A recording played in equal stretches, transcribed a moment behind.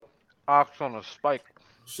Ox on a spike. Oh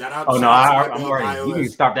no, Shout out to my I'm dog worried. You need to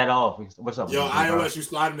iOS. start that off. What's up, Yo, big bro? iOS, you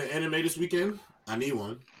sliding the anime this weekend? I need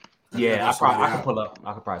one. I need to Yeah, help somebody I can out. pull up.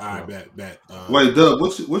 I can probably All pull right, up. bet. Wait, Doug,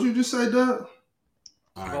 what you just say, Doug?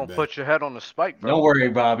 All You're right, gonna bet. put your head on the spike, bro. Don't worry,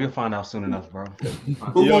 Bob. You'll find out soon enough, bro.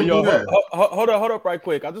 Who gonna do that? Hold up right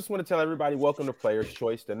quick. I just want to tell everybody, welcome to Player's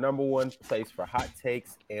Choice, the number one place for hot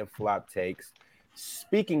takes and flop takes.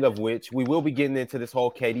 Speaking of which, we will be getting into this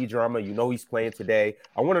whole KD drama. You know he's playing today.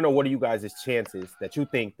 I want to know what are you guys' chances that you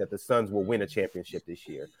think that the Suns will win a championship this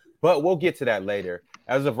year. But we'll get to that later.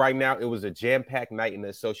 As of right now, it was a jam-packed night in the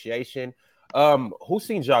association. Who's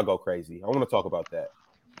seen Ja go crazy? I want to talk about that.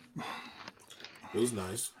 It was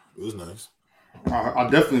nice. I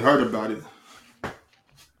definitely heard about it.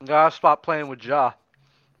 Gotta stop playing with Ja.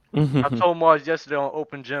 I told Mars yesterday on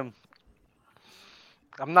Open Gym.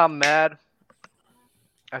 I'm not mad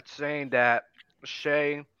at saying that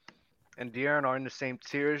Shea and De'Aaron are in the same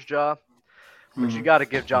tier as Ja, but you got to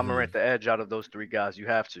give Ja Morant the edge out of those three guys. You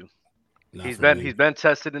have to. He's been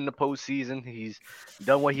tested in the postseason. He's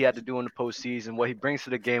done what he had to do in the postseason. What he brings to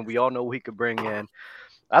the game, we all know what he could bring in.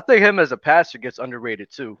 I think him as a passer gets underrated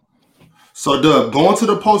too. So, Doug, going to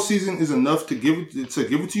the postseason is enough to give it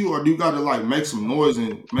to you, or do you got to like make some noise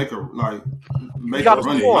and make a run? You gotta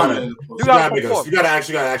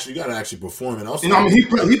actually perform. And also, I mean, he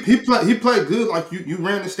played good. Like you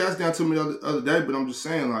ran the stats down to me the other day, but I'm just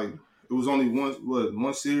saying, like it was only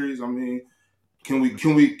one series. I mean, can we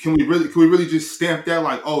really just stamp that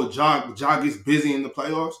like, oh, Ja gets busy in the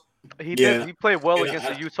playoffs? He played well against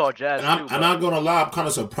the Utah Jazz. I'm not gonna lie, I'm kind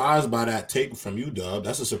of surprised by that take from you, Dub.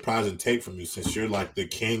 That's a surprising take from you, since you're like the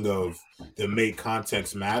king of the make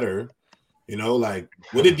context matter. You know, like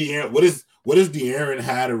what is De'Aaron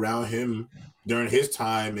had around him during his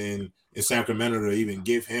time in Sacramento to even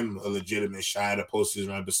give him a legitimate shot at a postseason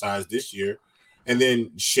run besides this year? And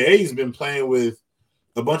then Shea's been playing with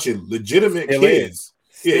a bunch of legitimate kids.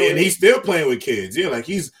 And he's still playing with kids. Yeah, like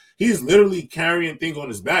he's literally carrying things on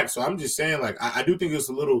his back. So I'm just saying, like, I do think it's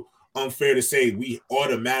a little unfair to say we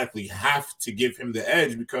automatically have to give him the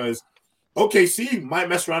edge, because OKC might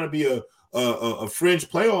mess around and be a fringe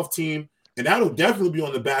playoff team, and that'll definitely be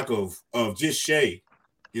on the back of just Shea.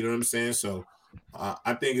 You know what I'm saying? So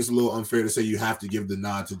I think it's a little unfair to say you have to give the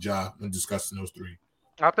nod to Ja when discussing those three.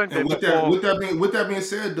 I think with that being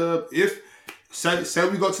said, Dub, if say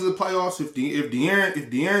we go to the playoffs, if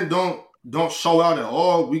De'Aaron don't show out at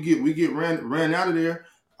all, we get ran out of there.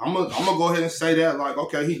 I'm gonna go ahead and say that, like,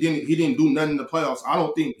 okay, he didn't do nothing in the playoffs. I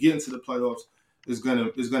don't think getting to the playoffs is gonna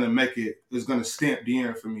stamp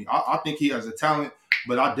De'Aaron for me. I think he has a talent,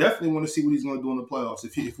 but I definitely want to see what he's gonna do in the playoffs.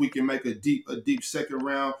 If we can make a deep second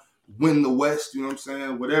round, win the West, you know what I'm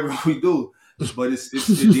saying? Whatever we do. But it's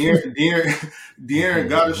De'Aaron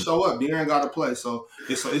got to show up. De'Aaron got to play. So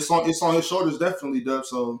it's on his shoulders, definitely, Dub.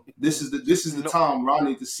 So this is the time where I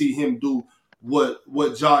need to see him do what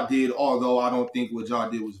Ja did. Although I don't think what Ja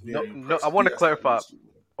did was very impressive. I want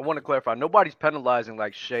to clarify. Nobody's penalizing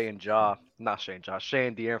like Shea and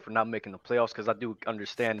De'Aaron for not making the playoffs, because I do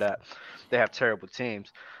understand that they have terrible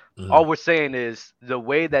teams. All we're saying is the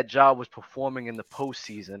way that Ja was performing in the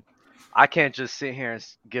postseason, I can't just sit here and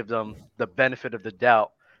give them the benefit of the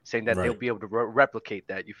doubt, saying that they'll be able to replicate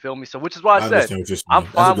that. You feel me? So, which is why I said I'm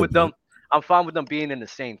fine with them. I'm fine with them being in the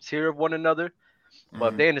same tier of one another.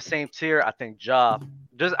 But if they're in the same tier, I think Ja,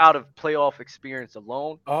 just out of playoff experience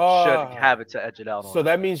alone, should have it to edge it out. So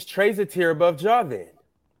that means Trey's a tier above Ja then.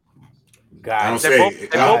 Guys, no.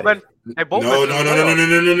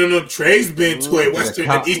 Trey's been to a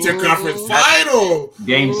Western and Eastern Conference final.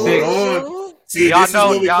 Game 6. See, y'all this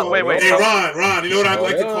know, is what we call. wait. Hey, Ron, you know what I'd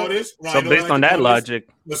like to call this? Ron, so based on that logic,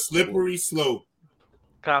 the slippery slope.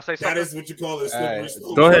 Can I say something? That is what you call a slippery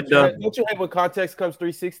slope. Go ahead, Doug. Don't you hate when context comes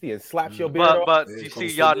 360 and slaps your beard off? But you see,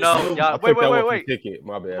 y'all know. Wait. Ticket.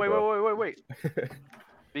 My bad. Wait.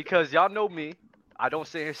 Because y'all know me. I don't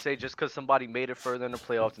sit here and say just because somebody made it further in the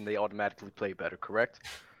playoffs and they automatically play better. Correct?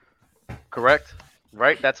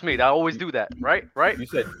 Right? That's me. I always do that. Right? You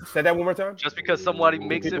said that one more time? Just because somebody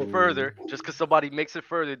makes it further,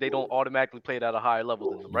 they don't automatically play it at a higher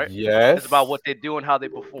level than them, right? Yes. It's about what they do and how they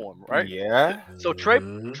perform, right? Yeah. So Trey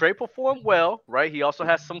performed well, right? He also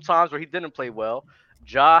has some times where he didn't play well.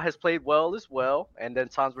 Ja has played well as well, and then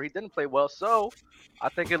times where he didn't play well. So I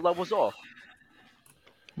think it levels off.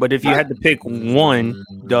 But if you had to pick one,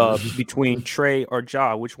 Dub, between Trey or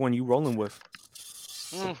Ja, which one you rolling with?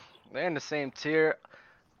 They're in the same tier.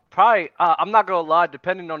 Probably, I'm not gonna lie.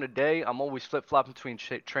 Depending on the day, I'm always flip-flopping between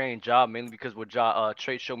Trey and Ja, mainly because what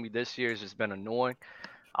Trey showed me this year has just been annoying.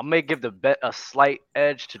 I may give the bet a slight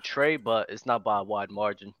edge to Trey, but it's not by a wide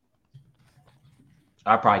margin.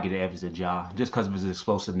 I probably get the Evans and Ja just because of his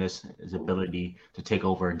explosiveness, his ability to take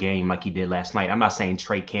over a game like he did last night. I'm not saying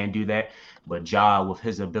Trey can do that, but Ja, with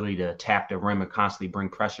his ability to tap the rim and constantly bring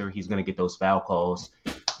pressure, he's going to get those foul calls,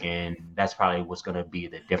 and that's probably what's going to be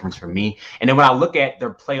the difference for me. And then when I look at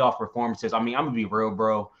their playoff performances, I mean, I'm going to be real,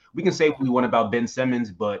 bro. We can say what we want about Ben Simmons,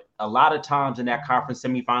 but a lot of times in that conference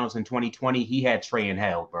semifinals in 2020, he had Trey in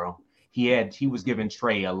hell, bro. He was giving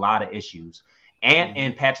Trey a lot of issues.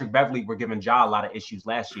 And Patrick Beverly were giving Ja a lot of issues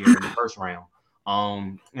last year in the first round.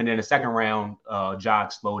 And then the second round, Ja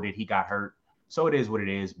exploded. He got hurt. So it is what it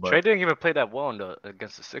is. But Trey didn't even play that well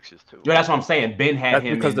against the Sixers too. Yeah, that's what I'm saying. Ben had That's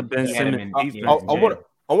him because of Ben Simmons.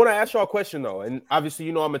 I want to ask y'all a question though, and obviously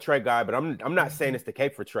you know I'm a Trey guy, but I'm not saying it's the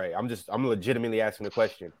cape for Trey. I'm legitimately asking the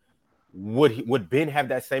question: Would Ben have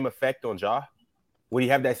that same effect on Ja? Would he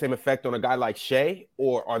have that same effect on a guy like Shea,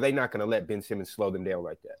 or are they not going to let Ben Simmons slow them down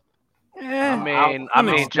like that? I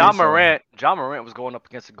mean, John Morant was going up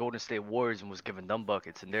against the Golden State Warriors and was giving them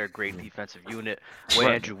buckets, and they're a great defensive unit with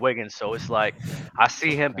Andrew Wiggins. So it's like I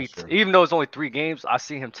see him even though it's only 3 games, I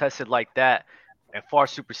see him tested like that and far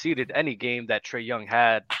superseded any game that Trae Young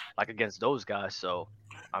had like against those guys. So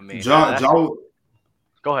I mean, go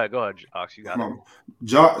ahead, Ox, you got it.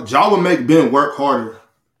 Ja would make Ben work harder.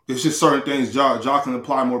 It's just certain things Ja can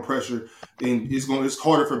apply more pressure, and it's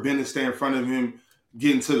harder for Ben to stay in front of him,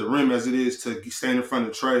 getting to the rim as it is to stand in front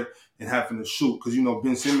of Trey and having to shoot. Because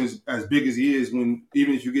Ben Simmons, as big as he is, even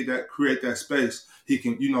if you create that space, he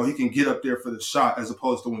can get up there for the shot as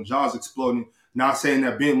opposed to when Ja's exploding. Not saying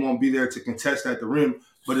that Ben won't be there to contest at the rim,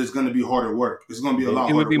 but it's going to be harder work. It's going to be a lot.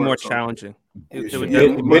 It would be more challenging. Ben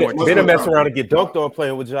will mess around and get dunked on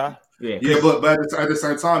playing with Ja. Yeah, but at the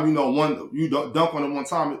same time, you don't dunk on him one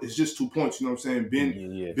time, it's just 2 points. You know what I'm saying?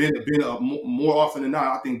 Ben, more often than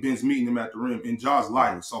not, I think Ben's meeting him at the rim, and Ja's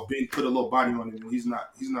light, so Ben put a little body on him, and he's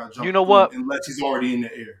not jumping. You know what? Unless he's already in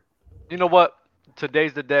the air. You know what?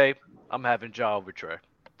 Today's the day I'm having Ja over Trey.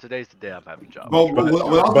 Today's the day I'm having Ja. But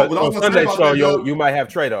on Sunday show, you might have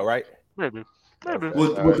Trey though, right? Maybe. That's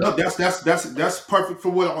perfect for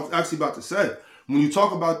what I was actually about to say. When you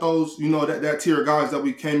talk about those, that tier of guys that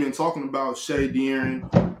we came in talking about, Shea, De'Aaron,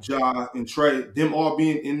 Ja, and Trey, them all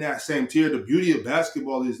being in that same tier. The beauty of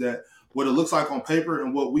basketball is that what it looks like on paper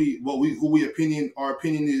and our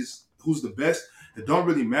opinion is who's the best. It don't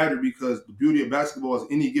really matter because the beauty of basketball is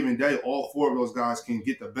any given day, all 4 of those guys can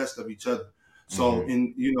get the best of each other. So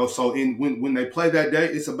when they play that day,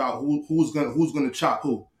 it's about who's gonna chop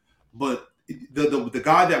who. But the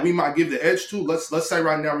guy that we might give the edge to, let's say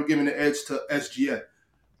right now we're giving the edge to SGA.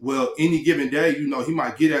 Well, any given day, he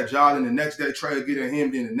might get at Ja, and the next day Trey will get at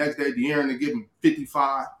him, then the next day De'Aaron will give him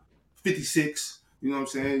 55, 56. You know what I'm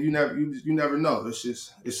saying? You never know. It's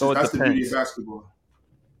just that's the beauty of basketball.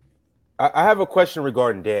 I have a question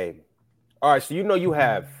regarding Dame. All right, so you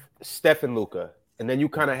have Steph and Luka, and then you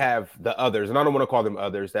kind of have the others, and I don't want to call them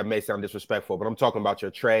others. That may sound disrespectful, but I'm talking about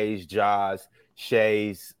your Treys, Ja's,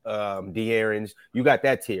 Shea's, De'Aaron's. You got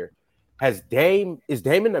that tier. Is Dame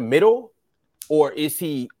in the middle, or is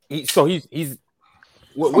he? He's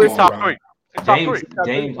where's top 3?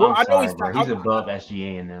 James, I'm sorry, bro. He's above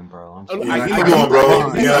SGA and them, bro. I'm sorry. Come on,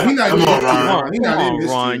 bro. He's not come on,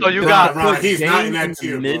 Ron. So you got Ron. He's not in that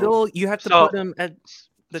tier, middle. You have to put him at.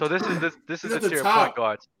 So this is the tier of top. point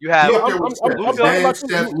guards. You have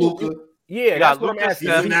Luka. Yeah, that's what I'm asking.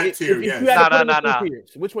 He's in that tier. Yes. No.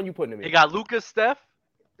 Which one you putting him in? You got Luka, Steph.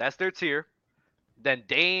 That's their tier. Then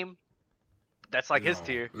Dame. That's like his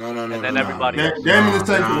tier. No. And then everybody else. Dame in the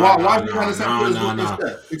same. Why do you want to say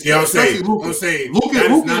Luka Steph? Yeah, I'm saying. Luka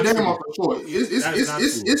and Dame are for sure.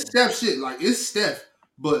 It's Steph shit. Like it's Steph,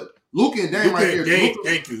 but Luka and Dame right here.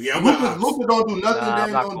 Thank you. Yeah, Luka don't do nothing. Nah, Dame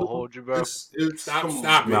I'm not don't gonna do. hold you, bro. Stop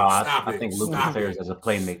it. I think Luka fares as a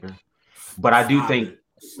playmaker, but I do think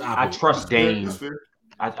I trust Dame.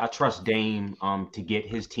 I trust Dame to get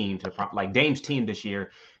his team to front. Like Dame's team this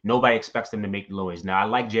year, nobody expects them to make noise. Now I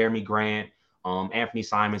like Jeremy Grant, Anthony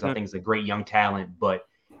Simons. I think is a great young talent, but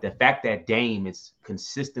the fact that Dame is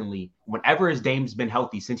consistently, whenever Dame's been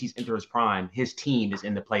healthy since he's entered his prime, his team is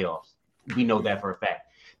in the playoffs. We know that for a fact.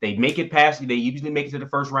 They make it past. They usually make it to the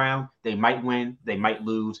first round. They might win. They might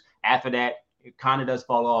lose. After that, it kind of does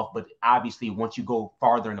fall off. But obviously, once you go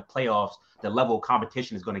farther in the playoffs, the level of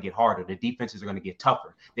competition is going to get harder. The defenses are going to get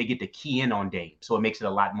tougher. They get to key in on Dame, so it makes it a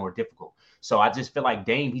lot more difficult. So I just feel like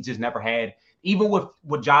Dame, he just never had, even with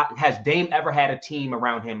what Ja, has Dame ever had a team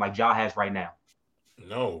around him like Ja has right now?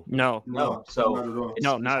 No. So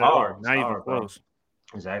not at all. Not even close.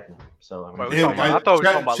 Exactly. So I thought we were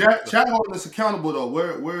talking about Chad holding us accountable though.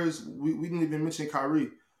 We didn't even mention Kyrie.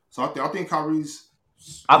 So I think Kyrie's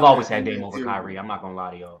I've always had Dame over Kyrie. I'm not gonna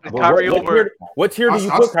lie to y'all. What tier do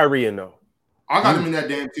you put Kyrie in though? I got him in that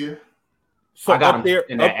damn tier. So I got him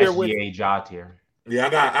in that SGA Ja tier. Yeah,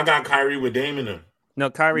 I got Kyrie with Dame in him. No,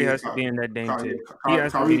 Kyrie has to be in that Dame tier.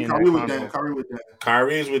 Kyrie with Dame.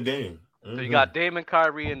 Kyrie is with Dame. So you got Dame and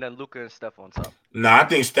Kyrie, and then Luka and Steph on top. No, I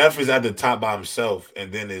think Steph is at the top by himself,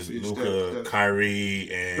 and then it's Luka, Kyrie,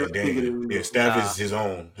 and Dame. Yeah, Steph is his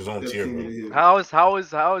own tier, bro. How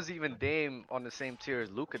is even Dame on the same tier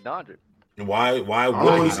as Luka Doncic? Why? I don't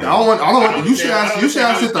want. You should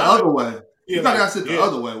ask it the other way. You gotta ask it the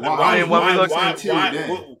other way.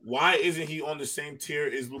 Why isn't he on the same tier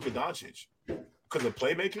as Luka Doncic? Because of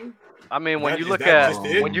playmaking. I mean, when you look at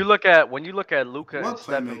Luka and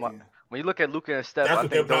Steph, when you look at Luka and Steph, that's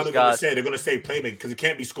what they're probably going to say. They're going to say playmaking because it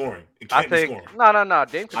can't be scoring. It can't be scoring. No.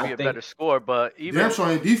 Dame could be a better scorer, but even Damn sure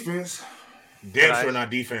ain't defense. Damn sure not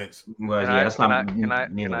defense. Well, yeah, that's not. Can I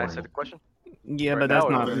answer the question? Yeah, but that's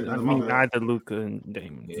not. I mean, neither Luka and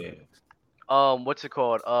Dame. Yeah. What's it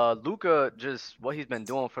called? Luka, just what he's been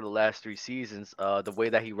doing for the last 3 seasons, the way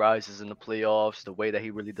that he rises in the playoffs, the way that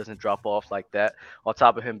he really doesn't drop off like that. On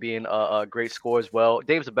top of him being a great scorer as well.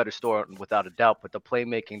 Dame's a better scorer without a doubt, but the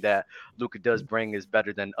playmaking that Luka does bring is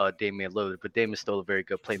better than Damian Lillard. But Dame is still a very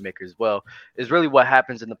good playmaker as well. Is really what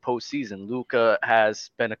happens in the postseason. Luka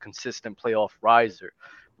has been a consistent playoff riser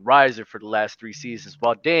for the last 3 seasons.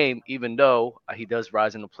 While Dame, even though he does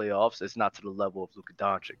rise in the playoffs, it's not to the level of Luka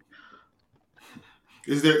Doncic.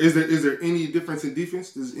 Is there any difference in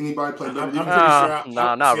defense? Does anybody play better defense?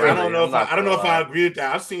 Not really. I don't know if I agree with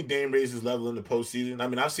that. I've seen Dame raise his level in the postseason. I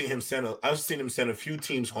mean, I've seen him send a few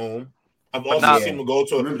teams home. I've also seen him go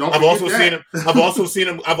to. I've also seen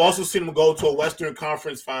him go to a Western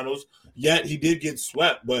Conference Finals. Yet he did get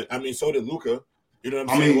swept, but I mean, so did Luka. You know what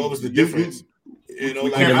I'm saying? What was the difference?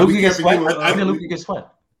 Luka get swept. I think Luka get swept.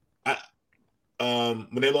 When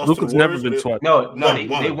they lost Luka's to the Warriors, never been swept.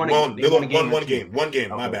 They won one game. Okay,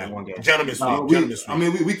 my bad. One game. Gentlemen's sweep. I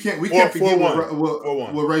mean, we can't forget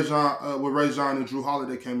what Rajon and Drew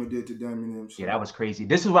Holiday came and did to Dame and him. Yeah, that was crazy.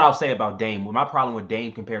 This is what I'll say about Dame. My problem with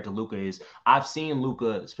Dame compared to Luka is I've seen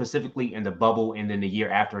Luka specifically in the bubble and then the year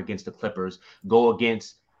after against the Clippers go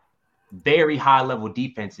against very high level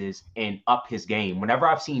defenses and up his game. Whenever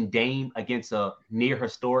I've seen Dame against a near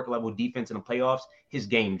historic level defense in the playoffs, his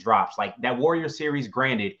game drops. Like that Warriors series,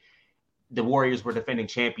 granted, the Warriors were defending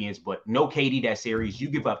champions, but no KD that series. You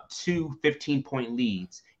give up 2 15-point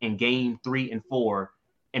leads in game 3 and 4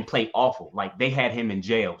 and play awful. Like they had him in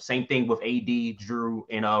jail. Same thing with AD, Drew,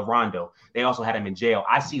 and Rondo. They also had him in jail.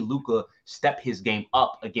 I see Luka step his game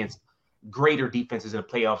up against greater defenses in the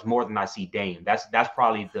playoffs more than I see Dame. That's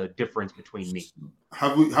probably the difference between me.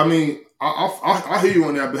 Have we? I mean, I hear you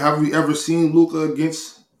on that, but have we ever seen Luka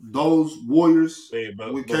against those Warriors with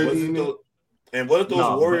KD? And what if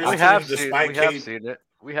those Warriors teams, despite KD,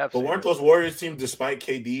 we have. But weren't those Warriors teams, despite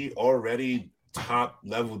KD, already top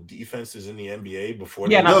level defenses in the NBA before?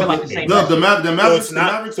 Yeah, I feel like the same. The Mavericks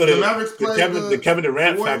played the Kevin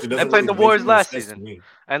Durant factor. They played the Warriors last season,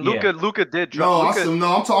 and Luka did drop.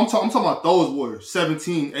 I'm talking about those Warriors,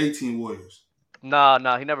 17, 18 Warriors.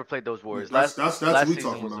 Nah, he never played those Warriors. That's last we season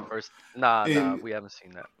talking was about. the first. Nah, we haven't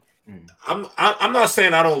seen that. I'm not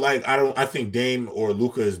saying I think Dame or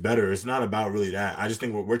Luka is better. It's not about really that. I just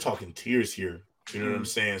think we're talking tiers here. You know what I'm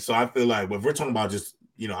saying? So I feel like if we're talking about just,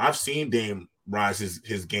 I've seen Dame rise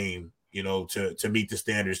his game, to meet the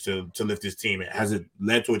standards to lift his team. Has it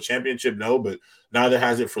led to a championship? No, but neither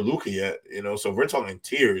has it for Luka yet. So if we're talking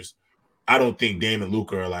tiers, I don't think Dame and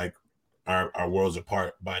Luka are like are worlds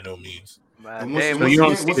apart by no means. Once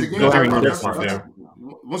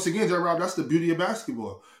again, J-Rob, that's the beauty of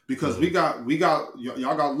basketball because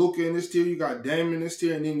y'all got Luka in this tier, you got Dame in this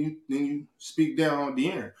tier, and then you speak down on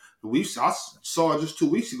De'Aaron. I saw just 2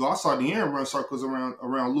 weeks ago. I saw De'Aaron run circles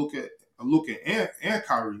around Luka and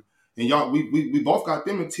Kyrie, and y'all we both got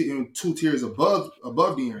them in 2 tiers above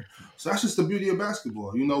De'Aaron. So that's just the beauty of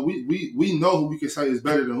basketball. We know who we can say is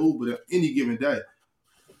better than who, but at any given day.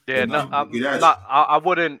 Yeah, I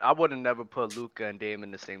wouldn't never put Luka and Dame in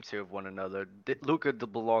the same tier of one another. Luka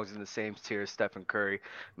belongs in the same tier as Stephen Curry,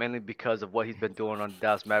 mainly because of what he's been doing on the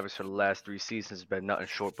Dallas Mavericks for the last 3 seasons has been nothing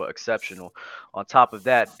short but exceptional. On top of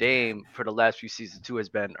that, Dame for the last few seasons too has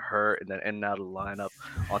been hurt and then in and out of the lineup.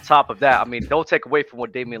 On top of that, I mean, don't take away from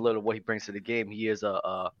what Damian Lillard, what he brings to the game. He is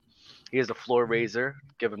a floor raiser,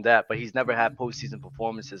 give him that, but he's never had postseason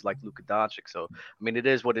performances like Luka Doncic. So, I mean, it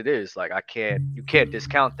is what it is. Like, you can't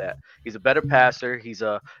discount that. He's a better passer.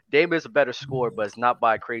 Dame is a better scorer, but it's not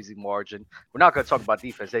by a crazy margin. We're not going to talk about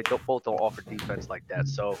defense. They both don't offer defense like that.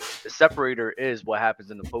 So, the separator is what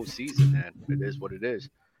happens in the postseason, and it is what it is.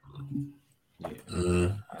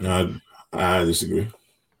 No, I disagree.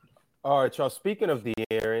 All right, y'all. Speaking of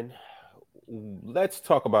De'Aaron, let's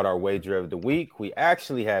talk about our wager of the week. We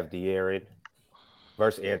actually have De'Aaron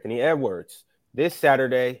versus Anthony Edwards. This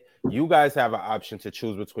Saturday, you guys have an option to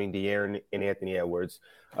choose between De'Aaron and Anthony Edwards.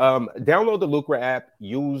 Download the Lucra app,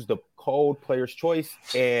 use the code Player's Choice,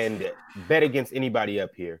 and bet against anybody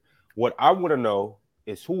up here. What I want to know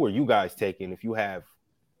is who are you guys taking if you have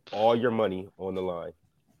all your money on the line?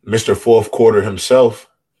 Mr. Fourth Quarter himself,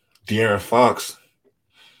 De'Aaron Fox.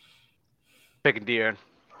 Picking De'Aaron.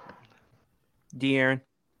 De'Aaron.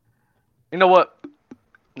 You know what?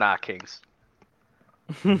 Nah, Kings.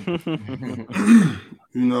 You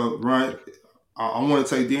know, right? I want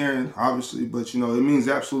to take De'Aaron, obviously, but you know, it means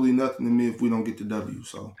absolutely nothing to me if we don't get the W.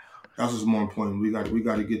 So that's what's more important. We got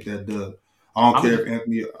to get that dub. I don't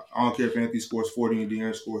care if Anthony scores 40 and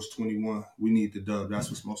De'Aaron scores 21. We need the dub. That's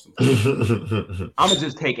what's most important. I'm gonna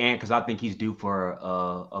just take Ant because I think he's due for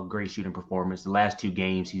a great shooting performance. The last 2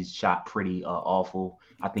 games he's shot pretty awful.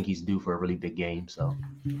 I think he's due for a really big game. So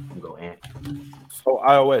I'm gonna go Ant. So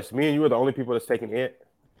iOS, me and you are the only people that's taking Ant.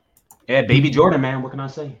 Yeah, baby Jordan, man. What can I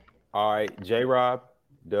say? All right, J-Rob,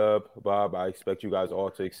 Dub, Bob, I expect you guys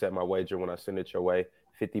all to accept my wager when I send it your way.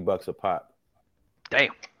 $50 a pop.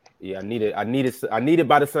 Damn. Yeah, I need it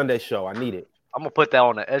by the Sunday show. I need it. I'm gonna put that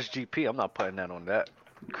on the SGP. I'm not putting that on that.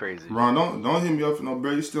 Crazy. Ron, don't hit me up for no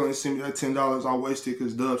bread. You still ain't send me that $10 I wasted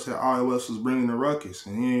because Dub said iOS was bringing the ruckus,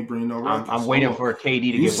 and he ain't bringing no ruckus. I'm waiting for KD to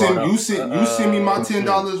you get brought up. You send me my $10,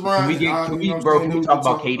 Ron. Can we talk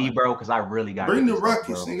about KD, bro? Because I really got bring the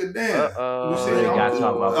ruckus, nigga. Damn. Really got to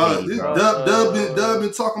talk about KD, bro. Dub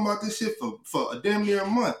been talking about this shit for a damn near a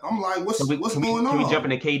month. I'm like, what's going on? Can we jump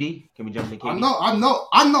into KD? I know.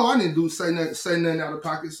 I didn't say nothing out of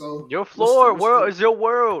pocket. So your floor world is your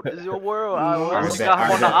world. Is your world. I got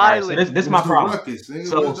him on the island. So this is my problem.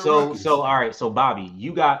 So all right. So Bobby,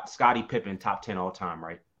 you got Scottie Pippen top 10 all time,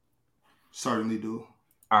 right? Certainly do.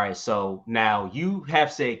 All right. So now you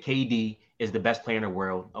have said KD is the best player in the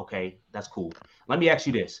world. Okay, that's cool. Let me ask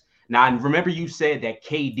you this. Now, remember you said that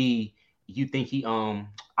KD, you think he I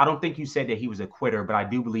don't think you said that he was a quitter, but I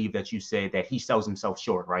do believe that you said that he sells himself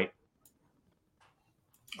short, right?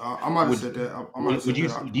 I might have said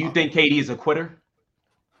that. Do you think KD is a quitter?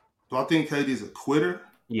 Do I think KD is a quitter?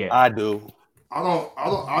 Yeah, I do.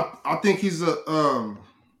 I think he's a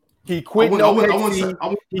He quit in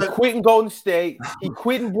OKC. He quit in Golden State. He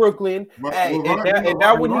quit in Brooklyn. And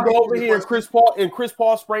now when he go over here and Chris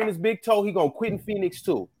Paul sprained his big toe, he gonna quit in Phoenix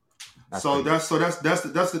too. That's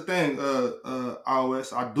the thing.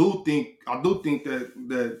 iOS. I do think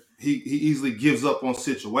that he easily gives up on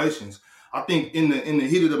situations. I think in the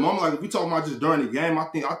heat of the moment, like if we talking about just during the game, I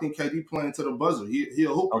think KD playing to the buzzer. He a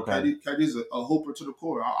hooper. Okay. KD's a hooper to the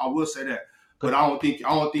core. I will say that, but I don't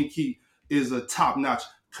think he is a top notch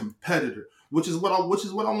competitor, which is what I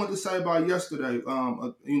wanted to say about yesterday.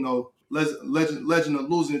 Legend of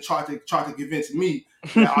losing tried to convince me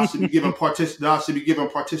that I should be given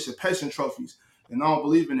participation trophies, and I don't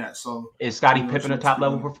believe in that. So is Scottie Pippen a top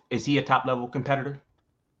level? Is he a top level competitor?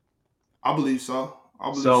 I believe so.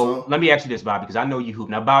 So let me ask you this, Bobby, because I know you hoop.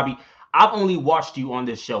 Now, Bobby, I've only watched you on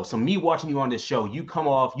this show. So me watching you on this show, you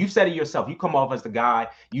said it yourself, you come off as the guy,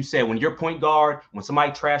 you said when you're point guard, when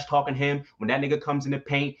somebody trash talking him, when that nigga comes in the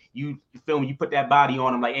paint, you feel me, you put that body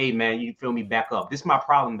on him like, hey man, you feel me, back up. This is my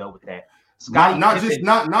problem though with that. Scottie not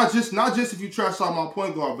just if you trash talk my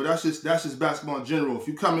point guard, but that's just basketball in general. If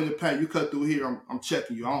you come in the paint, you cut through here, I'm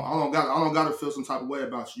checking you. I don't got to feel some type of way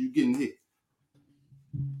about you. You getting hit.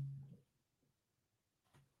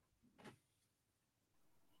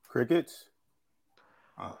 Crickets?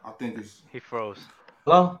 I think he froze.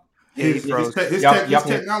 Hello? Yeah, his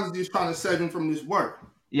technology is trying to save him from this work.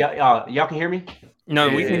 Yeah, y'all can hear me? No,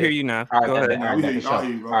 we can hear you now. All right, go ahead.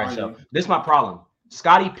 All right, so this is my problem.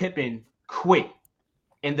 Scottie Pippen quit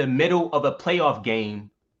in the middle of a playoff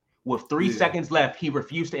game with 3 seconds left. He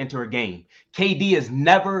refused to enter a game. KD is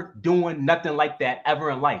never doing nothing like that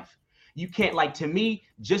ever in life. You can't, like, to me,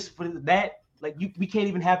 just for that, like we can't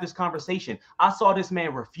even have this conversation. I saw this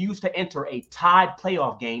man refuse to enter a tied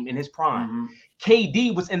playoff game in his prime. Mm-hmm.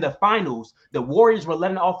 KD was in the finals. The Warriors were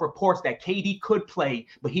letting off reports that KD could play,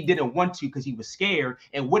 but he didn't want to because he was scared.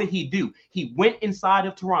 And what did he do? He went inside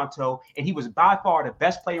of Toronto, and he was by far the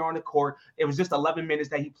best player on the court. It was just 11 minutes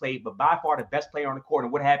that he played, but by far the best player on the court.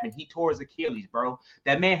 And what happened? He tore his Achilles, bro.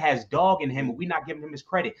 That man has dog in him, and we're not giving him his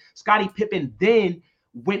credit. Scottie Pippen then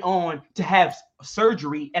went on to have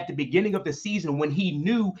surgery at the beginning of the season when he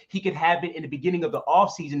knew he could have it in the beginning of the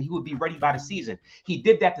offseason. He would be ready by the season. He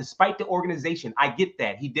did that despite the organization. I get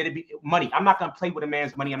that. He did it money. I'm not going to play with a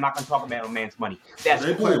man's money. I'm not going to talk about a man's money. That's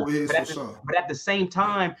cool. But at the same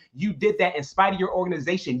time, you did that in spite of your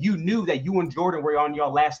organization. You knew that you and Jordan were on your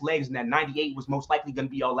last legs and that 98 was most likely going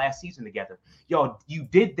to be your last season together. Yo, you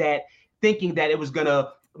did that thinking that it was going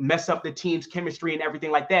to mess up the team's chemistry and everything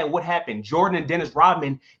like that. What happened? Jordan and Dennis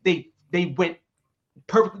Rodman, they went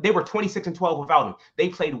perfect. They were 26-12 without him. They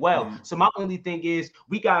played well. So my only thing is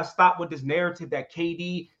we gotta stop with this narrative that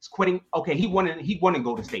KD is quitting. Okay, he won in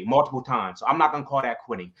Golden State multiple times. So I'm not gonna call that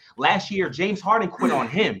quitting. Last year, James Harden quit on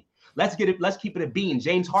him. Let's keep it a bean.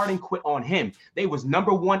 James Harden quit on him. They was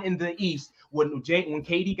number one in the East. When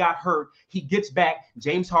KD got hurt, he gets back.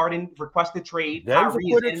 James Harden requests a trade. Kyrie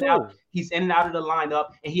is in and out. He's in and out of the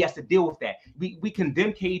lineup, and he has to deal with that. We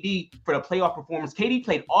condemn KD for the playoff performance. KD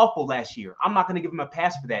played awful last year. I'm not going to give him a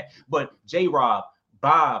pass for that. But J-Rob,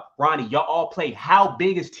 Bob, Ronnie, y'all all played. How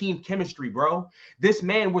big is team chemistry, bro? This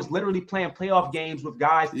man was literally playing playoff games with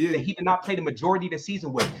guys that he did not play the majority of the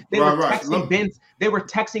season with. They were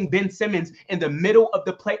texting Ben Simmons in the middle of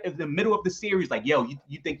the series, like, yo,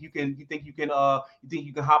 you think you can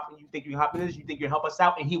hop in this? You think you can help us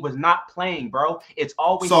out? And he was not playing, bro. It's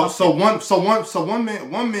always one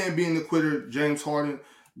man being the quitter, James Harden,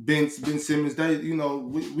 Ben Simmons. They,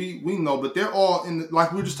 we know, but they're all in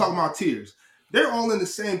like we were just talking about tiers. They're all in the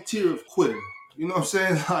same tier of quitter. You know what I'm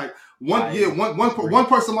saying? Like one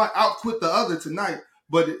person might outquit the other tonight,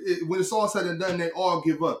 but when it's all said and done, they all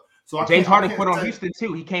give up. So James Harden quit on Houston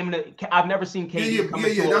too. He came in. I've never seen KD come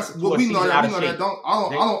into that's what we know. That we know that. I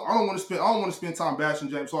don't want to spend time bashing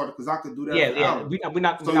James Harden because I could do that. We're talking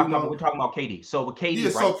about KD. So with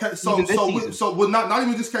KD, so with not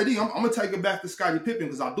even just KD, I'm gonna take it back to Scottie Pippen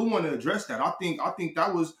because I do want to address that. I think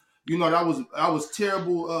that was. That was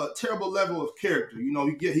terrible, terrible level of character.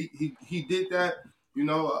 He did that.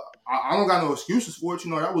 I don't got no excuses for it.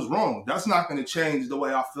 That was wrong. That's not going to change the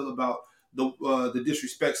way I feel about the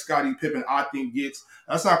disrespect Scottie Pippen I think gets.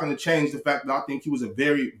 That's not going to change the fact that I think he was a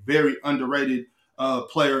very, very underrated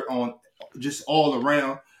player on just all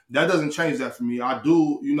around. That doesn't change that for me. I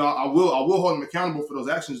do, I will hold him accountable for those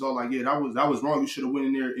actions though. Like, yeah, that was wrong. You should have went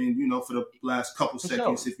in there and, for the last couple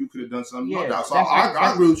seconds if you could have done something. No doubt. So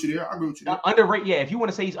I agree with you there. Underrated. Yeah, if you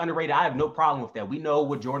want to say he's underrated, I have no problem with that. We know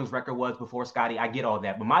what Jordan's record was before Scottie. I get all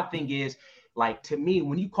that. But my thing is, like, to me,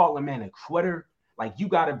 when you call a man a quitter, like, you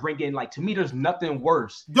got to bring in, like, to me, there's nothing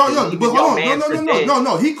worse. But hold on.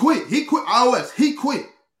 No. He quit. iOS. He quit.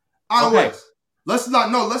 iOS. Okay. Let's not.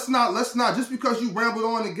 Just because you rambled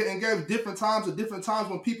on and gave different times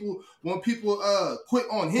when people quit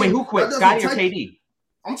on him. Wait, who quit? Scottie or KD?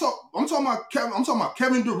 I'm talking about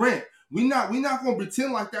Kevin Durant. We not gonna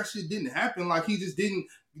pretend like that shit didn't happen. Like he didn't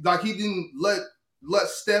let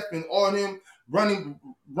Steph and all of them running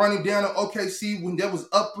down to OKC when there was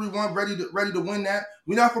up 3-1, ready to win that.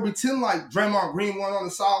 We're not gonna pretend like Draymond Green went on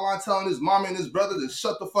the sideline telling his mom and his brother to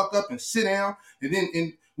shut the fuck up and sit down,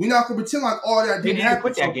 and we're not gonna pretend like all that didn't happen.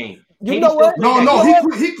 Quit that game. You know what? No,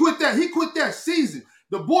 he quit that. He quit that season.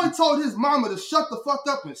 The boy told his mama to shut the fuck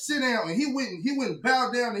up and sit down, and he wouldn't bow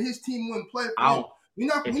down, and his team wouldn't play for him.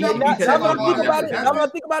 Now when I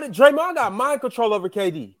think about it, Draymond got mind control over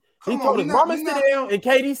KD. He told his mama to sit down, and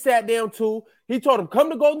KD sat down too. He told him,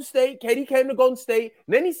 come to Golden State. KD came to Golden State.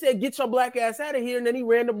 And then he said, get your black ass out of here. And then he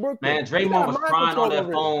ran to Brooklyn. Man, Draymond was crying on that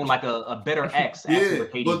phone like a bitter ex. Yeah,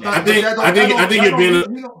 but I think you're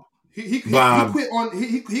being he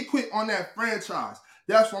quit on that franchise.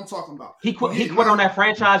 That's what I'm talking about. He quit on that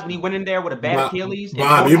franchise when he went in there with a bad Achilles. I'm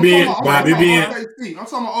talking about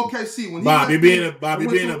OKC. You're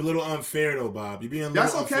being a little unfair though, Bob. You're being a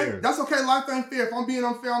little unfair. That's okay. Life ain't fair. If I'm being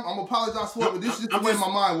unfair, I'm gonna apologize for it. But this is just the way my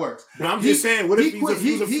mind works. But I'm just saying, what if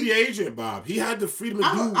he's a free agent, Bob? He had the freedom to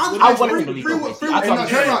do. I want him to leave. And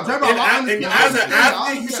as an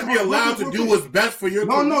athlete, you should be allowed to do what's best for your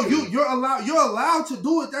career. No, you're allowed to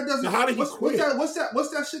do it. That doesn't. How did he quit? What's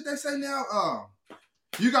that shit they say now?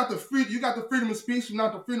 You got the freedom of speech,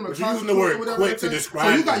 not the freedom of conscience. Using the word "quit" to describe.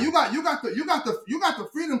 So you got the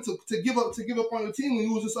freedom to give up on your team when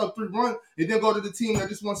you was just up 3-1 and then go to the team that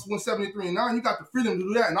just won 73-9. You got the freedom to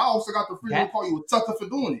do that, and I also got the freedom to call you a sucker for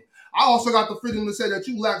doing it. I also got the freedom to say that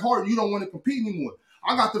you lack heart and you don't want to compete anymore.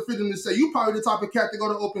 I got the freedom to say you probably the type of cat to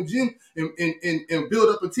go to open gym and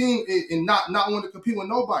build up a team and not want to compete with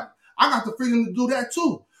nobody. I got the freedom to do that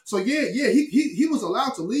too. So yeah, he was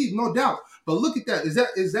allowed to leave, no doubt. But look at that. Is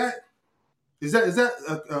that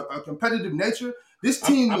a competitive nature? This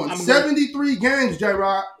team won 73 games,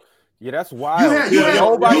 J-Rod. Yeah, that's wild. You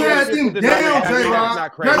had them down,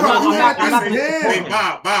 J-Rob. You had them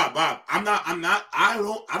down. Bob.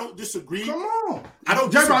 I don't disagree. Come on. I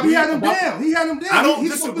don't J-Rob, disagree. He had them down. I don't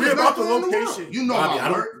disagree about the location. You know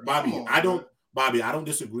Bobby, I don't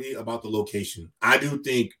disagree about the location. I do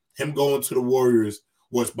think him going to the Warriors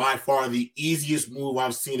was by far the easiest move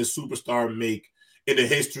I've seen a superstar make in the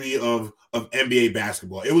history of NBA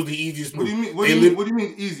basketball. It was the easiest move. What do you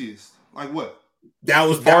mean easiest? Like what? That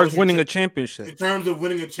was as far as winning a championship. In terms of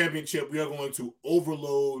winning a championship, we are going to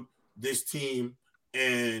overload this team,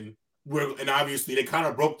 and obviously they kind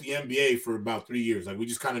of broke the NBA for about 3 years. Like we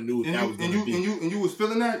just kind of knew that was going to be. And you was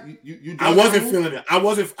feeling that. I wasn't feeling it. I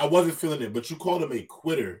wasn't feeling it. But you called him a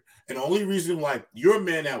quitter, and the only reason, like, you're a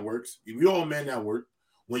man that works. We're all men that work.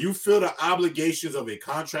 When you feel the obligations of a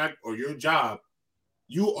contract or your job,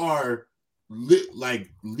 you are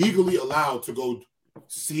legally allowed to go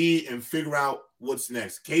see and figure out what's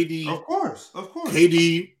next. KD, of course.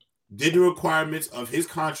 KD did the requirements of his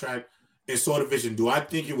contract and saw the vision. Do I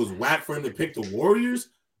think it was whack for him to pick the Warriors?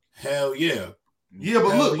 Hell yeah. Yeah,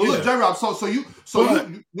 but look, J-Rob.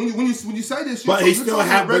 When you say this,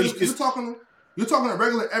 you're talking to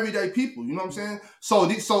regular everyday people. You know what I'm saying? So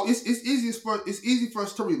it's easy for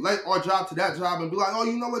us to relate our job to that job and be like, oh,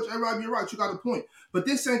 you know what, J-Rob, you're right. You got a point. But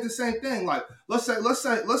this ain't the same thing. Like, let's say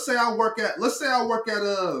I work at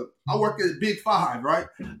Big Five, right?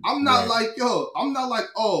 I'm not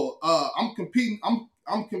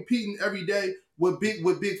I'm competing every day with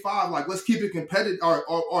Big Five. Like, let's keep it competitive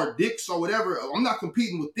or dicks or whatever. I'm not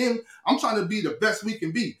competing with them. I'm trying to be the best we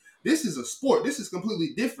can be. This is a sport. This is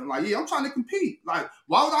completely different. Like, yeah, I'm trying to compete. Like,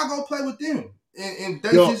 why would I go play with them? And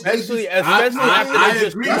they especially after they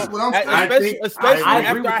agree. That's what I'm saying. Especially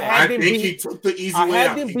after I had them beat. He took the easy way out. I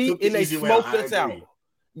had them beat and they smoked us out.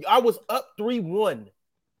 I was up 3-1.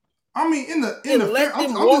 I mean, in the let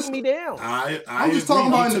them walk me down. I'm just talking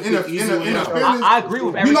about in the fairness. I agree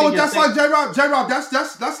with everything. You know what that's like, J-Rob.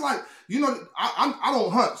 That's like, you know, I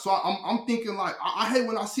don't hunt, so I'm thinking like I hate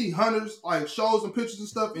when I see hunters like shows and pictures and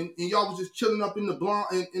stuff, and y'all was just chilling up in the blind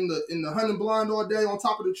in the hunting blind all day on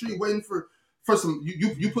top of the tree waiting for some.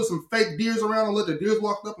 You put some fake deers around and let the deers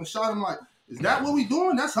walk up and shot them. Like, is that what we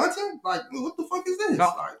doing? That's hunting? Like, what the fuck is this?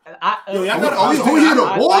 No,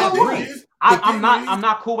 I'm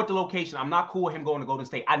not cool with the location. I'm not cool with him going to Golden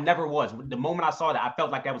State. I never was. The moment I saw that, I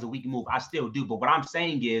felt like that was a weak move. I still do. But what I'm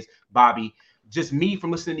saying is, Bobby, just me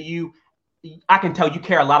from listening to you, I can tell you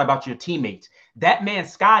care a lot about your teammates. That man,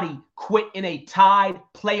 Scotty, quit in a tied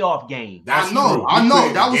playoff game. I know.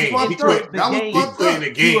 That was fucked up. That was fucked up.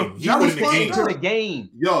 He quit into the game.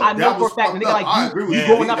 Yo, I know for a fact. And nigga, like, you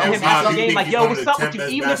going up to him after the game, like, yo, what's up with you?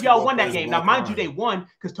 Even if y'all won that game. Now, mind you, they won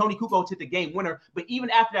because Tony Kukoc hit the game winner. But even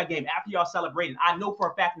after that game, after y'all celebrated, I know for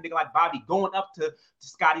a fact, a nigga like Bobby going up to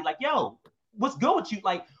Scotty, like, yo, what's good with you?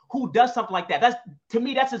 Like, who does something like that? That's, to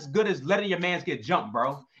me, that's as good as letting your mans get jumped,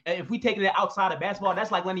 bro. And if we taking it outside of basketball, that's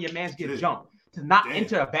like letting your mans get jumped. To not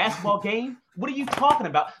enter a basketball game? What are you talking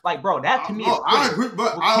about? Like, bro, that to me is quitting. I agree,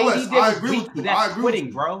 but I agree with you. That's quitting,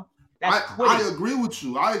 bro. That's quitting. I agree with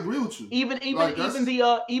you. Even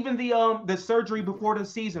the surgery before the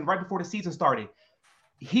season, right before the season started,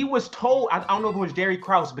 he was told, I don't know if it was Jerry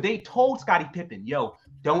Krause, but they told Scottie Pippen, yo,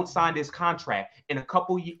 don't sign this contract. In a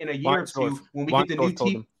year or two, when we get the new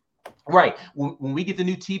team. Right. When we get the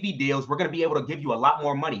new TV deals, we're going to be able to give you a lot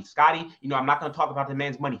more money. Scotty, you know, I'm not going to talk about the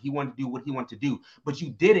man's money. He wanted to do what he wanted to do, but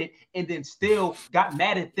you did it and then still got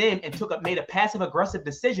mad at them and made a passive aggressive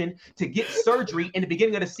decision to get surgery in the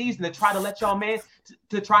beginning of the season to try to let y'all man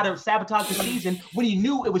to try to sabotage the season when you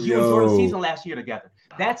knew it was you and Jordan season last year together.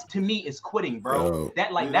 That's to me is quitting, bro. That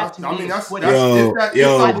to me is quitting.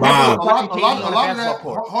 A lot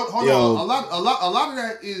of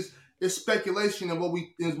that is speculation and what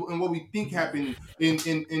we think happened.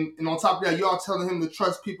 And on top of that, y'all telling him to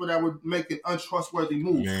trust people that would make an untrustworthy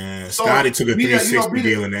move. Man, Scotty took a 360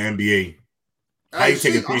 deal in the NBA. How you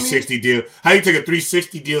take a 360 deal? How you take a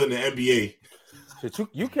 360 deal in the NBA?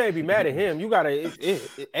 You can't be mad at him. You gotta agents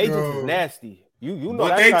is nasty. You know,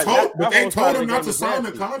 but they told him not to sign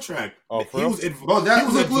the contract. Oh, he was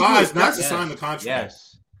advised not to sign the contract.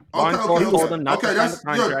 Yes. He told him not to sign the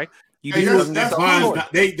contract.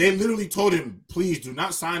 They literally told him, please do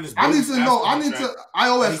not sign this. I need to know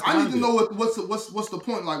what's the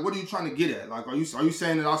point? Like, what are you trying to get at? Like, are you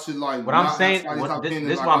saying that I should like? What I'm saying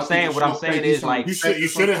is like you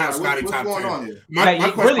shouldn't have Scotty top 10. What's going on here?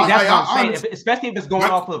 That's what I'm saying. Especially if it's going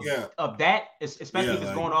off of that. Especially if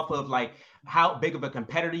it's going off of like how big of a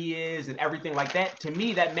competitor he is and everything like that. To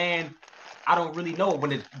me, that man, I don't really know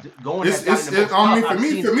when it's going.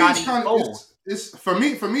 For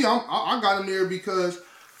me, I got him there because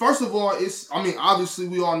first of all, obviously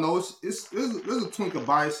we all know there's a twink of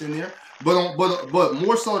bias in there, but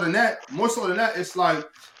more so than that, it's like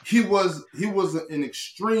he was an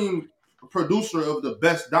extreme producer of the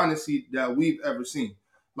best dynasty that we've ever seen.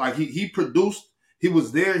 Like he produced, he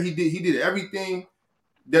was there, he did everything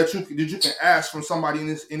that you can ask from somebody in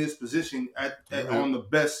this position on the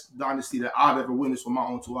best dynasty that I've ever witnessed with my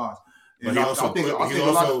own two eyes. But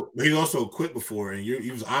he also quit before, and he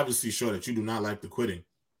was obviously sure that you do not like the quitting.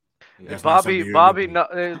 Bobby, and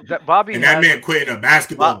that man quit in a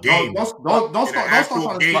basketball game. Don't start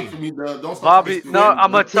trying to talk for me, Bobby, no,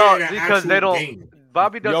 I'm gonna tell because they don't. Game.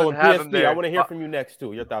 Bobby doesn't have him there. I want to hear from you next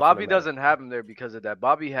too. Your thoughts. Bobby doesn't have him there because of that.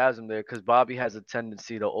 Bobby has him there because Bobby has a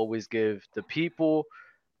tendency to always give the people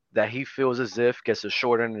that he feels as if gets a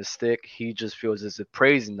short end of the stick. He just feels as if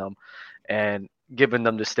praising them and giving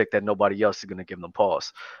them the stick that nobody else is going to give them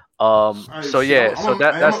pause. That's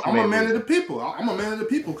I'm a man of the people. I'm a man of the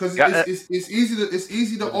people because it's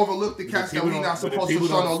easy to overlook the cats that we're not supposed to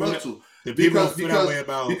show no love to. Because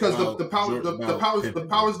the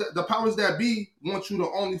powers that be want you to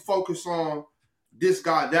only focus on this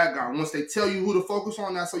guy, that guy. Once they tell you who to focus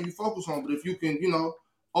on, that's what you focus on. But if you can,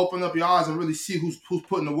 open up your eyes and really see who's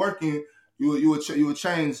putting the work in, you would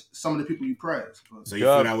change some of the people you praise. So you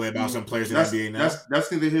feel that way about some players in the NBA now?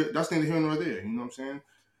 That's neither here nor there. You know what I'm saying?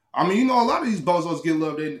 I mean, a lot of these bozos get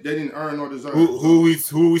love they didn't earn or deserve. Who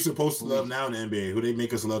are we supposed to love now in the NBA? Who they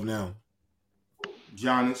make us love now?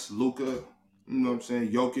 Giannis, Luka, you know what I'm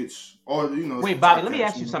saying? Jokic, or Wait, Bobby, let me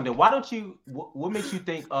ask you something. Why don't you? What makes you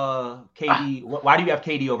think KD? Why do you have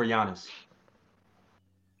KD over Giannis?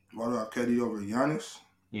 Why do I have KD over Giannis?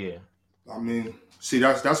 Yeah. I mean, see,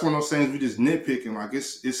 that's one of those things we just nitpicking. Like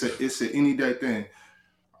it's an any day thing.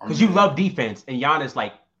 Because you love defense, and Giannis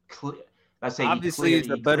let's say obviously he's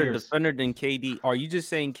a better defender than KD. Are you just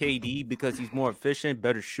saying KD because he's more efficient,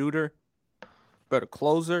 better shooter, better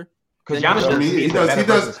closer? Because Giannis he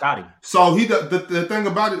does. Scotty. So the thing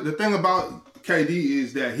about KD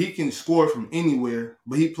is that he can score from anywhere,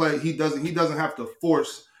 but he doesn't have to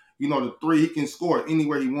force the three. He can score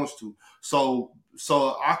anywhere he wants to. So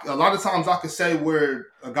a lot of times I could say where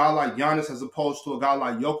a guy like Giannis as opposed to a guy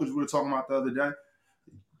like Jokic we were talking about the other day,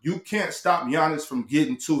 you can't stop Giannis from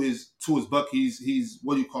getting to his buck. He's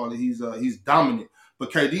what do you call it? He's dominant,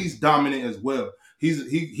 but KD's dominant as well.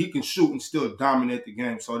 He can shoot and still dominate the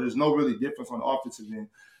game. So there's no really difference on the offensive end.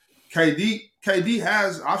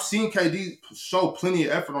 I've seen KD show plenty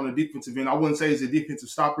of effort on the defensive end. I wouldn't say he's a defensive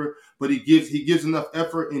stopper, but he gives enough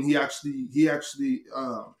effort, and he actually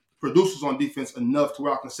produces on defense enough to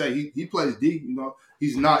where I can say he plays D.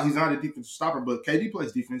 He's not a defensive stopper, but KD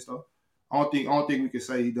plays defense though. I don't think we can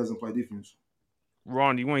say he doesn't play defense.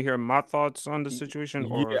 Ron, do you want to hear my thoughts on the situation?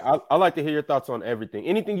 Or? Yeah, I like to hear your thoughts on everything.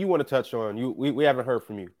 Anything you want to touch on, we haven't heard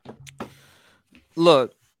from you.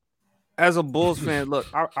 Look, as a Bulls fan,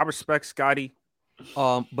 I respect Scotty,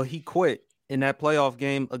 but he quit in that playoff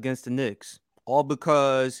game against the Knicks, all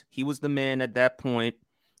because he was the man at that point.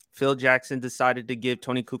 Phil Jackson decided to give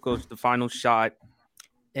Tony Kukoc the final shot,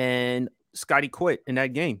 and Scotty quit in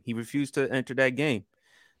that game. He refused to enter that game.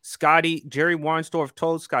 Jerry Weinstoff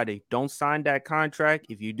told Scotty, don't sign that contract.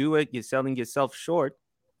 If you do it, you're selling yourself short.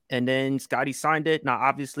 And then Scotty signed it. Now,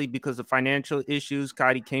 obviously, because of financial issues,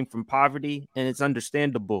 Scotty came from poverty, and it's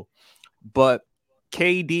understandable. But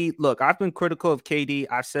KD, look, I've been critical of KD.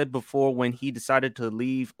 I've said before when he decided to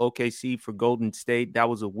leave OKC for Golden State, that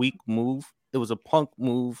was a weak move. It was a punk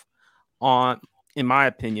move, in my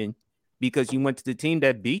opinion, because you went to the team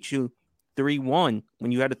that beat you 3-1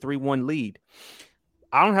 when you had a 3-1 lead.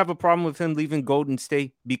 I don't have a problem with him leaving Golden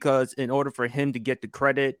State because in order for him to get the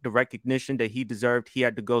credit, the recognition that he deserved, he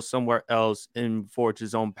had to go somewhere else and forge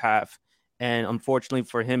his own path. And unfortunately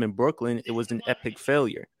for him in Brooklyn, it was an epic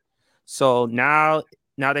failure. So now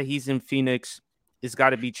that he's in Phoenix, it's got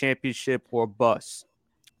to be championship or bust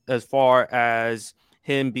as far as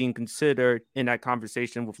him being considered in that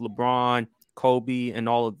conversation with LeBron, Kobe, and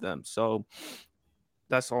all of them. So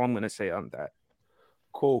that's all I'm going to say on that.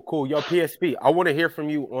 Cool. Yo, PSP, I want to hear from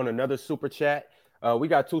you on another super chat. We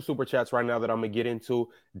got 2 super chats right now that I'm going to get into.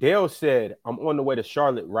 Dale said, I'm on the way to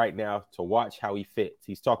Charlotte right now to watch how he fits.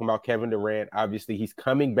 He's talking about Kevin Durant. Obviously, he's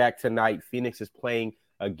coming back tonight. Phoenix is playing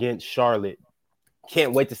against Charlotte.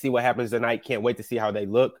 Can't wait to see what happens tonight. Can't wait to see how they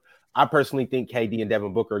look. I personally think KD and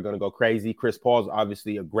Devin Booker are going to go crazy. Chris Paul's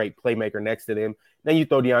obviously a great playmaker next to them. Then you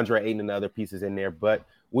throw DeAndre Ayton and the other pieces in there, but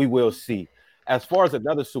we will see. As far as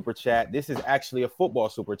another super chat, this is actually a football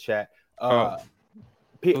super chat. PSP,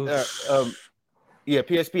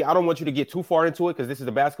 I don't want you to get too far into it because this is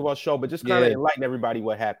a basketball show, but just kind of enlighten everybody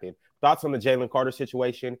what happened. Thoughts on the Jalen Carter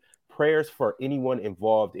situation, prayers for anyone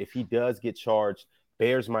involved. If he does get charged,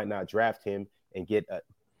 Bears might not draft him and get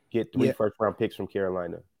 3 first-round picks from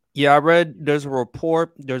Carolina. Yeah, I read there's a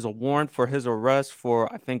report. There's a warrant for his arrest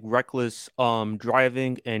for, I think, reckless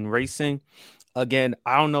driving and racing. Again,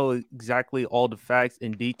 I don't know exactly all the facts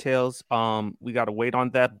and details. We got to wait on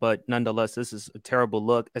that. But nonetheless, this is a terrible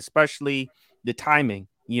look, especially the timing.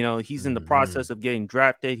 You know, he's in the process of getting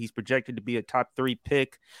drafted. He's projected to be a top 3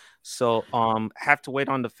 pick. So have to wait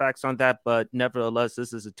on the facts on that. But nevertheless,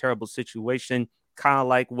 this is a terrible situation, kind of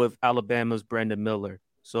like with Alabama's Brandon Miller.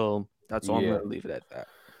 So that's all I'm going to leave it at that.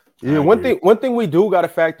 Yeah, one thing we do got to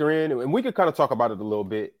factor in, and we could kind of talk about it a little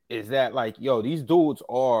bit, is that like, these dudes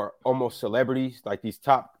are almost celebrities, like these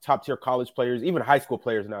top tier college players, even high school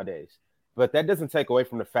players nowadays. But that doesn't take away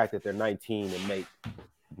from the fact that they're 19 and make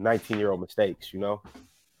 19-year-old mistakes,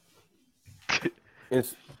 And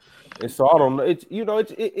so I don't know.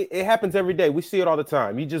 It happens every day. We see it all the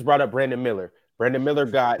time. You just brought up Brandon Miller. Brandon Miller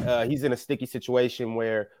he's in a sticky situation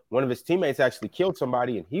where one of his teammates actually killed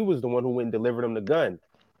somebody, and he was the one who went and delivered him the gun.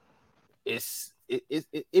 It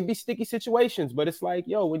be sticky situations, but it's like,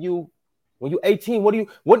 when you 18, what do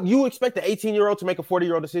you expect an 18-year-old to make a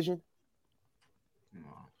 40-year-old decision?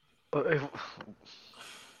 The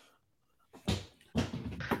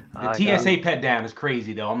TSA pet down is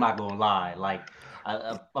crazy, though. I'm not gonna lie. Like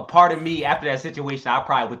a part of me after that situation, I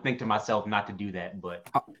probably would think to myself not to do that. But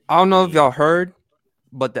I don't know if y'all heard,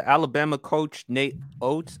 but the Alabama coach Nate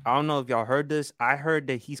Oates, I don't know if y'all heard this. I heard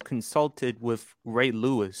that he's consulted with Ray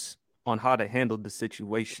Lewis on how to handle the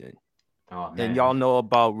situation. Oh, man. And y'all know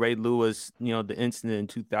about Ray Lewis, the incident in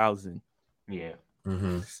 2000. Yeah.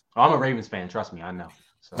 Mm-hmm. I'm a Ravens fan. Trust me, I know.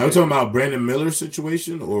 So, are we talking about Brandon Miller's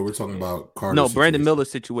situation, or we're talking about Carter's No, situation? Brandon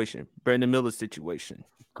Miller's situation. Brandon Miller's situation.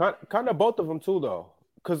 Kind of both of them too, though.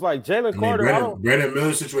 Because like Jalen Carter, Brandon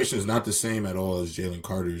Miller's situation is not the same at all as Jalen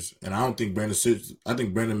Carter's, and I don't think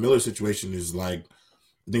Brandon Miller's situation is like,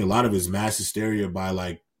 I think a lot of it is mass hysteria by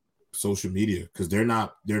like social media, because they're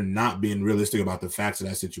not being realistic about the facts of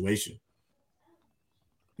that situation.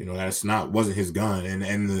 Wasn't his gun,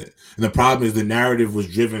 and the problem is the narrative was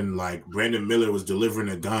driven like Brandon Miller was delivering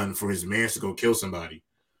a gun for his man to go kill somebody.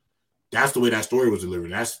 That's the way that story was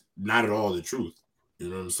delivered. That's not at all the truth. You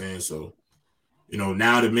know what I'm saying? So,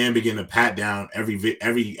 now the man began to pat down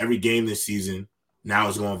every game this season. Now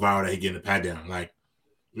it's going viral that he getting a pat down. Like,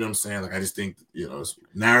 you know what I'm saying? Like, I just think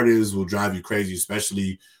narratives will drive you crazy,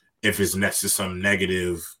 especially if it's next to some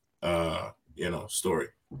negative, story.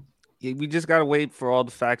 Yeah, we just gotta wait for all the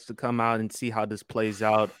facts to come out and see how this plays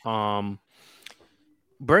out. Brandon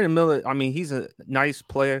Miller, I mean, he's a nice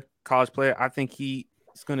player, college player. I think he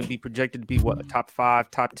is going to be projected to be a top 5,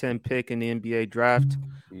 top 10 pick in the NBA draft.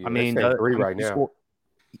 Yeah, I mean, 3 right now.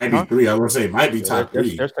 Maybe 3. I would say it might be top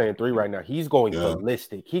 3. They're saying 3 right now. He's going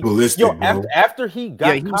ballistic. Ballistic. After he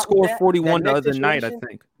got, he scored 41 the other night, I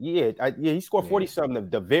think. Yeah, he scored 40-something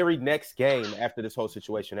the very next game after this whole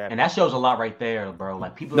situation happened. And that shows a lot right there, bro.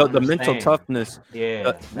 Like people. No, the mental toughness.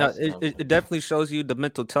 Yeah. It definitely shows you the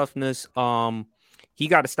mental toughness. He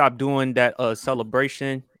got to stop doing that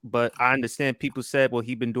celebration. But I understand people said, well,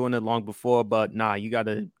 he'd been doing it long before. But nah, you got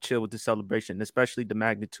to chill with the celebration, especially the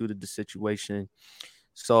magnitude of the situation.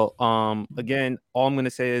 So, again, all I'm going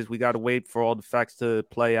to say is we got to wait for all the facts to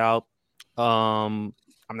play out. I'm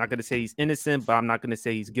not going to say he's innocent, but I'm not going to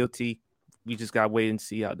say he's guilty. We just got to wait and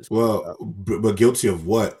see how this plays out. But guilty of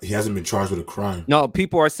what? He hasn't been charged with a crime. No,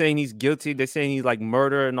 people are saying he's guilty. They're saying he's like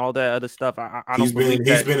murder and all that other stuff. I don't believe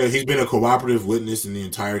that. He's been a cooperative witness in the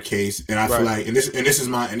entire case. And I feel like, and this is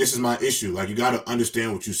my issue. Like, you got to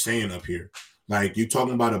understand what you're saying up here. Like, you're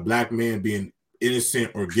talking about a black man being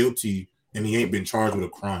innocent or guilty, and he ain't been charged with a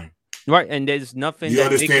crime. Right, and there's nothing. You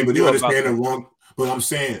understand, but you understand the wrong. But I'm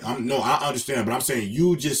saying, I understand, but I'm saying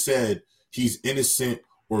you just said he's innocent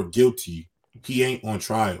or guilty. He ain't on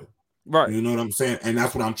trial. Right. You know what I'm saying? And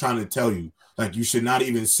that's what I'm trying to tell you. Like, you should not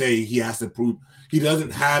even say he has to prove. He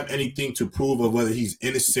doesn't have anything to prove of whether he's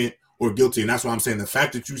innocent or guilty. And that's what I'm saying. The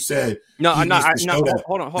fact that you said hold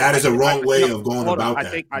on. That is a wrong way of going about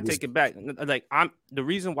that. I take it back. Like, the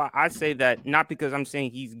reason why I say that, not because I'm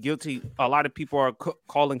saying he's guilty. A lot of people are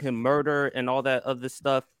calling him murder and all that other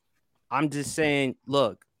stuff. I'm just saying,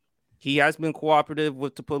 look, he has been cooperative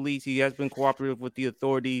with the police. He has been cooperative with the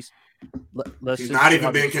authorities. He's not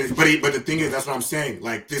even been, but the thing is, that's what I'm saying.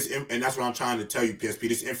 Like this, and that's what I'm trying to tell you, PSP.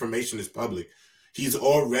 This information is public. He's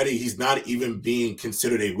not even being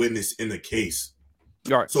considered a witness in the case.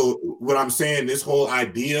 Right. So what I'm saying, this whole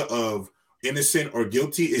idea of innocent or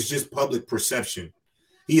guilty is just public perception.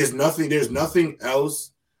 He is nothing. There's nothing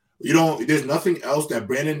else. There's nothing else that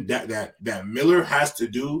Brandon that Miller has to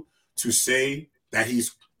do to say that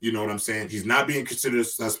he's You know what I'm saying? He's not being considered a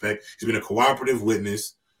suspect. He's been a cooperative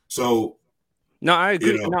witness. So no, I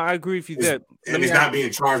agree. No, I agree with you there. And he's not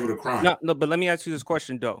being charged with a crime. No, but let me ask you this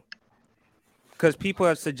question though, because people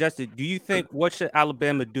have suggested. Do you think what should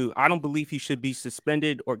Alabama do? I don't believe he should be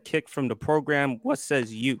suspended or kicked from the program. What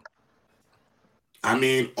says you? I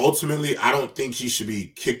mean, ultimately, I don't think he should be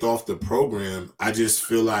kicked off the program. I just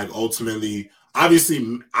feel like ultimately,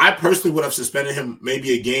 obviously, I personally would have suspended him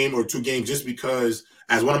maybe a game or 2 games just because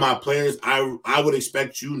as one of my players, I would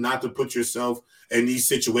expect you not to put yourself in these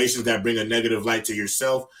situations that bring a negative light to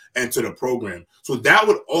yourself and to the program. So that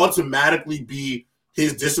would automatically be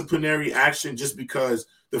his disciplinary action just because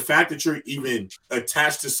the fact that you're even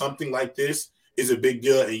attached to something like this is a big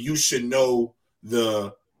deal and you should know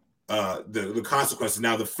the consequences.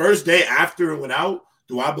 Now, the first day after it went out,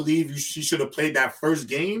 do I believe she should have played that first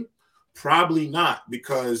game? Probably not,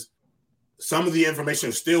 because some of the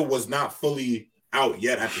information still was not fully out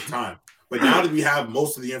yet at the time. But now that we have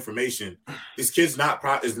most of the information, this kid's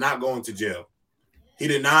is not going to jail. He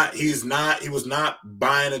was not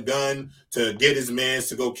buying a gun to get his mans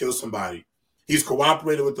to go kill somebody. He's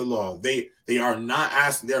cooperated with the law. They are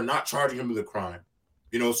not charging him with a crime.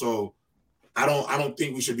 You know, so I don't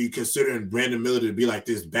think we should be considering Brandon Miller to be like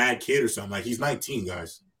this bad kid or something. Like, he's 19,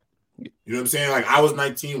 guys. You know what I'm saying? Like, I was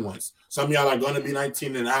 19 once. Some of y'all are going to be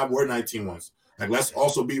 19 and I were 19 once. Like, let's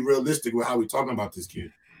also be realistic with how we're talking about this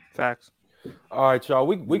kid. Facts. All right, y'all.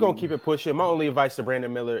 We're going to keep it pushing. My only advice to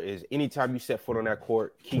Brandon Miller is anytime you set foot on that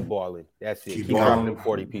court, keep balling. That's it. Keep dropping them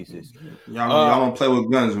 40 pieces. Y'all don't play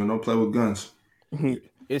with guns, man. Don't play with guns.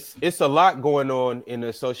 It's a lot going on in the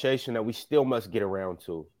association that we still must get around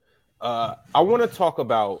to. I want to talk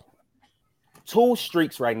about 2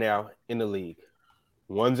 streaks right now in the league.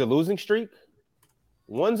 One's a losing streak.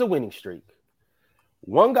 One's a winning streak.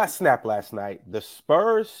 One got snapped last night. The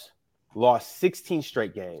Spurs lost 16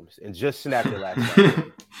 straight games and just snapped it last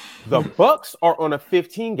night. The Bucks are on a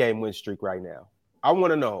 15-game win streak right now. I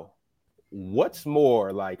want to know, what's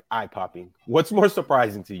more like eye-popping? What's more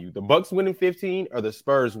surprising to you? The Bucks winning 15 or the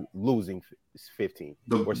Spurs losing 15?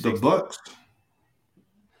 The Bucks. The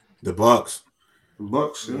Bucks. The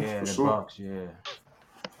Bucks, yeah, sure. Bucks, yeah.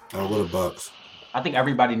 Oh, what the Bucks. I think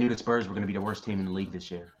everybody knew the Spurs were going to be the worst team in the league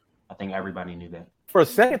this year. I think everybody knew that. For a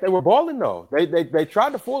second, they were balling, though. They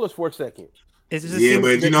tried to fool us for a second. Yeah,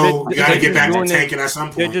 but, you know, you got to get back to tanking at some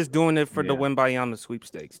point. They're just doing it for the Wembanyama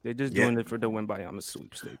sweepstakes. They're just doing it for the Wembanyama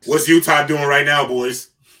sweepstakes. What's Utah doing right now, boys?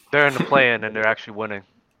 They're in the play-in, and they're actually winning.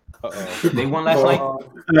 They won last night?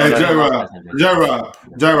 Hey,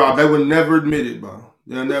 J-Rob, they would never admit it, bro.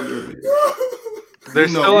 They'll never admit it. They're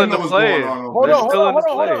still in the play-in. Hold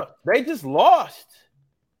on. They just lost.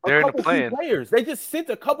 They're in the play-in. They just sent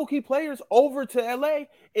a couple key players over to LA,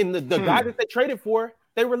 and the guy that they traded for,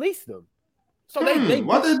 they released them. So they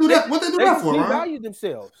why they do that? What they do that for? They value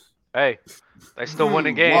themselves. Hey, they still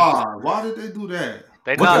winning games. Why did they do that?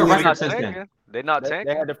 They're not tanking. They're not tanking.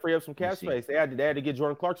 They had to free up some cap space. They had to get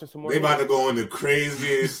Jordan Clarkson some more. They about to go on the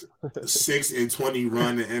craziest 6-20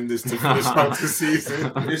 run to end this to finish out the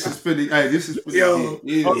season. This is pretty. Hey, this is pretty. Yo,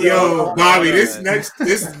 Bobby, this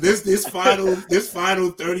final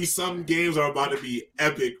 30-something games are about to be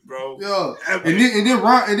epic, bro. Yo, epic. And then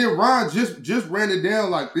Ron just ran it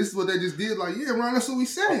down like this is what they just did. Like, yeah, Ron, that's what we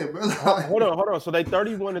saying, bro. Like, hold on. So they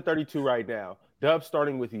 31-32 right now. Dub,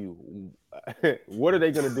 starting with you, what are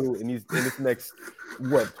they going to do in this next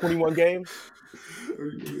 21 games?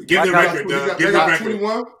 Give the record, Dub. Give the record.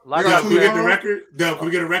 21. Can we get the record? Dub, can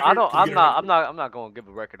we get a record? I'm not going to give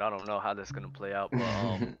a record. I don't know how that's going to play out.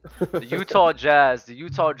 But the Utah Jazz. I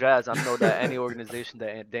know that any organization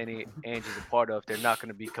that Danny Ainge is a part of, they're not going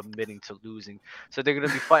to be committing to losing. So they're going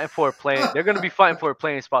to be fighting for a playing. They're going to be fighting for a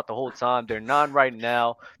playing spot the whole time. They're not right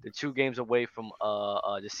now. They're 2 games away from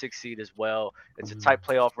the 6th seed as well. It's a tight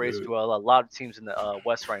playoff race to a lot of teams in the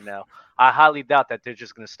West right now. I highly doubt that they're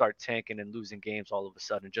just going to start tanking and losing games all of a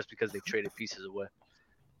sudden just because they traded pieces away.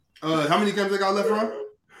 How many games they got left,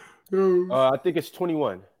 Ron? I think it's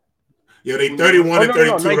 21. Yeah, they 31 and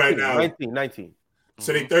 32 19, right now. 19.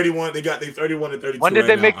 So they 31. They 31 and 32. When did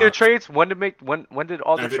they make their trades? When did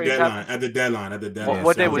all the trades happen? At the deadline.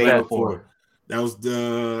 What day was that? Before. That was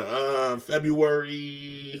the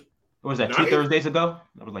February. What was that? 2 Thursdays ago?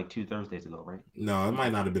 That was like 2 Thursdays ago, right? No, it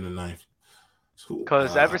might not have been the 9th.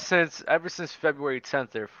 Because ever since February 10th,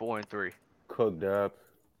 they're 4-3. Cooked up.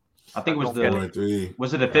 I think it was the 4-3.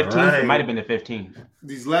 Was it the 15th? Right. It might have been the 15th.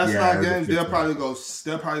 These last 9 games, they'll probably go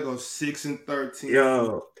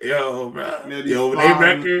 6-13. Yo, bro. Maybe they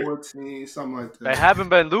 14, something like that. They haven't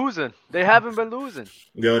been losing.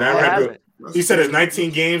 Yo, that record. He said there's 19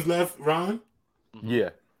 games left, Ron. Yeah.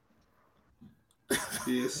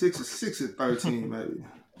 Yeah, 6 and 13, maybe.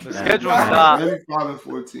 The schedule's not maybe 5 and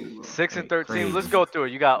 14. Bro. 6 and 13. Crazy. Let's go through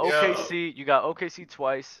it. You got OKC. You got OKC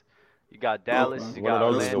twice. You got Dallas. Okay. You got One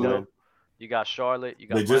of those is a Orlando. win. You got Charlotte. You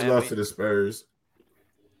got They just Miami. lost to the Spurs.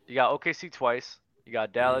 You got OKC twice. You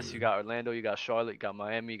got Dallas. You got Orlando. You got Charlotte. You got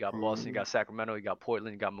Miami. You got Boston. You got Sacramento. You got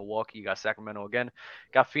Portland. You got Milwaukee. You got Sacramento again.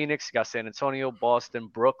 You got Phoenix. You got San Antonio, Boston,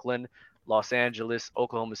 Brooklyn, Los Angeles,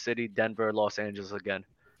 Oklahoma City, Denver, Los Angeles again.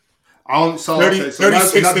 So 36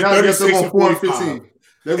 and 45.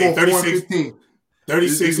 They're going 4 and 15.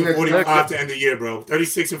 36 and 45 to end the year, bro.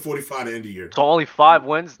 36 and 45 to end the year. So only 5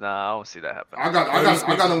 wins? Nah, I don't see that happen. I got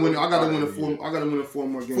to win 4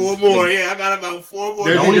 more games. 4 more, yeah. I got about 4 more.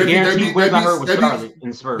 The only guaranteed wins I heard was Charlotte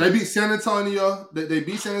and Spurs. They beat San Antonio. They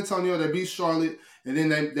beat San Antonio. They beat Charlotte, and then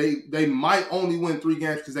they might only win 3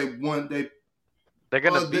 games because they won. They're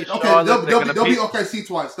gonna beat Charlotte. They'll be OKC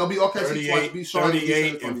twice. They'll be OKC twice. Beat Charlotte.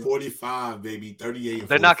 38 and 45, baby. 38 and 45.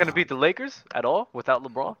 They're not gonna beat the Lakers at all without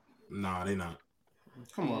LeBron. Nah, they not.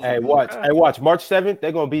 Come on. Hey, watch. March 7th,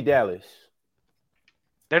 they're gonna beat Dallas.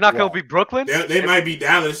 They're not gonna beat Brooklyn. They might beat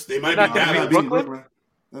Dallas. They might beat Dallas. Brooklyn.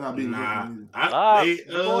 They're not beating Brooklyn.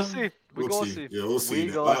 We're gonna see. We're gonna see. Yeah, we'll see.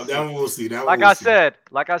 That one we'll see. Like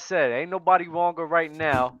I said, ain't nobody wronger right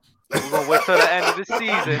now. We're gonna wait till the end of the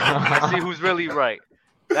season and see who's really right.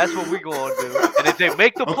 That's what we're gonna do. And if they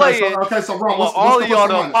make the play-in, so Ron, I want all of y'all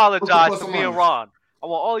to apologize to me and Ron. I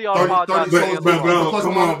want all y'all to apologize to me and Ron. Bro,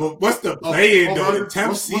 come on, but what's the play-in though? The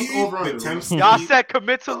 10th seed? Y'all said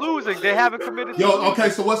commit to losing. They haven't committed to losing. Okay,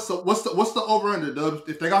 so what's the over-under, Dubs?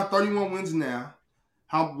 If they got 31 wins now,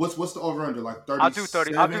 what's the over-under? Like 30? I'll do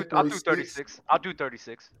 30. I'll do 36. I'll do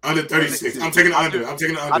 36. Under 36. I'm taking the under. I'll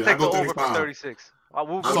take the over for 36.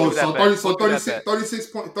 We'll so do that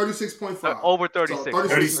 36.5. Over 36.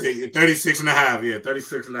 36 and a half. Yeah,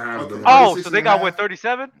 36 and a half. Okay. Oh, so they got to win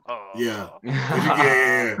 37? Oh. Yeah.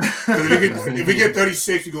 Yeah. If we get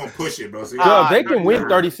 36, we're going to push it, bro. Yo, they can win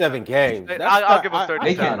 37 games. I'll give them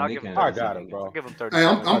 37. I got them, bro. I'll give them 37. Hey,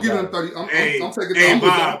 I'm giving them 30. I'm taking the under.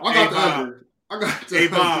 I got the under.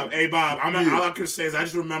 Hey, Bob. All I can say is I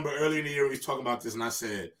just remember early in the year we was talking about this, and I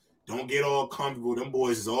said, don't get all comfortable. Them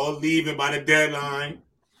boys is all leaving by the deadline.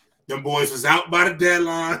 Them boys was out by the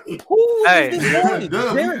deadline. Hey, we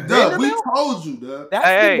told you, Dub.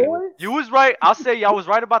 Hey, you was right. I'll say y'all was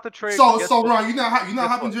right about the trade. So Ron, you not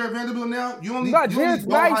hyping Jared Vanderbilt now? Jared's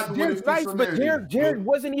nice, but Jared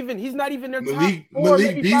wasn't even. He's not even their Malik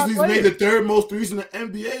Beasley's made the 3rd most threes in the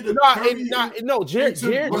NBA.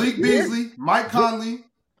 Malik Beasley, Mike Conley.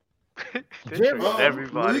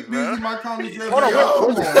 Everybody, bro. Mike Conley, Come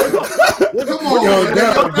on,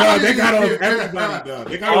 they got on everybody.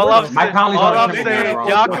 All I'm saying,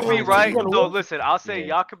 y'all could be right. No, listen, I'll say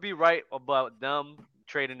y'all could be right about them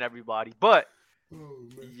trading everybody, but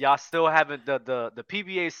y'all still haven't the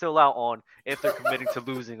PBA is still out on if they're committing to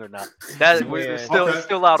losing or not. That it's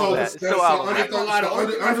still out on that. It's still out on that.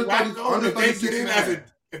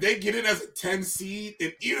 If they get in as a 10 seed,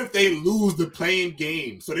 and even if they lose the playing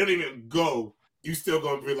game, so they don't even go, you still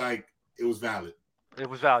gonna be like, it was valid. It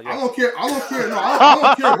was valid. Yeah. I don't care. No, I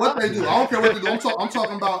don't care what they do. I don't care what they do. I'm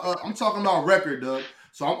talking about record, Doug.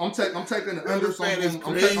 So I'm taking the under. So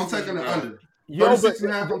I'm taking the under.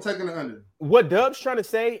 36.5. I'm taking the under. What Dub's trying to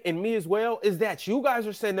say, and me as well, is that you guys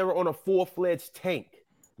are saying they were on a full-fledged tank.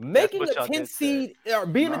 Making a 10 seed or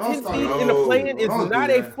being a 10 seed in the play-in is not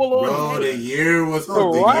a full-on. Bro, the year was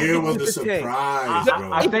the surprise,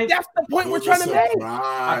 bro. I think that's the point we're trying to make.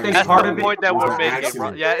 I think that's part of the point that we're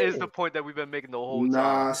making. Yeah, it is the point that we've been making the whole time.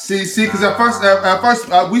 Nah, see, because at first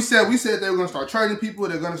we said they were gonna start trading people.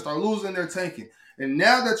 They're gonna start losing. They're tanking. And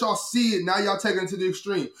now that y'all see it, now y'all taking it to the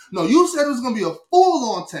extreme. No, you said it was going to be a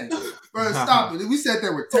full-on tank. Bro, stop it. We said they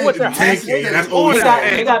were tanking. That's all they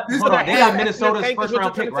got Minnesota's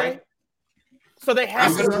first-round pick, right? So they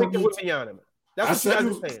have to pick it with Giannis. That's what you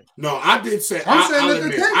guys are saying. No, I did say. I'm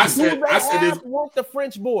saying that I said want the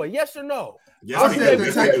French boy. Yes or no? Yes,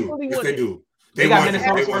 they do. They got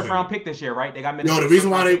Minnesota's first-round pick this year, right? They got Minnesota. No, the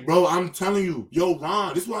reason why I'm telling you,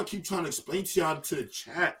 Ron, this is why I keep trying to explain to y'all to the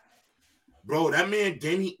chat. Bro, that man,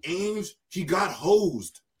 Danny Ainge, he got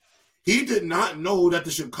hosed. He did not know that the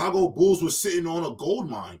Chicago Bulls were sitting on a gold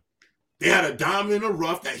mine. They had a diamond in the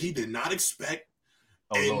rough that he did not expect.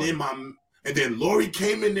 And then Laurie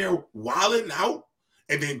came in there wilding out.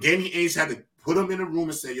 And then Danny Ainge had to put him in a room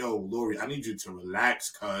and say, yo, Laurie, I need you to relax,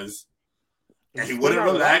 cuz. And he wouldn't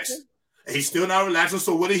relax. And he's still not relaxing.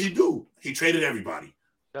 So what did he do? He traded everybody.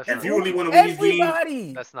 If you really want to win these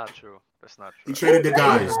games, that's not true. That's not true. He traded the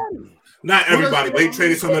guys. Not everybody, but he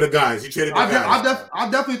traded some of the guys. He traded the guys.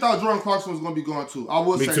 I definitely thought Jordan Clarkson was going to be going too. I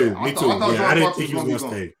will say that. Me too. I didn't think he was going to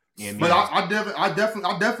stay. But I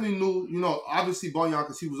definitely knew, obviously Bojan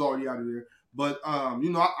because he was already out of there. But I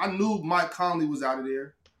knew Mike Conley was out of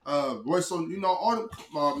there. Royce, all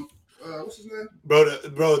the what's his name? Bro,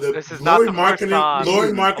 this is not the first time.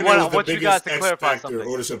 Lori Marketing was the you guys biggest to X clarify factor something.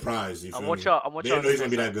 or the surprise. I want y'all They didn't know he's gonna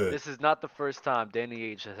be that good. This is not the first time Danny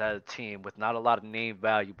H has had a team with not a lot of name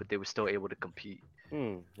value, but they were still able to compete.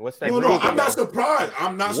 What's that? No, I'm not surprised.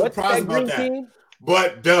 I'm not surprised about that.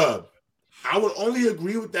 But Dub, I would only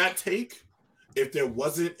agree with that take if there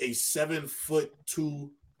wasn't a 7'2"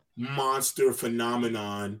 monster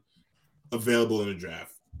phenomenon available in the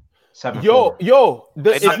draft. If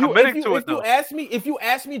you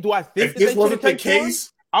ask me, do I think if this wasn't the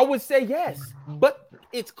case, I would say yes. But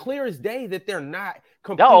it's clear as day that they're not.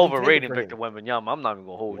 Y'all overrating Victor Wembanyama. I'm not even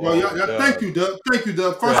gonna hold you. Well, thank you, Doug. Thank you,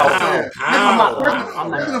 Doug. First of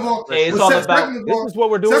all, this is what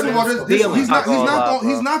we're doing. Second of all,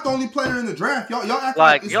 he's not the only player in the draft. Y'all act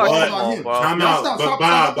like it's all about him.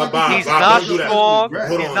 He's not strong.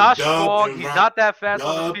 He's not strong. He's not that fast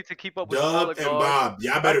on his feet to keep up with Doug and Bob.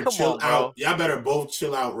 Y'all better chill out. Y'all better both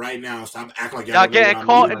chill out right now. Stop acting like y'all getting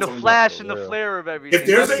caught in the flash and the flare of everything. If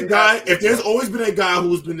there's always been a guy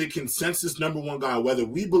who's been the consensus number one guy, whether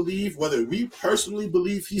we personally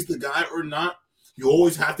believe he's the guy or not, you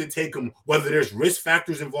always have to take him, whether there's risk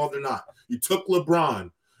factors involved or not. You took LeBron.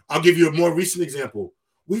 I'll give you a more recent example.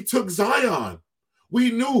 We took Zion. We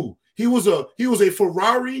knew he was a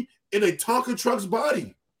Ferrari in a Tonka truck's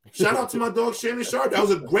body. Shout out to my dog Shannon Sharp. That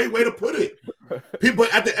was a great way to put it.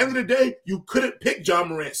 But at the end of the day, you couldn't pick John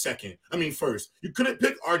Morant first. You couldn't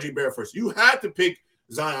pick RJ Barrett first. You had to pick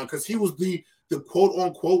Zion because he was the quote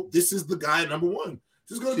unquote, this is the guy number one.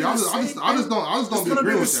 I just don't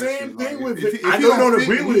agree with the same thing with it. I don't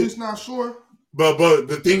agree with it. Just not sure. But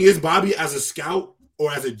the thing is, Bobby, as a scout or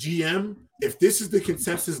as a GM, if this is the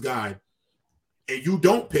consensus guy and you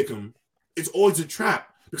don't pick him, it's always a trap.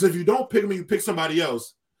 Because if you don't pick him and you pick somebody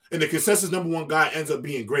else, and the consensus number one guy ends up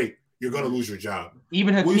being great, you're gonna lose your job.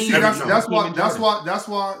 Even if that's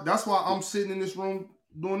why I'm sitting in this room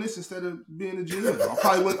doing this instead of being a GM. I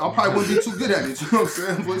probably wouldn't be too good at it. You know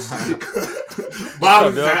what I'm saying?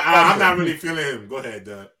 Bob, I'm not really feeling him. Go ahead,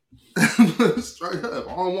 Doug. Straight up.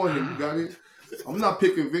 I don't want him. You got it. I'm not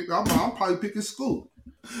picking Victor. I'm probably picking Scoop.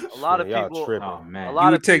 A lot of people. Oh, man. A lot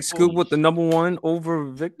you would take Scoop with the number one over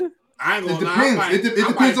Victor? I ain't gonna lie. It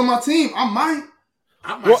depends on my team. I might. You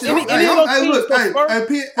might want to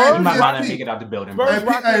make it out the building.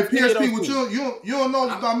 PSP, what you don't know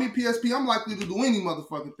about me, PSP. I'm likely to do any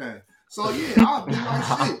motherfucking thing. So yeah, I'll be like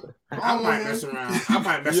shit. I might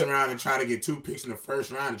mess around and try to get 2 picks in the first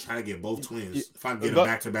round and try to get both twins if I can get them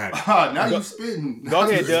back to back. Now you spitting. Go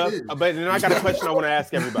ahead, Dub. But then I got a question I want to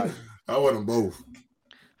ask everybody. I want them both.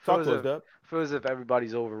 Talk to us, Dub. Feels as if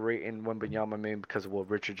everybody's overrating Wembanyama because of what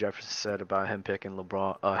Richard Jefferson said about him picking him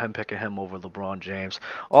over LeBron James.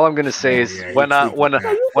 All I'm gonna say is when I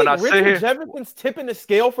sit here, Jefferson's tipping the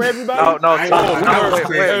scale for everybody.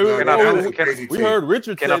 We heard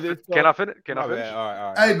Richard say this. Can I finish? All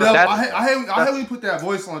right. Hey, Dub, I hate when you put that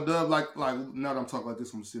voice on Dub. Like now that I'm talking like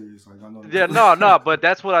this, I'm serious. Like I know. Yeah, no, but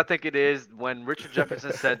that's what I think it is. When Richard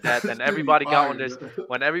Jefferson said that, then everybody got on this.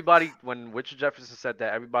 When Richard Jefferson said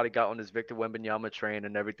that, everybody got on this Victor Wembanyama train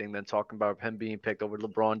and everything, then talking about him being picked over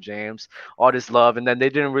LeBron James, all this love, and then they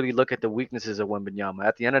didn't really look at the weaknesses of Wembanyama.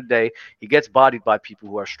 At the end of the day, he gets bodied by people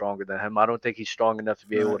who are stronger than him. I don't think he's strong enough to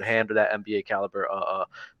be able to handle that NBA caliber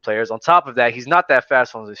players. On top of that, he's not that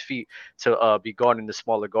fast on his feet to be guarding the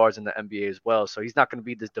smaller guards in the NBA as well. So he's not going to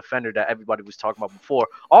be this defender that everybody was talking about before.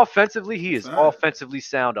 Offensively, he is offensively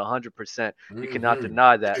sound 100%. You cannot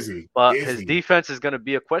deny that. But his defense is going to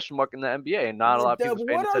be a question mark in the NBA, and not a lot of people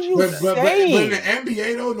paying attention to that. But in the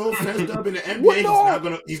NBA, though, no offense, Dub, in the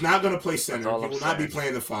NBA, he's not gonna play center. He will not be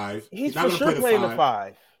playing the 5. He's not for sure playing the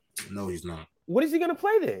 5. No, he's not. What is he gonna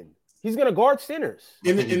play then? He's gonna guard centers.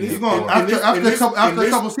 After a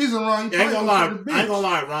couple season runs. I ain't gonna lie,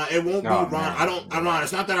 Ron. It won't be Ron. Ron.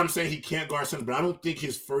 It's not that I'm saying he can't guard centers, but I don't think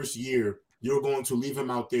his first year you're going to leave him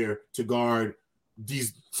out there to guard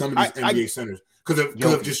some of these NBA centers because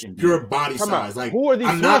of just pure body size. Like, who are these?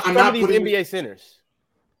 Some of these NBA centers?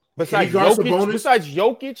 Besides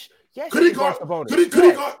Jokic, yes. Could he guard Sabonis? Could he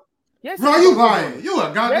guard? Yes. Bro, you lying? You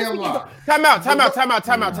a goddamn liar. Time out.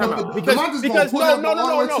 Because no.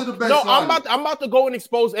 I'm about to go and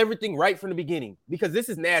expose everything right from the beginning because this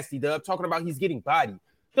is nasty, Dub. Talking about he's getting body.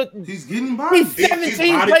 He's getting body. He's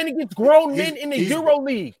 17 playing against grown men in the Euro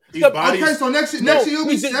League. Okay, so next year he'll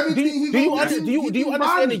be 17. Do you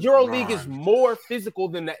understand the Euro League is more physical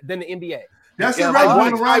than the NBA? That's Yeah,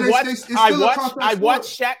 irrelevant. I watch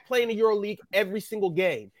Shaq play in the EuroLeague every single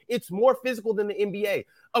game. It's more physical than the NBA.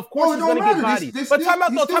 Of course, he's going to get bodied. But time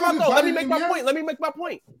out though. Let me make my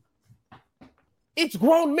point. It's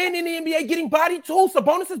grown men in the NBA getting bodied too.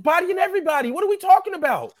 Sabonis is bodying everybody. What are we talking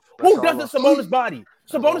about? Who doesn't Sabonis body?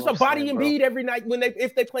 Sabonis will body Embiid every night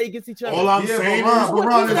if they play against each other. All I'm saying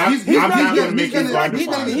is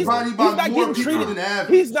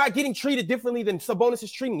he's not getting treated differently than Sabonis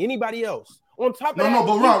is treating anybody else. On top of that,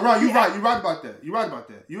 but Ron, you're right about that.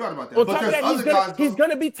 On top of that, he's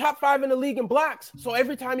gonna be top 5 in the league in blocks. So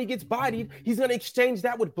every time he gets bodied, he's gonna exchange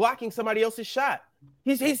that with blocking somebody else's shot.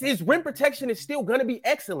 His rim protection is still going to be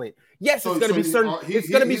excellent. Yes, it's going to be certain. It's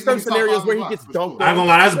going to be certain scenarios where he gets dunked. I'm gonna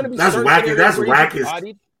lie, that's whack. That's whack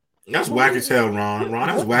as. That's whack as hell, Ron.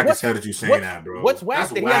 That's whack as hell that you saying that, bro. What's whack?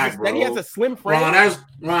 That he has a slim frame.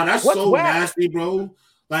 Ron, that's so nasty, bro.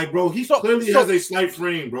 Like, bro, he clearly has a slight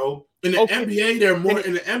frame, bro. In the NBA, they're more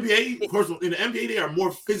in the NBA. Of course, in the NBA, they are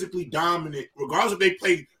more physically dominant, regardless if they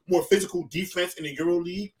play more physical defense in the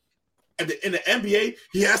EuroLeague. And in the NBA,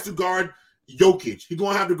 he has to guard Jokic. He's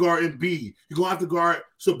gonna have to guard Embiid. He's gonna have to guard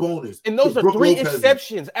Sabonis. And those are three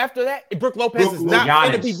exceptions. After that, Brook Lopez is not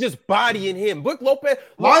going to be just bodying him. Brook Lopez.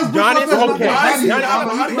 Why is Brook Lopez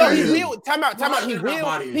No, he will. Time out.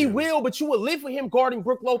 He will, but you will live with him guarding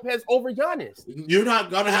Brook Lopez over Giannis. You're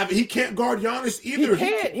not gonna have. He can't guard Giannis either.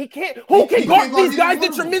 He can't. Who can guard these guys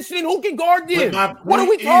that you're mentioning? Who can guard them? What are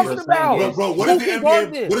we talking about? Bro, what is the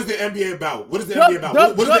NBA? What is the NBA about? What is the NBA about?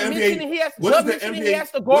 What is the NBA? What is the NBA? He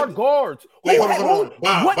has to guard guards. Wait, hold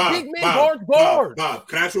on. What big man guards guards? Bob,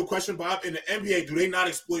 can I ask you a question, Bob? In the NBA, do they not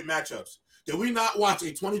exploit matchups? Did we not watch a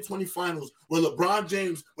 2020 finals where LeBron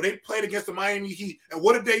James, when they played against the Miami Heat, and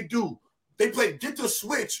what did they do? They played get the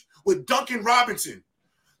switch with Duncan Robinson.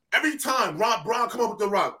 Every time Rob Brown come up with the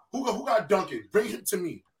rock, who got Duncan? Bring him to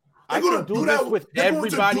me. I'm going to do that with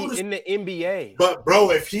everybody in the NBA. But, bro,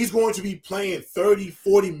 if he's going to be playing 30,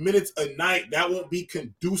 40 minutes a night, that won't be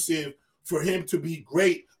conducive for him to be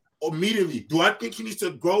great immediately. Do I think he needs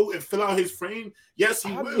to grow and fill out his frame? Yes,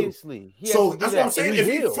 he Obviously, will. So that's what I'm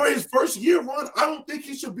saying. For his first year run, I don't think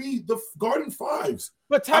he should be the guarding fives.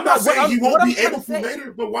 But I'm not saying he won't be able to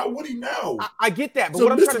later, but why would he now? I get that. But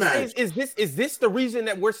what I'm trying to say is this the reason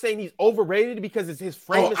that we're saying he's overrated because it's his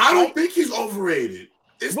frame? I don't think he's overrated.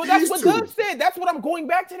 Well, that's what Doug said. That's what I'm going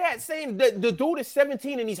back to that, saying that the dude is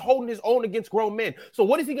 17 and he's holding his own against grown men. So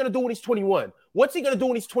what is he going to do when he's 21? What's he going to do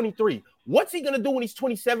when he's 23? What's he going to do when he's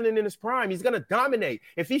 27 and in his prime? He's going to dominate.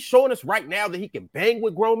 If he's showing us right now that he can bang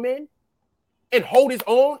with grown men and hold his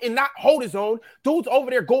own and not hold his own, dude's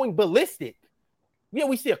over there going ballistic. Yeah,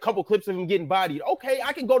 we see a couple clips of him getting bodied. Okay,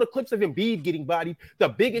 I can go to clips of Embiid getting bodied, the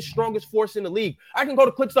biggest, strongest force in the league. I can go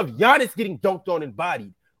to clips of Giannis getting dunked on and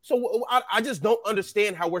bodied. So I just don't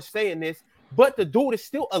understand how we're saying this, but the dude is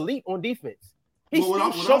still elite on defense. He's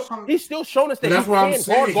still showing us that that's he what I'm can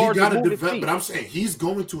saying. guard He got to develop, but I'm saying he's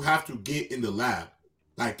going to have to get in the lab.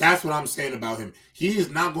 Like, that's what I'm saying about him. He is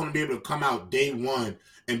not going to be able to come out day one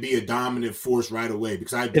and be a dominant force right away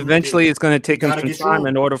because eventually it's going to take him some time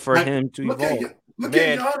in order for him to evolve. Look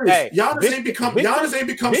at Giannis. Hey, Giannis ain't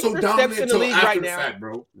become so dominant until after the fact,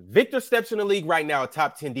 bro. Victor steps in the league right now, a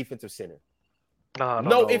top 10 defensive center.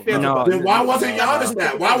 No. Then why wasn't Giannis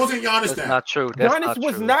that? Why wasn't Giannis that? That's not true. Giannis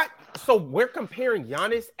was not. So we're comparing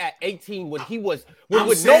Giannis at 18 when he was when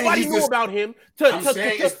nobody knew about him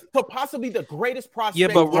to possibly the greatest prospect. Yeah,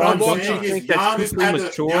 but Ron, don't you think that's too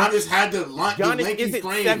premature? Giannis had the lanky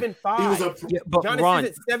frame. 7'5". But Ron,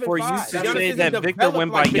 for you to say that Victor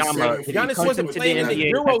went by Yama, Giannis wasn't playing in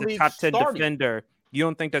the EuroLeague top 10 defender, you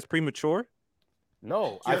don't think that's premature?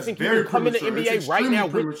 No, I think he can come in the NBA right now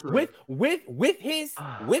with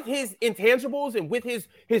his intangibles and with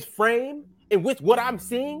his frame and with what I'm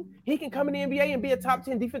seeing, he can come in the NBA and be a top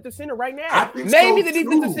 10 defensive center right now. Name me the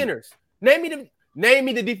defensive centers. Name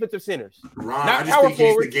me the defensive centers. Ron, I just think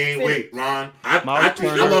he's the game. Wait, Ron. I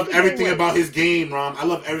love everything about his game, Ron. I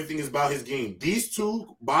love everything about his game. These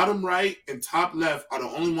two, bottom right and top left, are the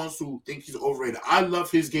only ones who think he's overrated. I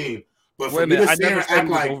love his game, but for me to say and act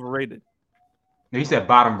like overrated. No, he said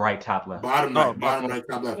bottom right, top left. Bottom right,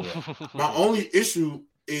 top left. My only issue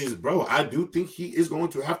is, bro, I do think he is going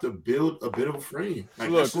to have to build a bit of a frame. Like,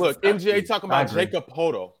 look, MJ talking about Jacob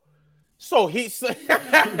Poto. So he's don't play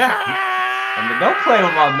with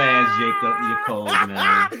my man Jacob. You're cold,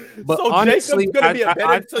 man. But so honestly,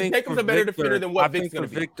 Jacob's a better defender than what Vic's going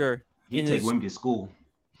to be. Victor, he take women to school.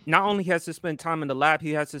 Not only has to spend time in the lab,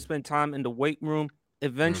 he has to spend time in the weight room.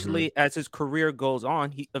 Eventually, as his career goes on,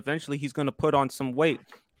 he's going to put on some weight.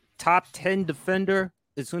 Top 10 defender,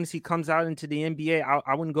 as soon as he comes out into the NBA,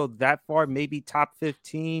 I wouldn't go that far. Maybe top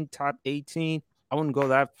 15, top 18. I wouldn't go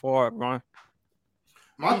that far, Ron.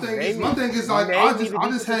 My thing is like I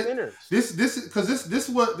just hate this because this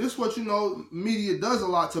what you know media does a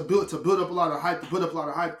lot to build up a lot of hype,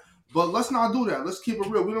 But let's not do that. Let's keep it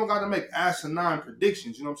real. We don't got to make asinine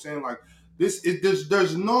predictions. You know what I'm saying? Like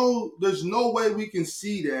there's no way we can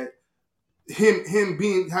see that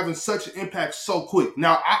him having such an impact so quick.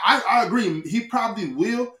 Now I agree. He probably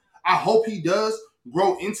will. I hope he does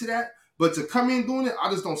grow into that. But to come in doing it,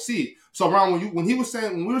 I just don't see it. So Ron, when we were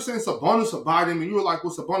saying Sabonis will body him, and you were like,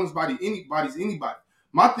 "Well, Sabonis body anybody's anybody."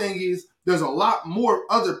 My thing is, there's a lot more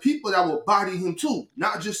other people that will body him too,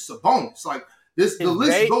 not just Sabonis. Like the list goes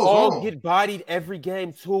on. They all get bodied every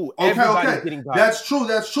game too. Okay. Getting bodied. That's true.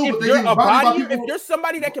 If But you're a body, if you're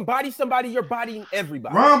somebody that can body somebody, you're bodying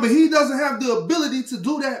everybody. Ron, but he doesn't have the ability to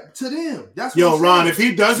do that to them. That's what Ron. If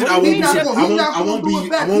he does it, I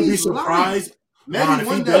won't be surprised. Maybe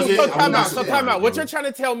one day. So time out. What you're trying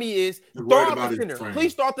to tell me is throw out the center.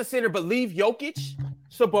 Please throw out the center, but leave Jokic,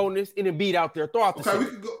 Sabonis, and Embiid out there. Throw out the center.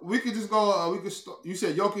 We could just go. You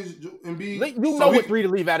said Jokic, Embiid. You know what three to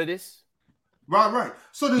leave out of this. Right.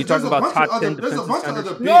 So there's a bunch of other.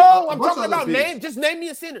 No, I'm talking about name. Just name me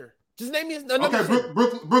a center. Just name me another. Okay,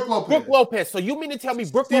 Brook Lopez. Brook Lopez. So you mean to tell me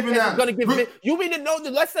Brook Lopez is going to give? You mean to know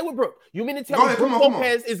that? Let's say with Brook. You mean to tell me Brook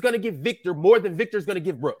Lopez is going to give Victor more than Victor's going to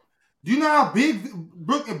give Brook? Do you know how big and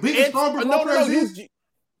strong Brook Lopez is?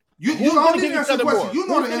 You don't need to answer the question. You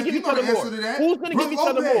know the answer to that. Who's going to give each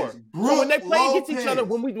other more? So when they play against each other,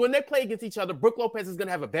 when they play against each other, Brook Lopez is going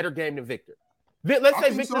to have a better game than Victor. Let's say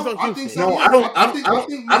Victor's on Houston. No, I don't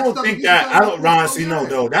think that. Ron, see, no,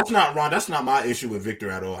 though. That's not Ron. That's not my issue with Victor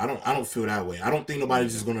at all. I don't feel that way. I don't think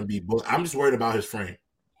nobody's just going to be. I'm just worried about his frame.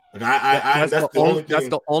 Like that's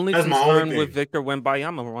the only concern with Victor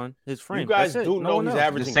Wembanyama, Ron. His frame. You guys do know he's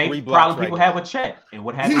averaging the same 3 blocks. Problem people have with Chet and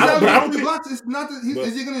what happened. He's averaging 3 blocks. It's not that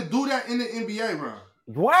is he going to do that in the NBA, Ron?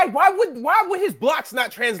 Why would his blocks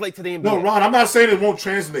not translate to the NBA? No, Ron, I'm not saying it won't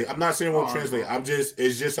translate. Translate.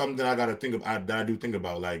 It's just something that I gotta think of. That I do think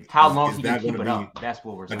about. Like, how long can you keep it up? That's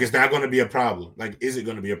what we're saying. Like, is that going to be a problem? Like, is it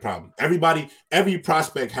going to be a problem? Every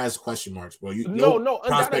prospect has question marks, bro. No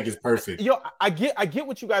prospect is perfect. I get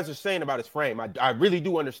what you guys are saying about his frame. I really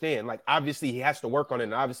do understand. Like, obviously he has to work on it,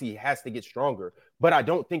 and obviously he has to get stronger. But I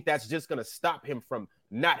don't think that's just going to stop him from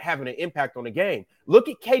not having an impact on the game. Look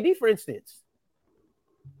at KD, for instance.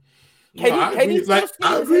 KD's still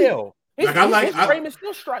skinny as hell. His frame is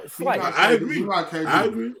still slight. I agree.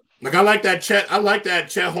 Like, I like that Chet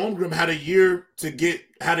Holmgren had a year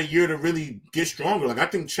to really get stronger. Like, I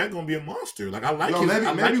think Chet gonna be a monster. Like, I like him.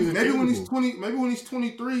 Maybe when he's 20, maybe when he's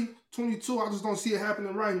 23, 22, I just don't see it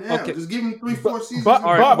happening right now. Okay. Just give him 3-4 seasons. But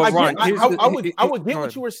Bob, I would get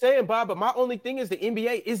what you were saying, Bob. But my only thing is the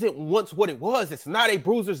NBA isn't once what it was. It's not a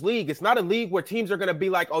bruisers league. It's not a league where teams are gonna be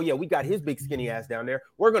like, oh yeah, we got his big skinny ass down there.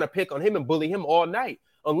 We're gonna pick on him and bully him all night.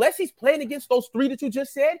 Unless he's playing against those 3 that you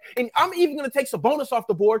just said. And I'm even going to take Sabonis off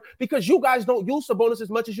the board because you guys don't use Sabonis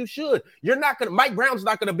as much as you should. Mike Brown's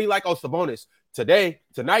not going to be like, oh, Sabonis,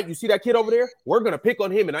 tonight, you see that kid over there? We're going to pick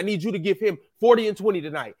on him, and I need you to give him 40 and 20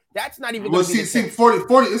 tonight. That's not even going to be 40,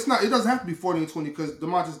 it's not. It doesn't have to be 40 and 20 because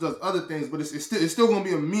DeMontis does other things, but it's still going to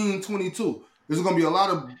be a mean 22. There's going to be a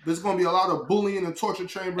lot of bullying and torture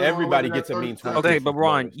chambers. Everybody gets a mean 22. Okay, but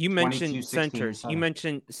Ron, you mentioned centers. You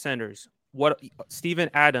mentioned centers. What Steven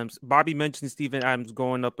Adams? Bobby mentioned Steven Adams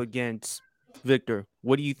going up against Victor.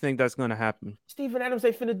 What do you think that's going to happen? Steven Adams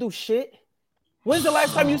ain't finna do shit. When's the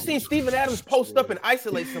last time you seen Steven Adams post up and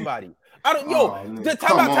isolate somebody? Time out. No.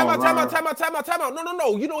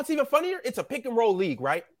 You know what's even funnier? It's a pick and roll league,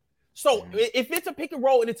 right? So if it's a pick and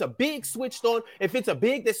roll and it's a big switched on, if it's a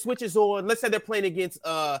big that switches on, let's say they're playing against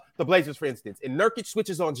the Blazers, for instance, and Nurkic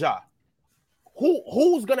switches on Ja.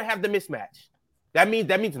 Who's gonna have the mismatch? That means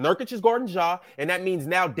Nurkic is guarding Ja, and that means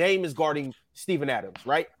now Dame is guarding Steven Adams,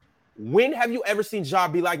 right? When have you ever seen Ja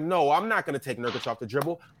be like, no, I'm not going to take Nurkic off the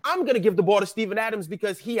dribble. I'm going to give the ball to Steven Adams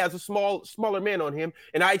because he has a smaller man on him,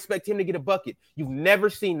 and I expect him to get a bucket. You've never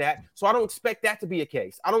seen that, so I don't expect that to be a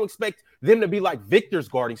case. I don't expect them to be like Victor's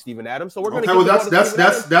guarding Steven Adams, so we're going to give that's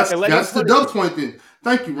the Dubs point then.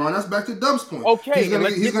 Thank you, Ron. That's back to Dubs point. Okay. He's going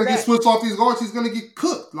to get switched off these guards. He's going to get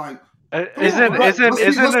cooked. Like, Isn't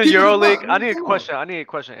the EuroLeague? I need a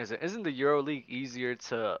question. Isn't the EuroLeague easier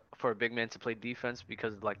for a big man to play defense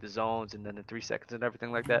because of like the zones and then the 3 seconds and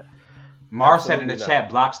everything like that? Mars said in the chat,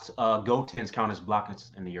 blocks goaltends count as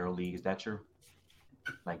blockers in the EuroLeague. Is that true?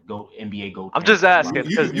 Like NBA goaltends. I'm just asking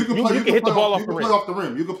because you can hit the ball off the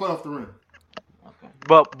rim. You can play off the rim. Okay.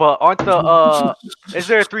 But aren't the is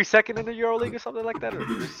there a 3 second in the EuroLeague or something like that? Or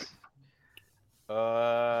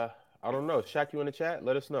I don't know. Shaq, you in the chat?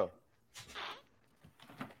 Let us know.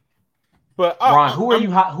 But Ron, who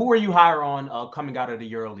are you higher on coming out of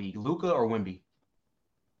the EuroLeague, Luka or Wemby?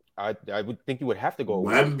 I would think you would have to go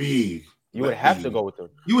with Wemby. You would have to go with them.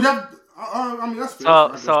 You would have. I mean, that's fair.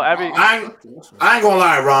 I ain't gonna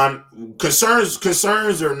lie, Ron.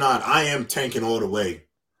 Concerns or not, I am tanking all the way.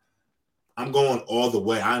 I'm going all the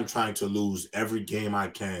way. I'm trying to lose every game I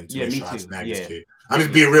can to make sure I snag this kid. I'm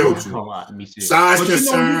just being real with you. Size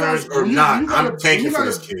concerns or not, I'm tanking for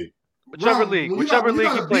this kid. Whichever league he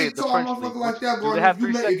plays, the French league. Like that, going,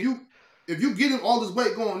 if you get him all this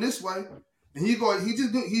weight going this way, and he's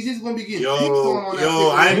just gonna be getting picked on that.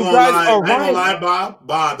 I ain't gonna lie,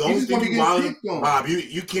 Bob. The only thing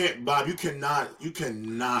you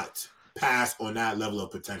cannot pass on that level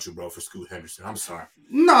of potential, bro, for Scoot Henderson. I'm sorry.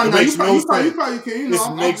 No, you probably can.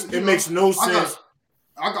 It makes no sense.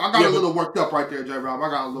 I got a little worked up right there, J. Rob. I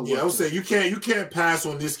got a little. Yeah, I was saying you can't pass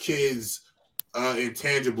on this kid's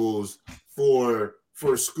intangibles for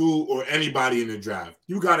Scoot or anybody in the draft.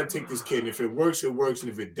 You got to take this kid, and if it works, it works,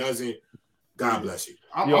 and if it doesn't, God bless you.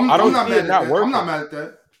 I'm not mad at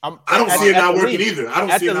that. I don't see it not working either. I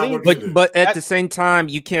don't see it not working either. But at the same time,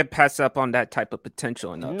 you can't pass up on that type of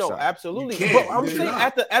potential. No, absolutely. But I'm saying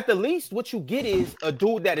at the least, what you get is a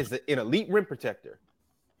dude that is an elite rim protector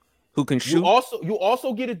who can shoot. You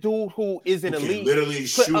also get a dude who is an elite, literally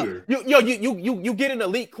shooter. You get an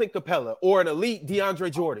elite Clint Capella or an elite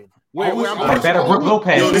DeAndre Jordan. Where I'm better Brook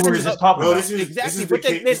Lopez. This is the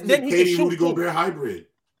Katie Rudy Gobert hybrid.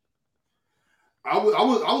 I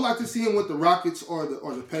would like to see him with the Rockets or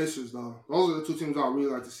the Pacers, though. Those are the two teams I would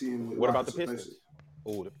really like to see him with. What about the Pistons?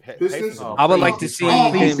 Oh, the Pistons. I would like to see him.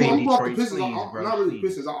 Not really the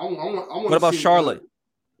Pistons. I want. What about Charlotte?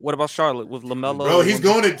 What about Charlotte with LaMelo? Bro, he's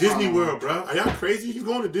going to Disney World, bro. Are y'all crazy? He's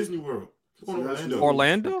going to Disney World. He's going to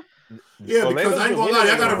Orlando. Yeah, because I ain't gonna lie.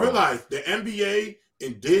 I gotta realize the NBA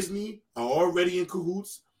and Disney are already in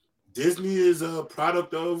cahoots. Disney is a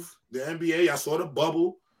product of the NBA. I saw the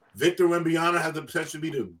bubble. Victor Wembanyama has the potential to be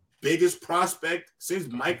the biggest prospect since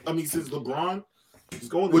LeBron. He's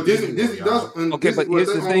going to Disney does. Okay, but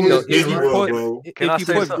here's the thing, though. If you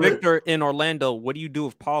put Victor in Orlando, what do you do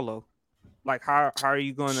with Paulo? Like, how are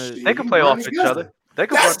you going to? They can play off each other. They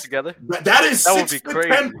can work together. That is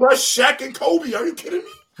 6'10" plus Shaq and Kobe. Are you kidding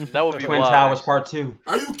me? That would be Twin Towers Part 2.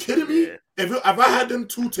 Are you kidding me? Yeah. If I had them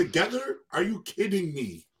two together, are you kidding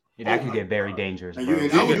me? That could get very dangerous. And you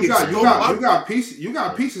got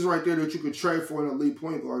pieces right there that you could trade for an elite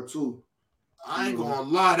point guard too. I ain't gonna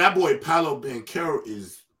lie, that boy Paolo Banchero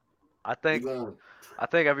is. I think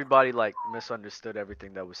everybody misunderstood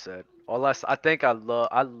everything that was said. I think I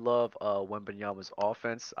love Wembanyama's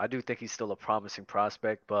offense. I do think he's still a promising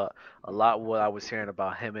prospect, but a lot of what I was hearing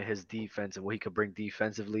about him and his defense and what he could bring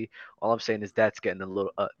defensively, all I'm saying is that's getting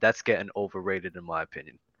overrated in my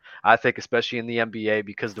opinion. I think especially in the NBA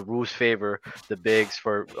because the rules favor the bigs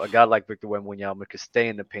for a guy like Victor Wembanyama could stay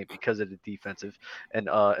in the paint because of the defensive and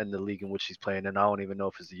in the league in which he's playing. And I don't even know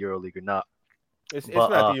if it's the EuroLeague or not. It's not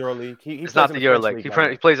the EuroLeague. It's not the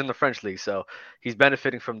EuroLeague. He plays in the French league, so he's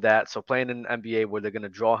benefiting from that. So playing in the NBA where they're going to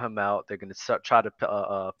draw him out, they're going to try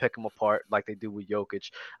to pick him apart like they do with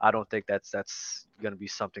Jokic. I don't think that's going to be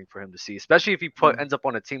something for him to see, especially if he ends up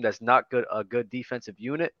on a team that's not a good defensive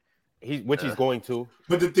unit. He's going to.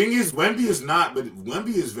 But the thing is, Wemby is not. But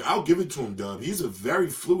Wemby is. I'll give it to him, Dub. He's a very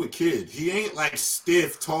fluid kid. He ain't like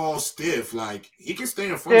tall, stiff. Like he can stay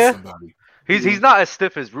in front of somebody. He's not as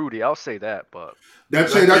stiff as Rudy. I'll say that. But that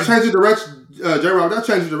change of direction, J-Rob. That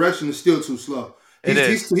change of direction is still too slow.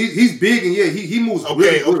 He's big and he moves.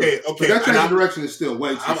 Okay. But that change of direction is still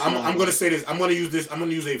way too slow. I'm going to say this. I'm going to use this. I'm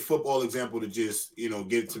going to use a football example to just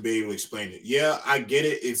get to be able to explain it. Yeah, I get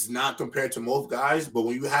it. It's not compared to most guys, but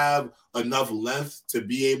when you have enough length to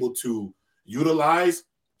be able to utilize,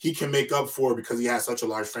 he can make up for it because he has such a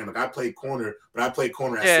large frame. Like I played corner, but I played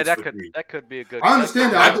corner at 6'3". That could be a good. I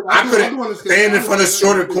understand that. I couldn't stand in front of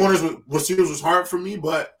shorter corners with receivers was hard for me,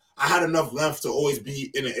 but I had enough length to always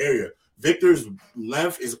be in the area. Victor's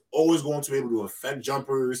length is always going to be able to affect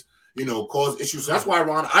jumpers, cause issues. So that's why,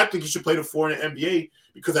 Ron, I think he should play the 4 in the NBA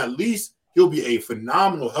because at least he'll be a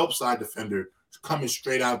phenomenal help side defender coming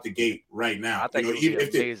straight out the gate right now. I think he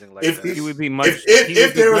would be amazing. He would be much.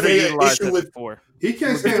 If there was an issue with 4. He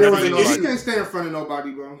can't stand in front of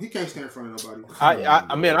nobody, bro. He can't stand in front of nobody.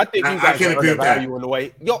 I think you guys can't agree with that. In the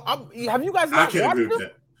way. Yo, have you guys? I can't agree with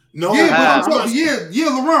that. No,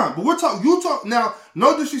 LeBron. But we're talking. You talk now.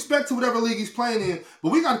 No disrespect to whatever league he's playing in,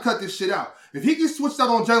 but we got to cut this shit out. If he gets switched out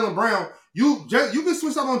on Jaylen Brown, you get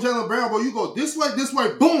switched out on Jaylen Brown, bro. You go this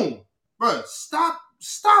way, boom, bro. Stop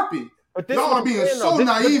it. But this Y'all are being so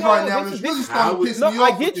naive right now. It's really starting to piss me off.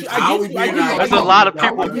 I get you. I get you. There's a lot of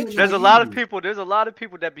people. There's a lot of people. There's a lot of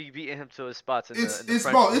people that be beating him to his spots. He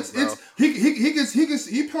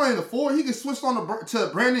playing the 4. He gets switched on to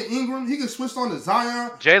Brandon Ingram. He gets switched on to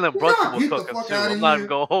Zion. Jalen Brunson will cook him too. I'm not even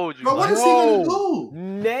gonna hold you. But what is he gonna do?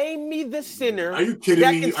 Name me the center. Are you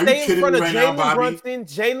kidding me? That can stay in front of Jalen Brunson,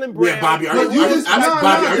 Jalen Brown. Yeah, Bobby. Are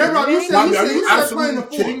you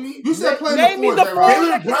absolutely kidding me? You said playing the 4.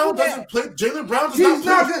 Jalen Brown doesn't play. Jalen Brown does He's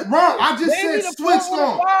not not wrong. I just said switched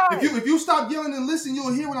on. If you stop yelling and listen,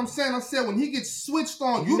 you'll hear what I'm saying. I said when he gets switched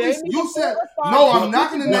on, you said no. I'm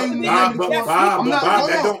not gonna name you. Bob,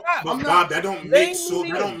 that don't make sense.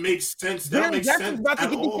 That don't make sense. That don't make sense about to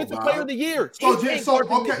get Defensive Player of the Year. So okay,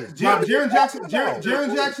 Jaren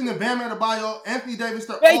Jackson and Bam Adebayo, Anthony Davis,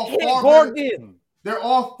 they're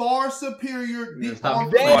all far superior. The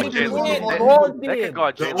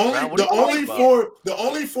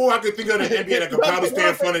only four I can think of in the NBA that could probably stand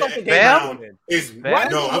in front of Bam is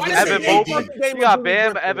Evan Mobley.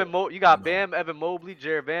 You got Bam, Evan Mobley,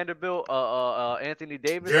 Jared Vanderbilt, Anthony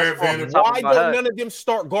Davis. Why don't none of them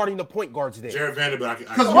start guarding the point guards there? Jared Vanderbilt.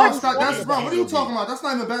 Because that's wrong. What are you talking about? That's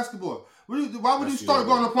not even basketball. Why would you start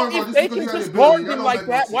guarding the point guard? If they can just guard them like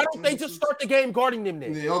that, why don't they just start the game guarding them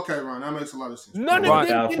then? Yeah, okay, Ron. That makes a lot of sense. None of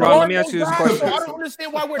them can Ron, let me ask you this question. I don't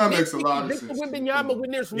understand why we're nitpicking Victor Wembanyama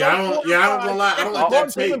when there's no. I don't gonna lie. I don't like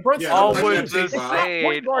that take. All we're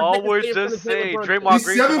just saying. Draymond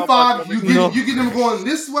Green. 7-5. You get them going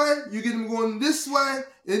this way. You get them going this way.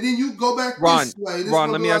 And then you go back this way.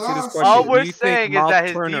 Ron, let me ask you this question. All we're saying is that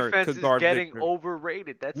his defense is getting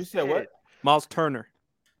overrated. That's you said what? Miles Turner.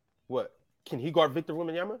 What? Can he guard Victor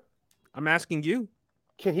Wembanyama? I'm asking you.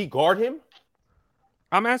 Can he guard him?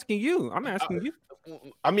 I'm asking you.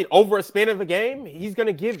 I mean, over a span of a game,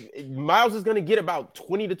 Miles is going to get about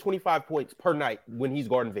 20 to 25 points per night when he's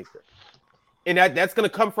guarding Victor. And that's going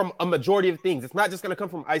to come from a majority of things. It's not just going to come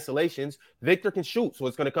from isolations. Victor can shoot, so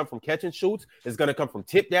it's going to come from catch and shoots. It's going to come from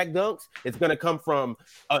tip-back dunks. It's going to come from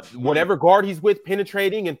whatever guard he's with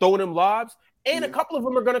penetrating and throwing him lobs. And a couple of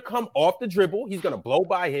them are going to come off the dribble. He's going to blow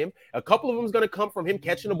by him. A couple of them is going to come from him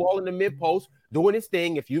catching the ball in the mid-post, doing his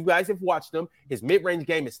thing. If you guys have watched him, his mid-range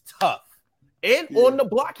game is tough. And on the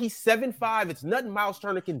block, he's 7'5". It's nothing Miles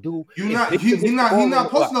Turner can do. He's not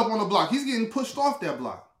posting up on the block. He's getting pushed off that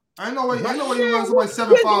block. I know why you run somebody 7'5".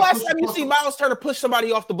 When's the last time you see Miles Turner push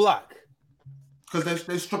somebody off the block? Because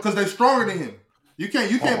they're stronger than him. You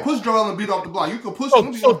can't push Joel and beat off the block. You can push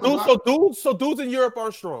him. So dudes in Europe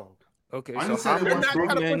are strong. Okay, so they're not trying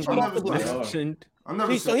to push him off the block.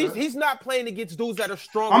 He's not playing against dudes that are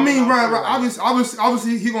strong. I mean, right.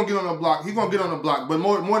 Obviously, he's gonna get on the block. He's gonna get on the block, but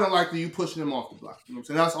more than likely, you pushing him off the block. You know what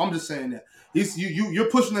I'm saying? I'm just saying that you're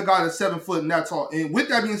pushing the guy that's 7 foot, and that's all. And with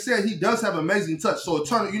that being said, he does have amazing touch. So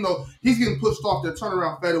he's getting pushed off. The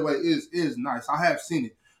turnaround fadeaway is nice. I have seen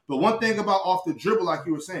it. But one thing about off the dribble, like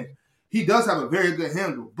you were saying, he does have a very good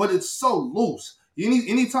handle, but it's so loose.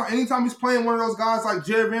 Anytime he's playing one of those guys like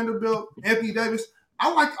Jared Vanderbilt, Anthony Davis,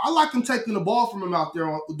 I like him taking the ball from him out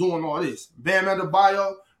there doing all this. Bam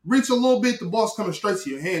Adebayo, reach a little bit, the ball's coming straight to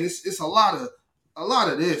your hand. It's a lot of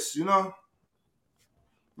this, you know.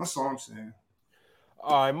 That's all I'm saying.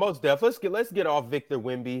 All right, most def. Let's get off Victor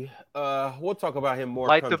Wemby. We'll talk about him more.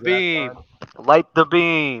 Light the beam. Light the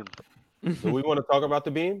beam. Do we want to talk about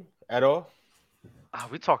the beam at all?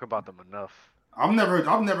 We talk about them enough. I've never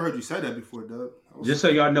heard you say that before, Doug. Just so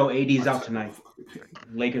y'all know, AD's out tonight.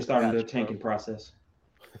 Lakers starting their tanking process.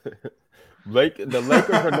 The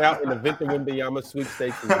Lakers are now in the Victor Wembanyama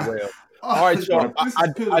sweepstakes as well. All right, y'all.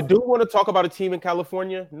 I do want to talk about a team in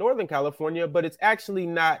California, Northern California, but it's actually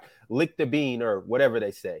not Lick the Bean or whatever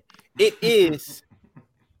they say. It is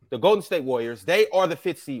the Golden State Warriors. They are the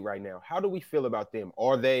 5th seed right now. How do we feel about them?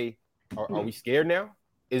 Are we scared now?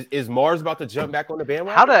 Is Mars about to jump back on the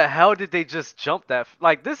bandwagon? How the hell did they just jump that?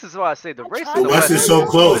 Like, this is why I say the race in the West is so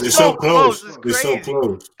close. It's so close. It's so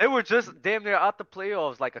close. They were just damn near out the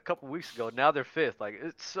playoffs like a couple weeks ago. Now they're 5th. Like,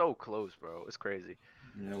 it's so close, bro. It's crazy.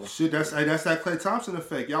 Shit, that's that Klay Thompson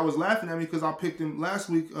effect. Y'all was laughing at me because I picked him last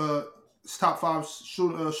week. Top 5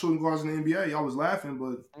 shooting guards in the NBA. Y'all was laughing,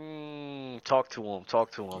 but talk to him,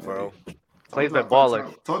 bro. Klay's been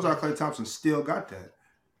balling. Told y'all Klay Thompson still got that.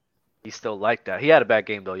 He's still like that. He had a bad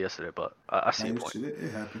game though yesterday, but I see your point.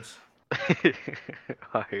 It happens.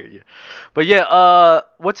 I hear you. But yeah,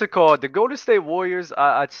 what's it called? The Golden State Warriors,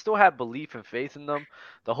 I still have belief and faith in them.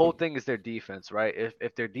 The whole thing is their defense, right?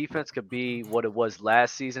 If their defense could be what it was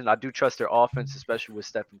last season, I do trust their offense, especially with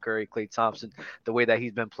Stephen Curry, Klay Thompson, the way that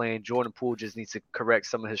he's been playing. Jordan Poole just needs to correct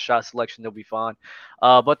some of his shot selection. They'll be fine.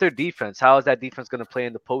 But their defense, how is that defense going to play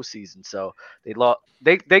in the postseason? So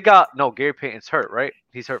they got no, Gary Payton's hurt, right?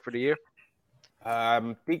 He's hurt for the year.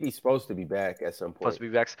 I think he's supposed to be back at some point. Supposed to be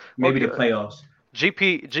back. Maybe the playoffs.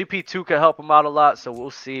 GP2 can help him out a lot, so we'll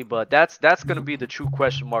see. But that's going to be the true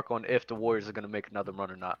question mark on if the Warriors are going to make another run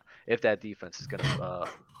or not. If that defense is going to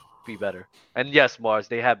be better. And yes, Mars,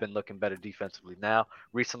 they have been looking better defensively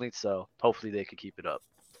recently. So hopefully they can keep it up.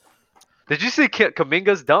 Did you see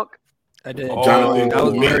Kuminga's dunk? I did.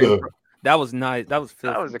 That was nice. That was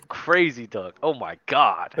filthy. That was a crazy dunk. Oh my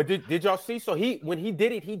god! But did y'all see? So when he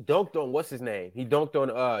did it, he dunked on what's his name? He dunked on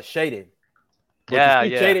Shaden. Yeah.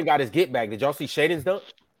 Shaden got his get back. Did y'all see Shaden's dunk?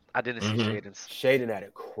 I didn't see Shaden's. Shaden had a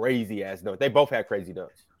crazy ass dunk. They both had crazy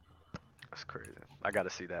dunks. That's crazy. I got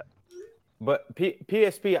to see that. But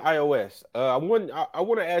PSP iOS, I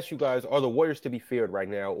want to ask you guys: are the Warriors to be feared right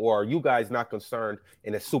now, or are you guys not concerned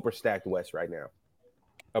in a super stacked West right now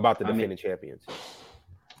about the defending champions?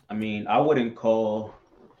 I mean, I wouldn't call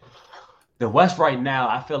the West right now.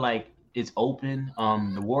 I feel like it's open.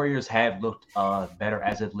 The Warriors have looked better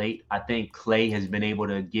as of late. I think Klay has been able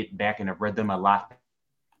to get back in a rhythm a lot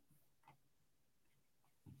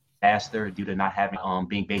faster due to not having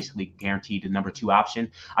being basically guaranteed the number 2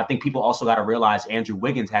 option. I think people also got to realize Andrew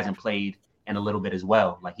Wiggins hasn't played in a little bit as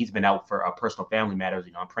well. Like he's been out for personal family matters.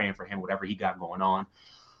 You know, I'm praying for him, whatever he got going on.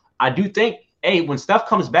 I do think, hey, when Steph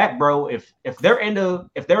comes back, bro, if they're in the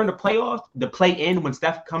playoffs, the play-in, when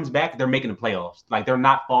Steph comes back, they're making the playoffs. Like they're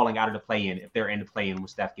not falling out of the play-in if they're in the play-in when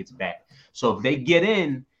Steph gets back. So if they get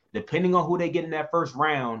in, depending on who they get in that first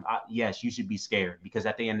round, yes, you should be scared because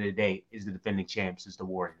at the end of the day, is the defending champs, is the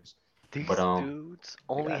Warriors. These dudes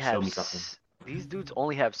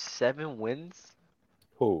only have 7 wins.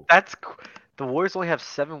 Who? The Warriors only have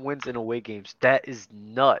 7 wins in away games. That is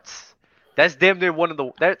nuts. That's damn near one of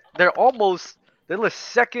the they're the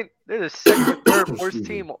second, third worst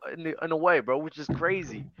team in a way, bro, which is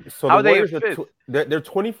crazy. So how are they in fifth? They're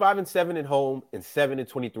 25-7 at home and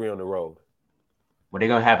 7-23 on the road. Well, they're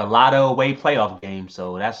gonna have a lot of away playoff games,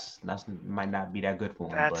 so that's might not be that good for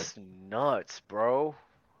them. That's nuts, bro.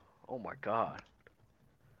 Oh my god.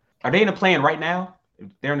 Are they in the play-in right now?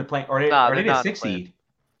 They're in the play, or are they the 6th seed?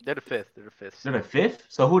 They're the 5th. They're the 5th.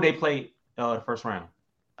 So who they play the first round?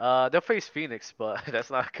 They'll face Phoenix, but that's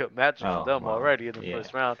not a good matchup for them already in the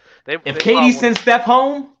first round. If KD sends Steph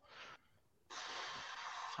home,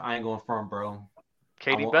 I ain't going front, bro.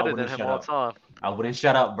 KD better than him all the time. I wouldn't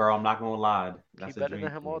shut up, bro. I'm not gonna lie. That's better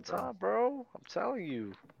than him all the time, bro. I'm telling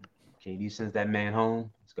you. KD sends that man home.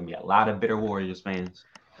 It's gonna be a lot of bitter Warriors fans.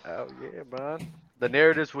 Oh yeah, man. The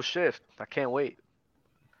narratives will shift. I can't wait.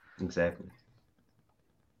 Exactly.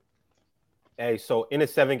 Hey, so in a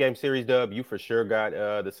 7-game series, Dub, you for sure got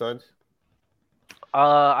the Suns?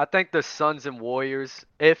 I think the Suns and Warriors,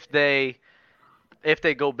 if they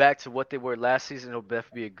go back to what they were last season, it'll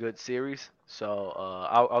definitely be a good series. So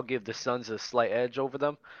I'll give the Suns a slight edge over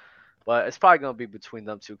them. But it's probably going to be between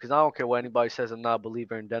them two because I don't care what anybody says. I'm not a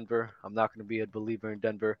believer in Denver. I'm not going to be a believer in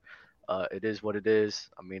Denver. It is what it is.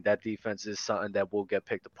 I mean, that defense is something that will get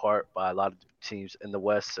picked apart by a lot of teams in the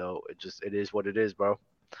West. So it is what it is, bro.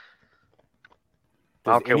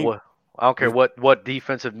 I don't care what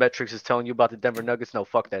defensive metrics is telling you about the Denver Nuggets. No,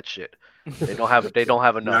 fuck that shit. They don't have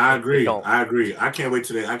enough. No, I agree. I can't wait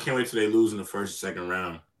till they lose in the first, second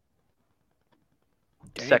round.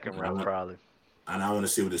 Second round, probably. And I want to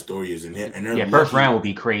see what the story is in here. And first round will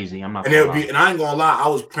be crazy. I'm not. And I ain't gonna lie. I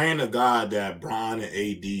was praying to God that Bron and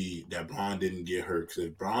AD, that Bron didn't get hurt. Because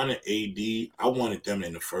if Bron and AD, I wanted them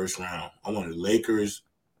in the first round. I wanted Lakers,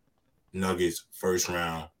 Nuggets first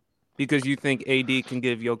round. Because you think AD can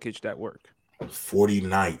give Jokic that work. 40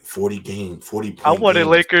 game, 40 point. I wanted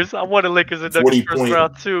Lakers and Nuggets first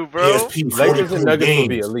round too, bro. ESP, Lakers and Nuggets will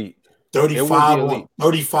be elite. 35 on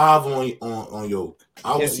Jokic.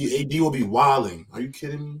 I would see AD will be wilding. Are you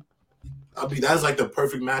kidding me? That's like the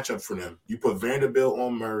perfect matchup for them. You put Vanderbilt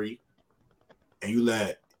on Murray, and you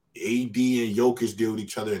let AD and Jokic deal with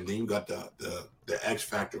each other, and then you got the X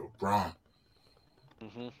factor of Bron.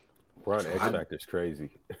 Mm-hmm. Bron X factor is crazy.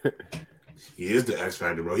 He is the X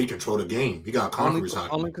factor, bro. He control the game. He got conquerors.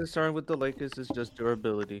 Only concern with the Lakers is just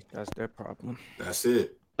durability. That's their problem. That's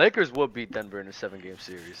it. Lakers will beat Denver in a 7-game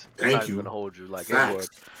series. Thank you. Going to hold you like Facts. it would.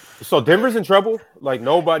 So Denver's in trouble. Like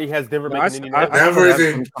nobody has Denver making any noise. Denver's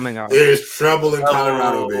in. There's trouble in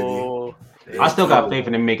Colorado, baby. I still got faith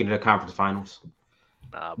in them making it to the conference finals.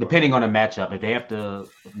 Nah, depending on the matchup. If they have to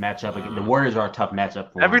match up again, the Warriors are a tough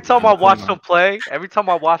matchup for every time I watch them play,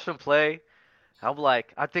 I'm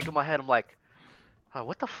like, I think in my head, I'm like, oh,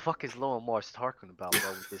 what the fuck is Lowen Mars talking about, bro,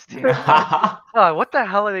 with this team? What the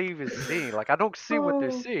hell are they even seeing? Like, I don't see what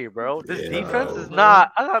they're seeing, bro. This defense is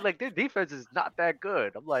not. I'm like, their defense is not that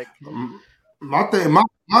good. I'm like,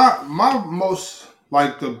 my most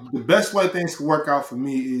like the best way things can work out for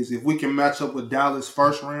me is if we can match up with Dallas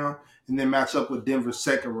first round and then match up with Denver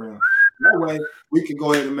second round. That way, we can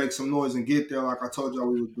go ahead and make some noise and get there, like I told y'all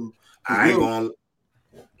we would do. I ain't going.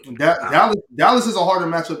 Dallas is a harder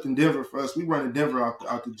matchup than Denver for us. We running Denver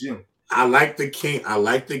out the gym. I like the Kings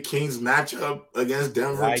matchup against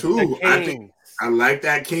Denver too. I like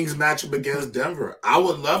that Kings matchup against Denver. I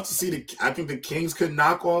would love to see I think the Kings could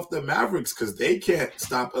knock off the Mavericks because they can't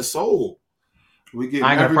stop a soul. We get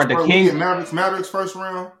Mavericks first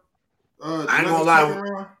round. I ain't gonna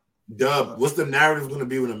lie. Dub, what's the narrative going to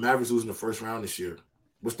be when the Mavericks lose in the first round this year?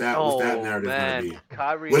 What's that narrative going to be?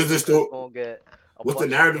 Kyrie, what is this story? What's the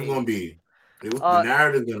narrative going to be? What's the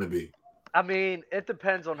narrative going to be? I mean, it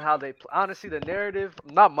depends on how they play. Honestly, the narrative,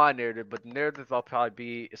 not my narrative, but the narrative will probably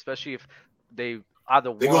be, especially if they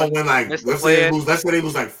either they're going to win like, let's say they lose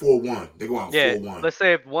like 4-1. They go out 4-1. Let's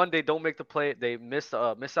say if they don't make the play, they miss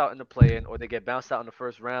out in the play-in, or they get bounced out in the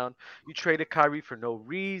first round. You traded Kyrie for no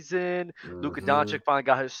reason. Luka Doncic finally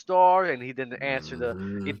got his star, and he didn't answer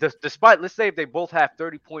despite, let's say if they both have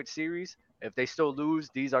 30-point series, if they still lose,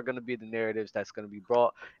 these are going to be the narratives that's going to be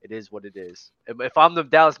brought. It is what it is. If I'm the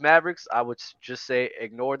Dallas Mavericks, I would just say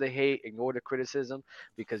ignore the hate, ignore the criticism,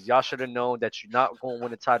 because y'all should have known that you're not going to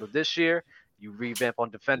win a title this year. You revamp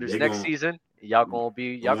on defenders next season, y'all gonna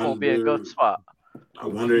be in a good spot. I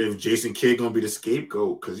wonder if Jason Kidd gonna be the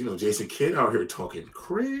scapegoat because Jason Kidd out here talking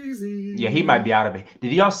crazy. Yeah, he might be out of it.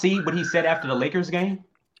 Did y'all see what he said after the Lakers game?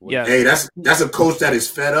 Yeah. Hey, that's a coach that is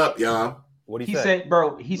fed up, y'all. What he said,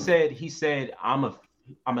 bro? He said I'm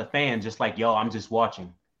a fan just like y'all. I'm just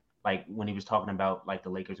watching. Like when he was talking about like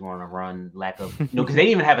the Lakers going on a run, lack of because they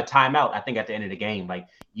didn't even have a timeout. I think at the end of the game, like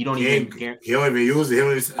you don't even. He don't even use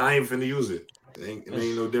it. I ain't finna use it. It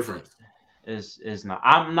ain't no difference. It's not.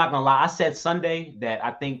 I'm not gonna lie. I said Sunday that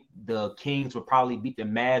I think the Kings would probably beat the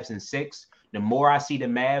Mavs in 6. The more I see the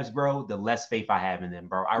Mavs, bro, the less faith I have in them,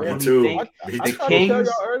 bro. I really think the Kings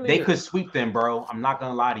they could sweep them, bro. I'm not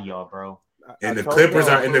gonna lie to y'all, bro. And the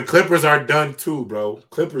Clippers are done too, bro.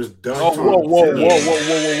 Clippers done. Whoa.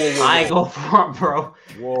 I ain't go front, bro.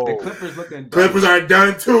 Whoa. The Clippers looking. Clippers are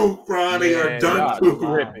done too, bro. They are done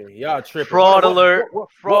too. Y'all tripping. Fraud alert.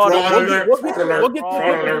 Fraud alert.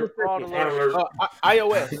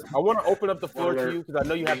 iOS. I want to open up the floor to you because I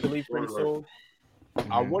know you have to leave pretty soon.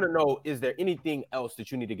 I want to know, is there anything else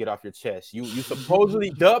that you need to get off your chest? You supposedly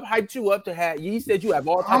Dub hyped you up to have. He said you have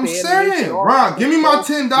all type of saying, Ron, give me my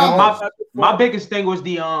 $10. My biggest thing was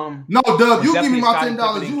the No, Dub, you give me my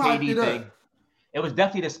 $10. You hyped it up. It was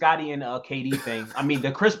definitely the Scotty and KD thing. I mean,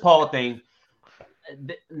 the Chris Paul thing.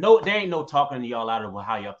 No, there ain't no talking to y'all out of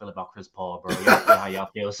how y'all feel about Chris Paul, bro. Y'all feel how y'all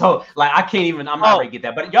feel. So, like, I can't even. I'm not ready to get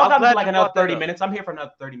that. But y'all got to do like another 30 minutes. I'm here for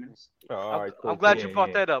another 30 minutes. All right, cool. I'm glad you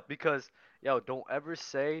brought that up because. Yo, don't ever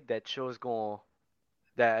say that Chill's going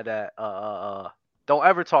don't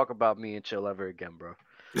ever talk about me and Chill ever again, bro.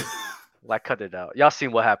 Like, cut it out. Y'all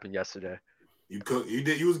seen what happened yesterday. You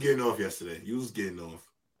was getting off yesterday. You was getting off.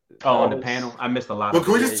 Oh, on the panel? I missed a lot. But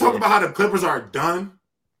can we just talk about how the Clippers are done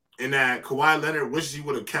and that Kawhi Leonard wishes he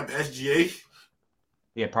would have kept SGA?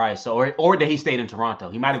 Yeah, probably so. Or that he stayed in Toronto.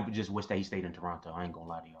 He might have just wished that he stayed in Toronto. I ain't gonna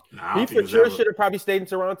lie to y'all. Nah, he for sure should have probably stayed in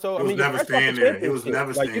Toronto. He was never staying there. He was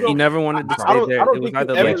never staying there. He never wanted to stay there. It was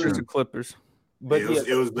either Lakers or Clippers. But it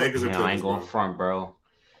was Lakers or Clippers. I ain't going front, bro.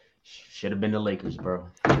 Should have been the Lakers, bro.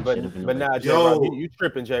 But now, J-Rob, you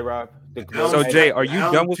tripping, J-Rob. So, Jay, are you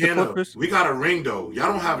done with the Clippers? We got a ring, though.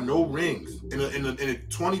 Y'all don't have no rings. In the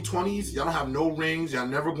 2020s, y'all don't have no rings. Y'all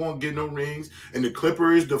never going to get no rings. And the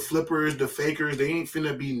Clippers, the flippers, the fakers, they ain't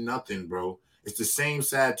finna be nothing, bro. It's the same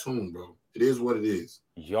sad tune, bro. It is what it is.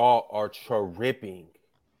 Y'all are tripping.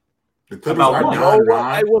 The Clippers are done,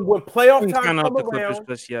 Ron. When playoff time comes around,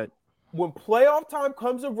 just yet. When playoff time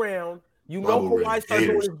comes around, you know Kawhi starts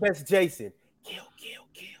doing his best Jason. Kill.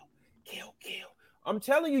 I'm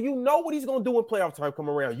telling you, you know what he's gonna do when playoff time come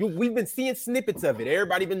around. We've been seeing snippets of it.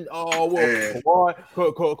 Everybody been, Kawhi's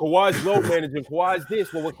low managing. Kawhi's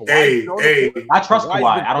this. Well, Kawhi. I trust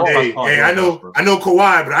Kawhi. I don't trust Paul. I know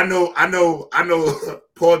Kawhi, but I know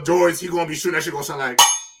Paul George. He gonna be shooting that shit. Gonna sound like.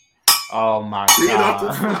 Oh my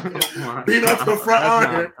god! Beat up the front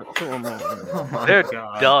iron. They're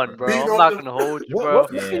done, bro. I'm not gonna hold you, bro. What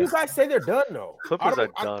can you guys say they're done though? Clippers are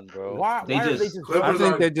done, bro. Why are they just? I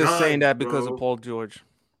think they're just saying that because of Paul George.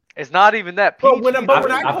 It's not even that. But when I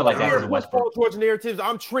feel like that was with Paul George narratives,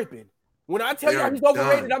 I'm tripping. When I tell you he's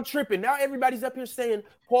overrated, I'm tripping. Now everybody's up here saying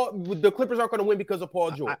the Clippers aren't going to win because of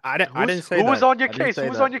Paul George. I didn't say that. Who was on your case? Who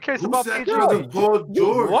was on your case about PG? Paul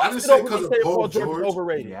George. I didn't say because of Paul George.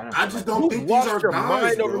 Overrated. I just don't think these are your guys,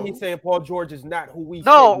 mind bro. over me saying Paul George is not who we.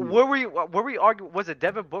 No, were we arguing? Was it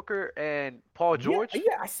Devin Booker and Paul George? Yeah,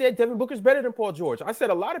 I said Devin Booker's better than Paul George. I said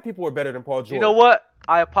a lot of people are better than Paul George. You know what?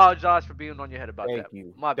 I apologize for being on your head about that.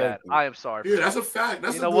 You. My bad. I am sorry. Yeah, that's a fact.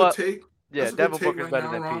 That's a good take. Yeah, Devin Booker's better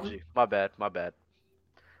than PG. My bad.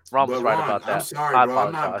 Ron was right about that. I'm sorry, bro.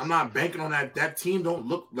 I'm not banking on that. That team don't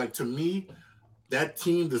look like, to me, that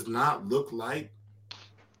team does not look like.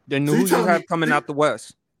 Then who you have coming out the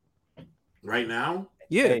West right now?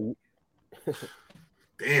 Yeah.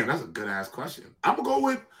 Damn, that's a good ass question. I'm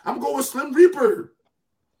gonna go with Slim Reaper.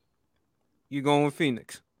 You going with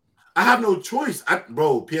Phoenix? I have no choice.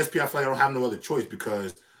 PSP, I feel like I don't have no other choice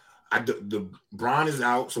because the Bron is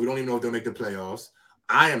out, so we don't even know if they'll make the playoffs.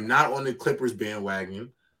 I am not on the Clippers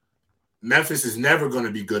bandwagon. Memphis is never going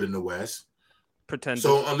to be good in the West. Pretend.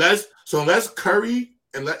 So unless Curry,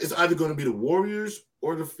 it's either going to be the Warriors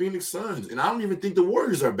or the Phoenix Suns, and I don't even think the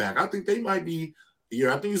Warriors are back. I think they might be.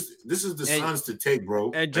 Yeah, I think this is the Suns to take,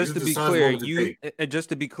 bro. And just to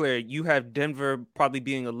be clear, you have Denver probably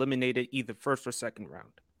being eliminated either first or second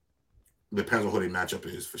round. Depends on who their matchup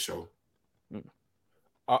is for sure.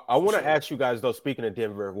 I want to ask you guys though. Speaking of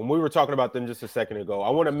Denver, when we were talking about them just a second ago,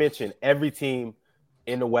 I want to mention every team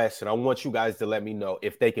in the West, and I want you guys to let me know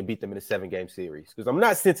if they can beat them in a 7-game series because I'm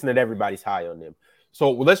not sensing that everybody's high on them. So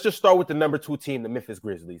let's just start with the number 2 team, the Memphis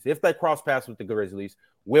Grizzlies. If they cross paths with the Grizzlies,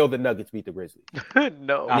 will the Nuggets beat the Grizzlies?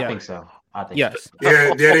 No, I think so. Yes.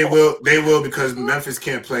 Yeah, they will. They will because Memphis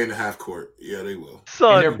can't play in the half court. Yeah, they will.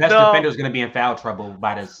 And their best defender is going to be in foul trouble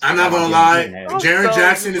by this. I'm not going to lie. Jaren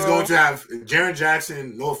Jackson is going to have Jaren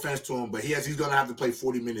Jackson. No offense to him, but he's going to have to play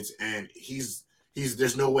 40 minutes, and he's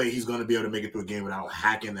there's no way he's going to be able to make it through a game without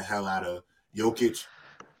hacking the hell out of Jokic.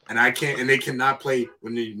 And they cannot play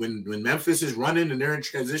when Memphis is running and they're in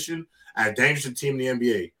transition. A dangerous team in the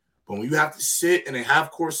NBA. But when you have to sit in a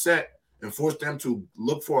half-court set and force them to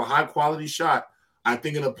look for a high-quality shot, I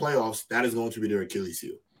think in the playoffs that is going to be their Achilles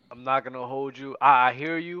heel. I'm not gonna hold you. I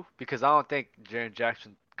hear you because I don't think Jaren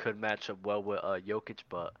Jackson could match up well with Jokic,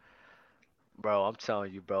 but bro, I'm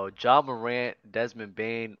telling you, bro, Ja Morant, Desmond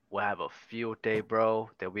Bane will have a field day, bro.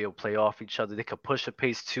 They'll be able to play off each other. They could push a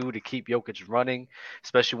pace too to keep Jokic running,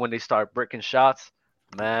 especially when they start bricking shots.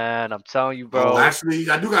 Man, I'm telling you, bro. Actually,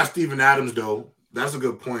 I do got Steven Adams though. That's a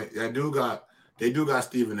good point. They do got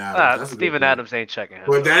Steven Adams. Steven Adams ain't checking him.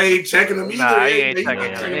 But they ain't checking him either. Nah, he ain't checking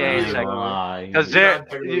him. Because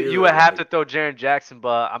you would have to throw Jaren Jackson,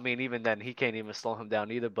 but I mean, even then, he can't even slow him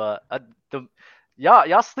down either. But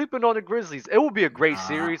y'all sleeping on the Grizzlies. It will be a great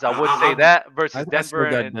series. I would say that versus Denver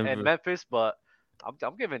and Memphis, but I'm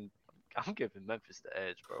giving Memphis the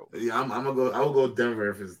edge, bro. Yeah, I will go Denver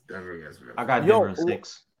if it's Denver against Memphis. I got Denver in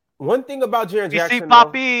 6. One thing about Jaren Jackson,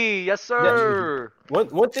 Poppy, yes sir.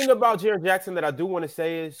 One thing about Jaren Jackson that I do want to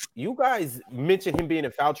say is you guys mentioned him being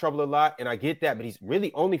in foul trouble a lot, and I get that, but he's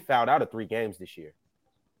really only fouled out of 3 games this year.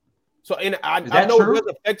 So, and I know true? It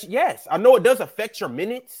does affect. Yes, I know it does affect your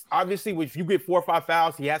minutes. Obviously, if you get 4 or 5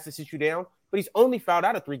 fouls, he has to sit you down. But he's only fouled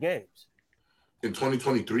out of 3 games in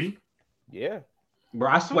 2023. Yeah. Bro,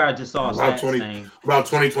 I swear I just saw about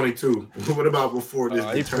 2022. What about before this?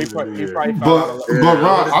 But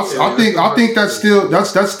Ron, I think that's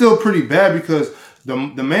still pretty bad because the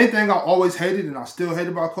main thing I always hated and I still hate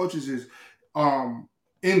about coaches is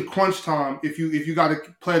in crunch time if you got a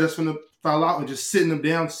player that's going to foul out and just sitting them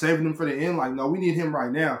down, saving them for the end. Like, no, we need him right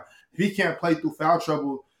now. If he can't play through foul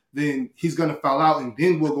trouble, then he's going to foul out and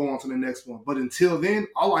then we'll go on to the next one. But until then,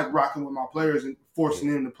 I like rocking with my players and forcing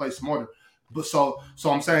them to play smarter. But so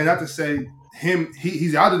I'm saying that to say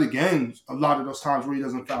he's out of the games a lot of those times where he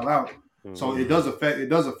doesn't foul out. Mm-hmm. So it does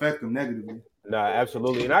affect him negatively. Nah,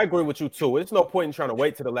 absolutely. And I agree with you too. It's no point in trying to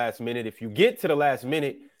wait to the last minute. If you get to the last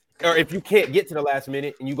minute, or if you can't get to the last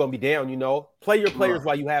minute and you're gonna be down, play your players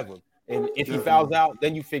while you have them. And if he fouls out,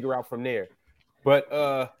 then you figure out from there. But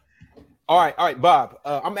all right, Bob.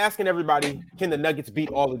 I'm asking everybody, can the Nuggets beat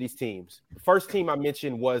all of these teams? The first team I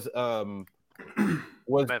mentioned was the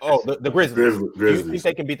Grizzlies. Do you think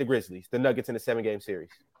they can beat the Grizzlies, the Nuggets in a 7-game series?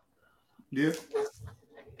 Yeah.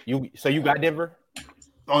 So you got Denver?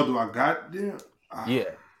 Oh, do I got them? Yeah,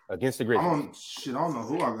 against the Grizzlies. I don't know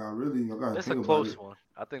who I got really. It's a close one.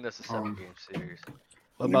 I think that's a 7-game series.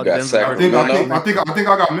 What about got Denver? Sacramento? I think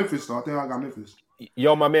I got Memphis though. I think I got Memphis.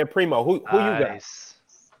 Yo, my man Primo, who you got? Nice.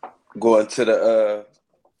 Going to the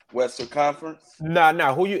Western Conference?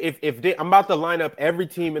 Nah. Who you? If I'm about to line up every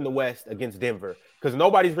team in the West against Denver because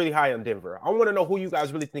nobody's really high on Denver. I want to know who you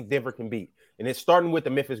guys really think Denver can beat, and it's starting with the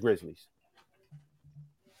Memphis Grizzlies.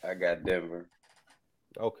 I got Denver.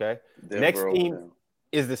 Okay. Denver Next over team them.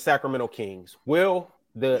 is the Sacramento Kings. Will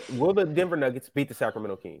the Denver Nuggets beat the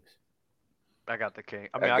Sacramento Kings? I got the King.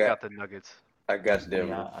 I got the Nuggets. I got Denver.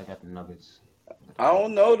 Yeah, I got the Nuggets. I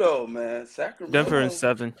don't know though, man. Sacramento. Denver in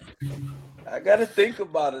 7. I gotta think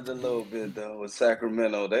about it a little bit though. With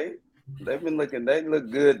Sacramento, they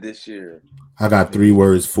look good this year. I got 3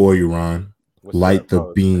 words for you, Ron. What's Light up, the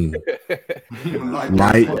bro? beam. Like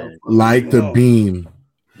Light the beam.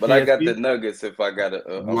 But I got PSP? the Nuggets if I got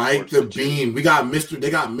a Light the beam. They got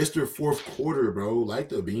Mr. Fourth Quarter, bro. Light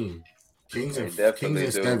the beam. Kings They and definitely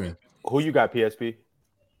do. 7. Who you got, PSP?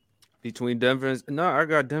 Between Denver and I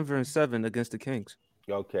got Denver in 7 against the Kings.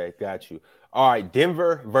 Okay, got you. All right,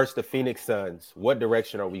 Denver versus the Phoenix Suns. What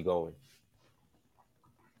direction are we going?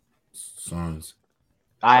 Suns.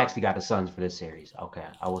 I actually got the Suns for this series. Okay,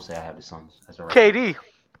 I will say I have the Suns. That's all right. KD.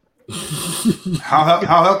 How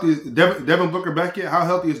healthy is Devin Booker back yet? How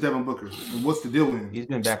healthy is Devin Booker? And what's the deal with him? He's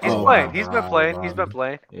been back. He's Oh, playing. my He's God, been playing. Rob. He's been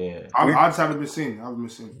playing. Yeah. I just haven't been seeing.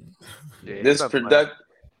 Yeah, he's This been playing.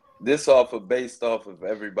 This based off of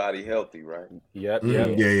everybody healthy, right? Yep.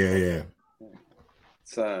 Yeah.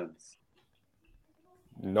 Suns.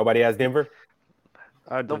 Nobody has Denver?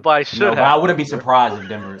 Nobody should No, but I have. wouldn't be surprised if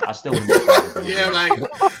Denver. I still wouldn't be surprised. If Denver Yeah, wins.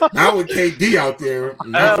 like not with KD out there.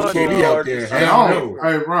 Not with KD out there. Hey, Hell I no. don't,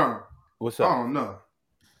 hey, Ron. What's I up? don't know.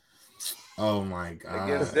 Oh my God.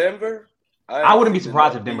 Against Denver? I wouldn't be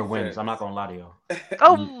surprised if Denver wins. I'm not gonna lie to y'all.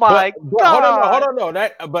 Oh my But God. hold on.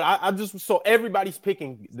 But I just so everybody's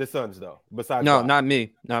picking the Suns though. Besides, No, Rob. not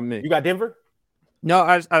me. Not me. You got Denver? No,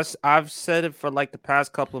 I've said it for like the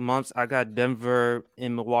past couple of months. I got Denver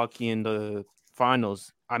in Milwaukee in the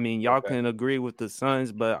finals. I mean, y'all can agree with the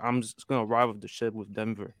Suns, but I'm just gonna ride with the ship with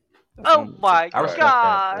Denver. That's all Oh I'm gonna say. my I respect that.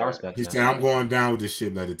 I God. respect He that. said, "I'm going down with this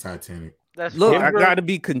shit like the Titanic." That's Look, fine. I gotta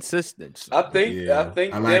be consistent. I think Yeah, I like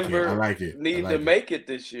Denver it. I like it. need I like to it. make it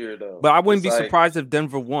this year though. But I wouldn't be It's like- surprised if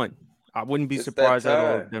Denver won. I wouldn't be It's that surprised at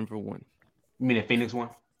all time. if Denver won. You mean if Phoenix won?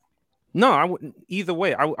 No, I wouldn't. Either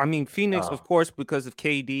way, I mean Phoenix, Oh. of course, because of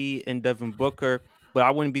KD and Devin Booker. But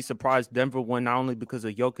I wouldn't be surprised Denver won not only because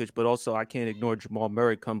of Jokic, but also I can't ignore Jamal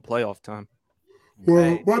Murray come playoff time. Well,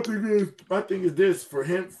 Hey. my thing is this: for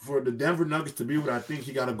the Denver Nuggets to be what I think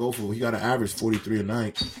he got to go for, he got to average 43 a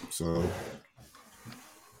night. So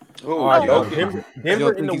Who? All right, Jokic? Denver You don't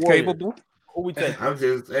in think the he's Warriors. capable? Who we take? I'm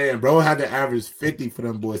just saying, bro had to average 50 for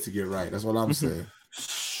them boys to get right. That's what I'm saying.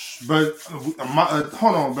 But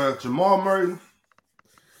hold on, bro. Jamal Murray,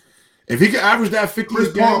 If he can average that 50 Chris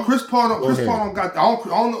a game, Paul Go don't ahead. got. I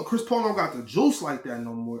don't know. Chris Paul don't got the juice like that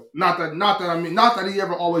no more. Not that he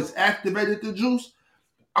ever always activated the juice.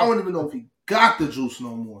 I don't even know if he got the juice no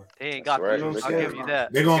more. He ain't That's got right. the juice. I'll Look give at you him.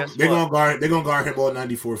 that. they're Guess gonna what? guard him all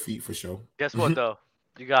 94 feet for sure. Guess what though?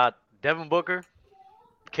 You got Devin Booker,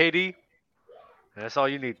 KD. And that's all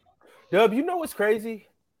you need. Dub, you know what's crazy?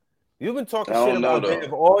 You've been talking I shit don't know, about though.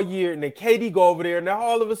 Dev all year, and then KD go over there, and now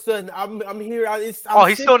all of a sudden I'm here. He's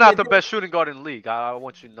sick still not the of best shooting guard in the league. I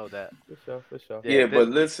want you to know that. For sure. Yeah, but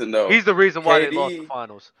this- listen though. He's the reason why they lost KD the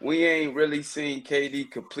finals. We ain't really seen KD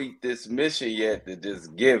complete this mission yet to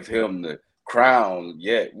just give him the crown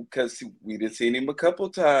yet, because we done seen him a couple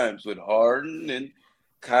times with Harden and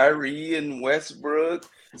Kyrie and Westbrook.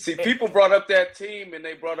 See, people brought up that team and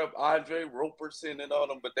they brought up Andre Roberson and all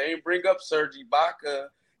them, but they ain't bring up Serge Ibaka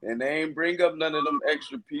and they ain't bring up none of them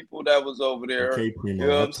extra people that was over there. Okay, Primo. You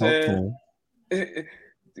know what I I'm talked to saying? him.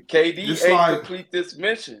 The KD It's ain't like- complete this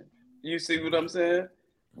mission. You see what I'm saying?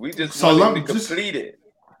 We just So want let him me to just- complete it.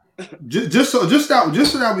 Just so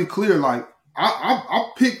that we clear, like I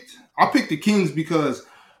picked the Kings because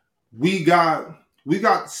we got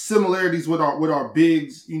similarities with our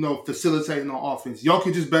bigs, facilitating on offense.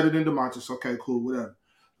 Jokic is better than DeMarcus. Okay, cool, whatever.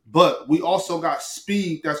 But we also got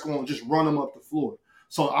speed that's going to just run them up the floor.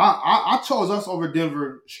 So I chose us over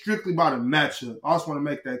Denver strictly by the matchup. I just want to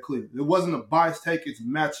make that clear. It wasn't a biased take; it's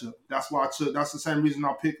matchup. That's why I took. That's the same reason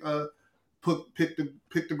I picked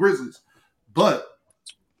the Grizzlies. But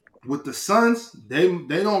with the Suns, they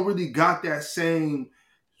don't really got that same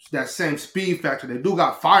speed factor. They do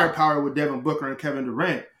got firepower with Devin Booker and Kevin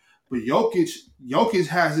Durant, but Jokic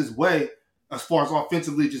has his way as far as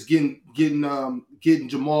offensively, just getting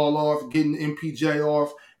Jamal off, getting MPJ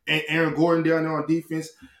off, and Aaron Gordon down there on defense.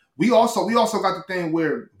 we also got the thing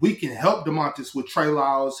where we can help DeMontis with Trey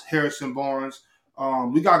Lyles, Harrison Barnes.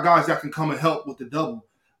 We got guys that can come and help with the double.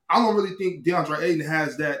 I don't really think DeAndre Ayton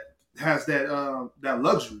has that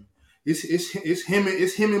luxury. It's him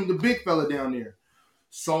and the big fella down there.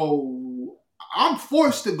 So I'm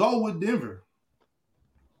forced to go with Denver.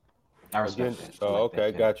 I respect that. Oh,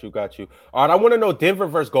 okay, got you. All right, I want to know Denver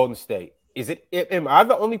versus Golden State. Am I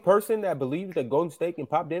the only person that believes that Golden State can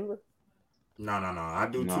pop Denver? No. I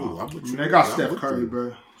do too. They got Steph Curry,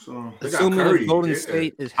 bro. So assuming Curry, Golden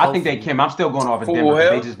State is healthy. I think they can. I'm still going off of Denver.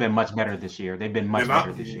 They've just been much better this year. They've been much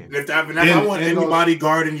better this year. If I want anybody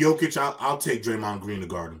guarding Jokic, I'll take Draymond Green to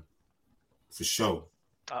guard him for sure.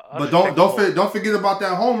 But don't forget about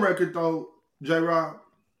that home record though, J-Rob.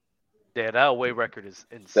 Yeah, that away record is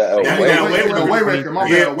insane. Away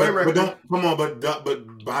record.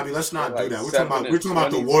 But Bobby, let's not do that. We're talking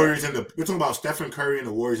about the Warriors we're talking about Stephen Curry and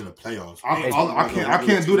the Warriors in the playoffs. I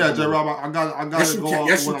can't do that, J-Rob. I got to go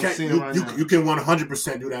off what I'm seeing right now. You can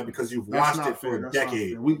 100% do that because you've watched it for a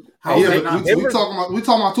decade. We talking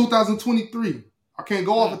about 2023. I can't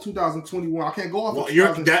go off of 2021. I can't go off. Well,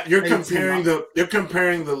 you're comparing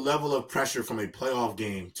the level of pressure from a playoff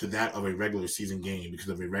game to that of a regular season game because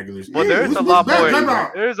of a regular. Well, there's a lot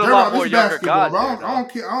more younger guys. I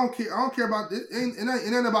don't care about it.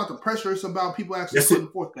 It ain't about the pressure. It's about people actually putting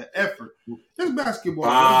forth the effort. It's basketball.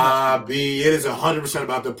 Bobby, it is 100%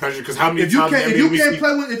 about the pressure because how many times if you can't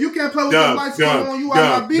play with the lights going on, you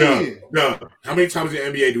are not being. How many times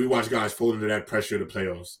in the NBA do we watch guys fold into that pressure of the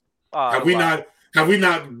playoffs? Have we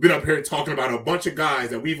not been up here talking about a bunch of guys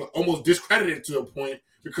that we've almost discredited to a point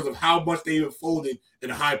because of how much they have folded in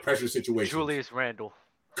a high pressure situation? Julius Randle.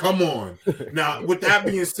 Come on. Now, with that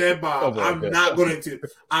being said, Bob, I'm not going to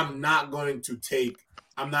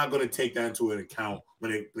take that into account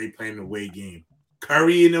when they play in the away game.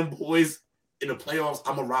 Curry and them boys in the playoffs,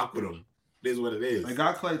 I'm gonna rock with them. It is what it is. They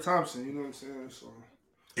got Klay Thompson, you know what I'm saying? So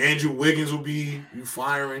Andrew Wiggins will be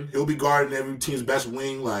firing. He'll be guarding every team's best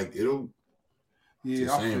wing. Like it'll.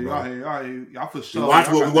 Yeah, I for sure. We watch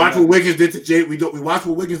what Wiggins did to We watch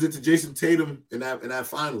what Wiggins did to Jason Tatum in that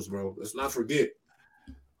finals, bro. Let's not forget.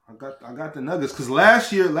 I got the Nuggets because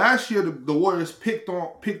last year the Warriors picked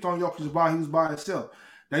on Jokic while he was by himself.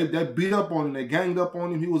 They beat up on him. They ganged up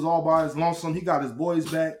on him. He was all by his lonesome. He got his boys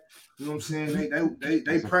back. You know what I'm saying?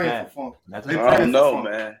 They praying for Funk. I don't know,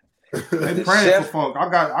 man. They praying for Funk. I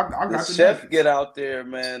got the Chef Nuggets. get out there,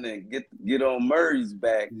 man, and get on Murray's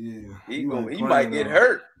back. Yeah, he might get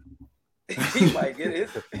hurt. He might get his.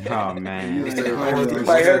 Oh man, he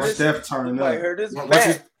might hurt his. Steph turning up. Might hurt his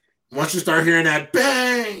back. Once you start hearing that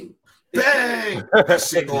bang, bang, that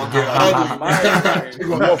shit gonna get ugly.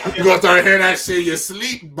 You're gonna start hearing that shit in your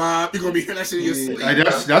sleep, Bob. You're gonna be hearing that shit in your sleep.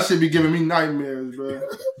 That should be giving me nightmares, bro.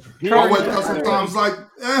 I wake up sometimes like,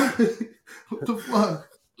 what the fuck?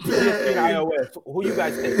 Who you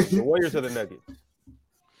guys think? The Warriors or the Nuggets?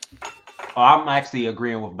 Oh, I'm actually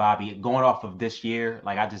agreeing with Bobby. Going off of this year,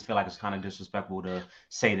 like I just feel like it's kind of disrespectful to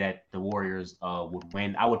say that the Warriors would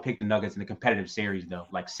win. I would pick the Nuggets in a competitive series though,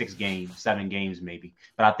 like 6 games, 7 games maybe.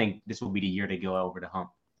 But I think this will be the year they go over the hump.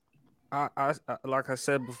 I like I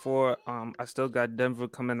said before, I still got Denver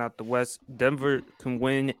coming out the West. Denver can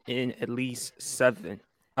win in at least 7.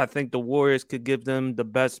 I think the Warriors could give them the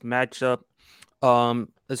best matchup.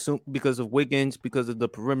 Because of Wiggins, because of the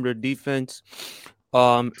perimeter defense,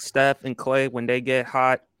 Steph and Klay when they get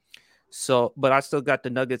hot. So, but I still got the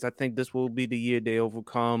Nuggets. I think this will be the year they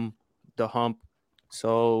overcome the hump.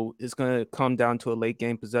 So it's gonna come down to a late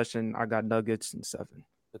game possession. I got Nuggets in 7.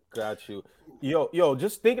 Got you. Yo,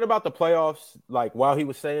 just thinking about the playoffs, like while he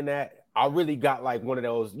was saying that, I really got like one of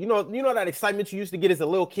those, you know that excitement you used to get as a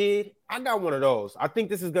little kid? I got one of those. I think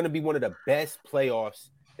this is gonna be one of the best playoffs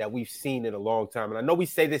that we've seen in a long time. And I know we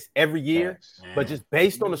say this every year, but just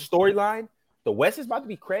based on the storyline, the West is about to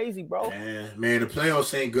be crazy, bro. Man, the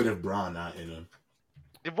playoffs ain't good if Bron not in them.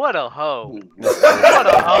 What a hoe. What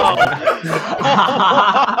a hoe.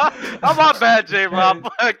 I'm my bad, J-Rob.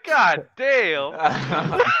 God damn.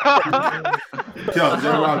 Yo,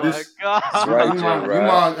 J-Rob, this. God.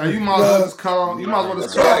 You might as well just call your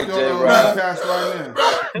podcast right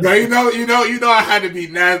now. Bro, you know I had to be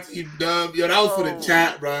nasty, Dub. Yo, that was for the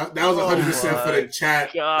chat, bro. That was 100% for the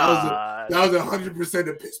chat. God. That was 100%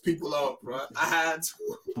 to piss people off, bro. I had to.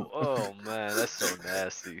 Oh man, that's so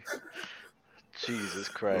nasty. Jesus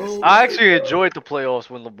Christ. I actually enjoyed the playoffs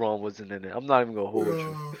when LeBron wasn't in it. I'm not even gonna hold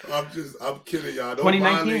you. I'm kidding, y'all.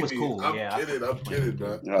 2019 was cool. I'm kidding,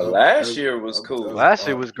 bro. Last year was cool. Last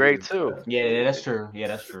year was great too. Yeah, that's true.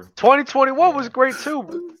 2021 was great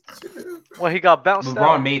too. When he got bounced out.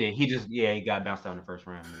 LeBron made it. He got bounced out in the first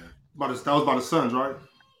round. That was by the Suns, right?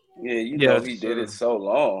 Yeah, you know he did it so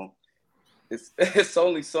long. It's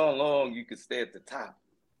only so long you can stay at the top.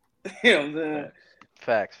 You know what I'm saying?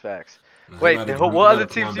 Facts. Wait, what other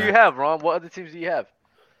teams do you have, Ron? What other teams do you have?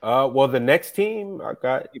 Well, the next team I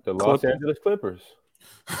got the Los Angeles Clippers.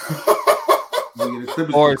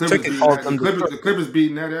 The Clippers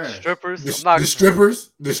beating that ass. Strippers.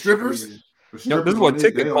 The strippers. No, this is what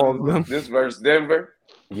Ticket calls them. This versus Denver.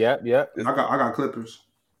 Yep. I got Clippers.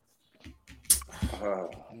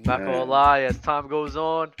 Not gonna lie, as time goes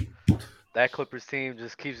on, that Clippers team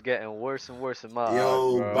just keeps getting worse and worse in my eyes.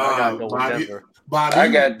 Bro. Bob, I gotta go with Denver.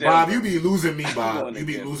 Bob, you be losing me, Bob. You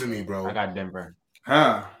be losing me, bro. I got Denver.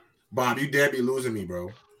 Huh? Bob, you dare be losing me, bro.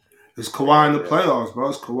 It's Kawhi in the playoffs, bro.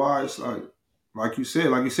 It's Kawhi. It's like you said,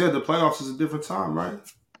 the playoffs is a different time, right?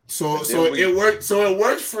 So it worked. So it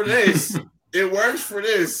works for this. It works for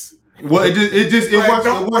this. Well, it works. It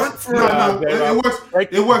works.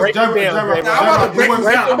 It works. I'm about to break it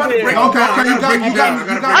down. Okay, you got me.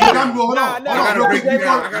 Hold on. I gotta break it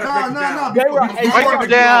down. Break it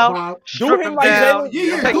down. Do him like Jalen.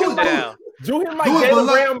 Take it down. Do him like Jalen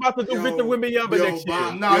Brown about to do Victor Wembanyama next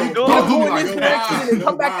year. No, you don't do me like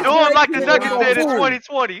that. Do him like the Nuggets did in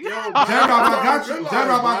 2020. J-Rob,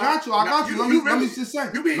 I got you. Let me just say.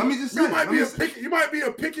 You might be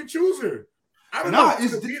a pick and chooser. I don't know.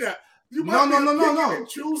 It's be that. No.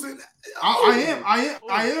 Choosing.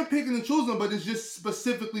 I am picking and choosing, but it's just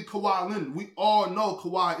specifically Kawhi Leonard. We all know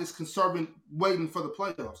Kawhi is conserving, waiting for the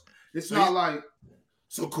playoffs. It's not like.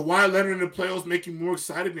 So Kawhi Leonard in the playoffs make you more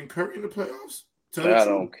excited than Curry in the playoffs? I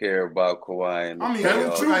don't care about Kawhi.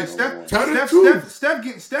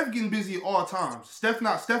 Steph getting busy at all times. Steph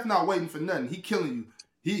not waiting for nothing. He killing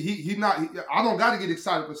you. He not. I don't got to get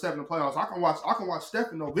excited for Steph in the playoffs. I can watch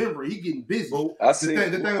Steph in November. He getting busy. I see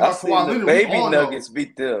the Kawhi Leonard, baby Nuggets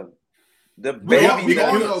beat them. The baby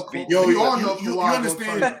Nuggets beat them. You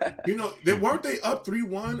understand? Weren't they up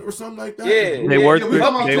 3-1 or something like that? Yeah, they were up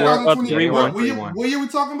 3-1. What year we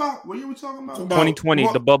talking about? 2020,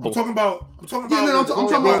 the bubble. I'm talking about. I'm talking about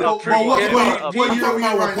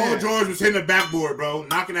when Paul George was hitting the backboard, bro,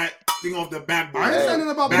 knocking that thing off the backboard. I ain't saying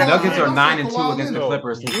nothing about the Nuggets are 9-2 against the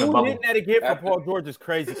Clippers since the bubble. You hitting that again for Paul George is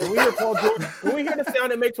crazy. Can we hear Paul George? Can we hear the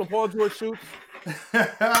sound it makes when Paul George shoots?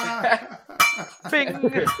 Bing.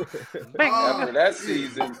 After that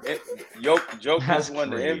season, Jokic won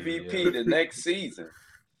the MVP the next season.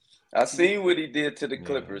 I seen what he did to the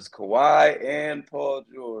Clippers, Kawhi and Paul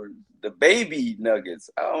George, the baby Nuggets.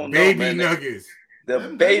 I don't know, man. Nuggets. The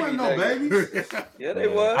baby Nuggets. Yeah, they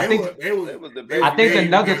was. I think the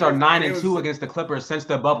Nuggets are 9-2 against the Clippers since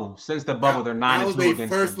the bubble. Since the bubble, they're 9-2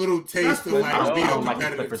 against. First little taste of I don't like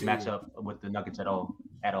the Clippers matchup with the Nuggets at all.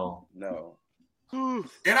 No. And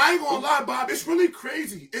I ain't gonna lie, Bob. It's really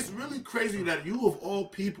crazy. It's really crazy that you of all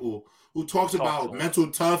people who talks about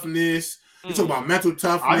mental toughness. You talk about mental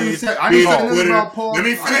toughness. I didn't say nothing about Paul. Let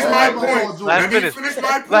me finish my point. Let me finish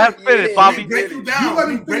Bobby. You let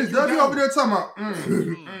me finish. Don't you over there talking about?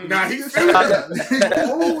 Nah, he's finished.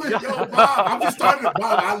 Yo, Bob, I'm just starting to.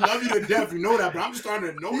 Bob, I love you to death. You know that, but I'm just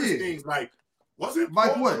starting to notice things like, wasn't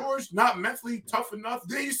Paul George not mentally tough enough?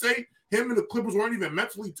 Didn't you say him and the Clippers weren't even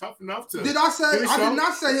mentally tough enough to? Did I say? I did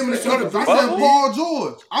not say him and the Clippers. I said Paul George.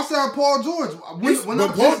 Paul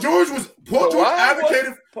George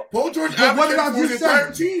advocated. Paul George advocated for his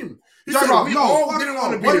entire team. He said we all didn't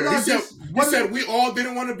want to be there. He said we all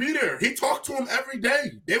didn't want to be there. He talked to him every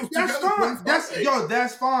day. They was together. That's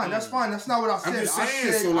fine. That's fine. That's not what I said. I'm just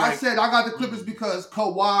saying, I said I got the Clippers because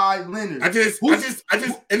Kawhi Leonard. I just, and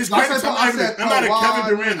it's crazy. I'm not a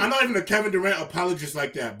Kevin Durant. I'm not even a Kevin Durant apologist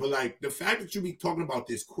like that. But like the fact that you be talking about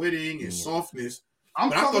this quitting and softness. I'm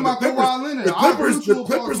talking about Kawhi Leonard. The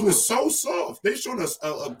Clippers was so soft. They showed us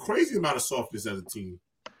a crazy amount of softness as a team.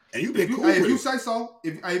 And you've been cool with it. If you say so.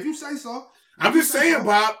 If you say so. I'm just saying,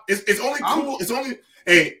 Bob. It's only cool. It's only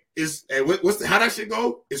how that shit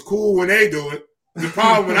go? It's cool when they do it. The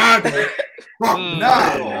problem when I do it.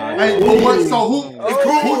 Nah. Hey, so who? It's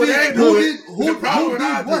cool when they do it. Who did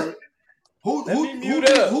what? Who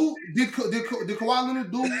did Kawhi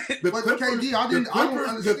Leonard do with KD? I don't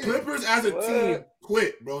understand. The Clippers as a team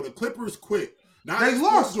quit, bro. The Clippers quit. They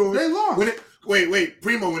lost. They lost. Wait,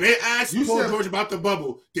 Primo. When they asked Paul George about the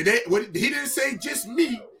bubble, he didn't say just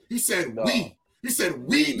me. He said we. He said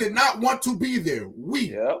we did not want to be there.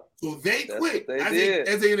 We. Yep. So they quit.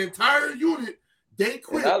 As an entire unit, they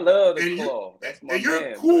quit. And I love the claw. And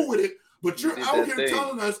you're cool with it, but you're out here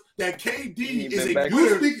telling us that KD is a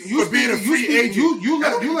quitter for being a free agent. You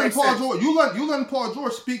letting Paul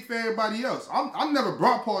George speak for everybody else. I never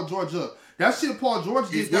brought Paul George up. That shit Paul George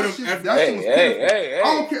did. That shit was pitiful. Hey. I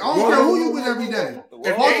don't care who you with every day.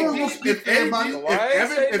 If Paul George gonna speak to everybody,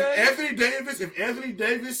 if Anthony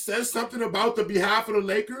Davis says something about the behalf of the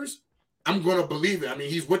Lakers, I'm gonna believe it. I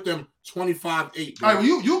mean, he's with them 25-8. All right,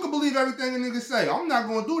 well, you can believe everything a nigga say. I'm not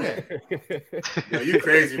gonna do that. Yo, you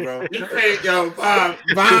crazy, bro. You crazy, yo, Bob,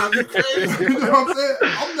 you crazy. You know what I'm saying?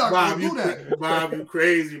 I'm not gonna do that. Bob, you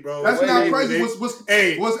crazy, bro. That's not crazy. What's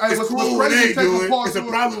crazy? It's a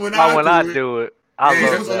problem when I do it.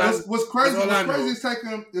 What's crazy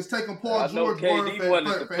is taking Paul George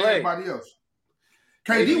for everybody else.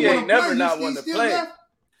 KD never not want to play.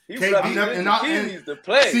 He needs to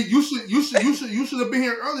play. See, you should have been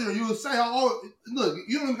here earlier. You would say, look,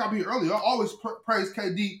 you don't even got to be here earlier. I always praise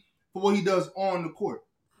KD for what he does on the court.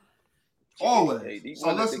 Always.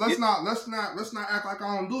 So let's not act like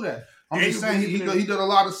I don't do that. I'm just saying he did a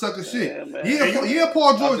lot of sucker shit. Yeah,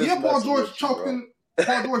 Paul George choked in.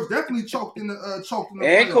 Paul George definitely choked in the and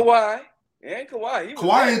Kawhi.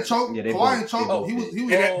 Kawhi ain't choked. Kawhi ain't choked. He was he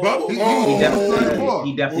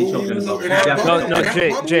definitely choked in the bubble. No,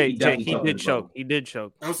 Jay, he did choke. He did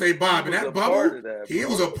choke. I'll say Bob in that bubble. He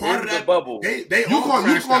was a part of that bubble. They you call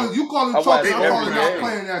it choking. I call it not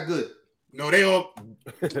playing that good. No, they all.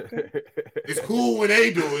 It's cool when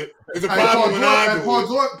they do it. It's a problem when I do it. Paul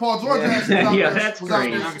George was out there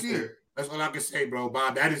scared. That's all I can say, bro.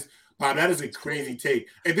 Bob, that is a crazy take.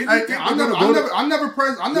 And then I never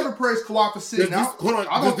praised Kawhi for sitting out. Hold on.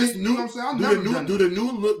 I don't think you know what I'm saying.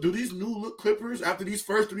 Do these new look Clippers after these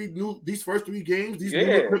first three games? These new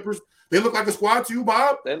look Clippers, they look like a squad to you,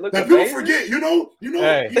 Bob. They look that people forget. You know.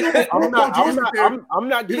 I'm not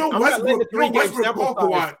letting the 3 game sample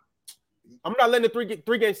size. I'm not letting the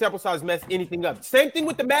three game sample size mess anything up. Same thing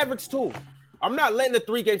with the Mavericks too. I'm not letting the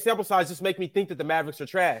 3 game sample size just make me think that the Mavericks are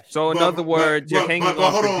trash. So in other words, you're hanging on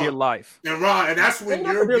for dear life. And Ron, and that's when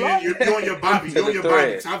you're doing your Bobby. So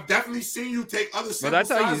I've definitely seen you take other sample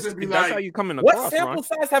sizes and be like, that's how you come in across. What sample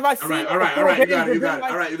size have I seen? All right. You got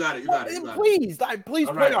it. Please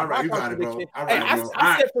play all right. You got it, bro. All right,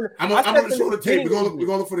 I'm going to show the tape. We're going to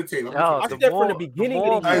look for the tape. I said from the beginning.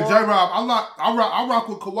 Hey, J-Rob, I rock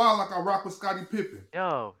with Kawhi like I rock with Scottie Pippen.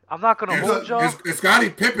 Yo, I'm not going to hold y'all.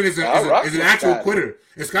 Scottie Pippen is an actual quitter.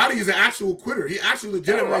 And Scottie is an actual quitter. He actually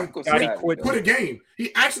legitimately quit a game.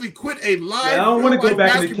 He actually quit a live. I don't want to go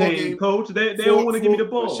back in the game, Coach. They don't want to give me the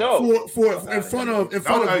ball. In front of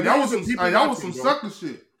that was some sucker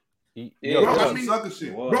shit. Sucker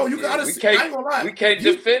shit. Bro, you gotta see. We can't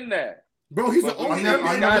defend that. Bro, he's the only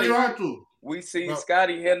NBA. We see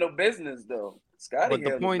Scottie handle business though. But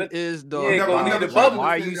the point is, though, why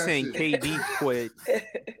are you saying KD quit?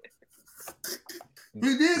 He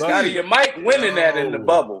did. Scottie, you might winning that in the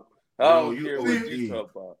bubble. Oh, you care what you talk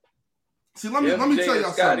about. See, let me tell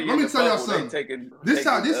y'all something. This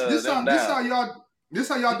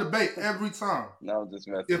how y'all debate every time. No, I'm just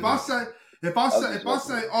messing. If I say,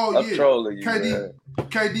 oh I'm yeah, trolling you, KD,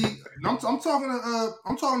 I'm talking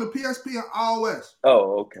to PSP and iOS.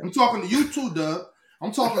 Oh, okay. I'm talking to you too, Doug.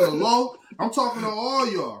 I'm talking to Low. I'm talking to all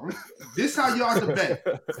y'all. This how y'all debate.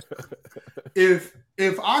 If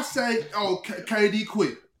I say, oh, KD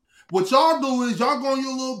quit, what y'all do is y'all go in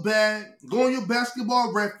your little bag, go on your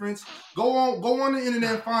basketball reference, go on the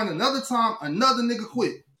internet and find another time another nigga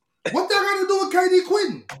quit. What they got to do with KD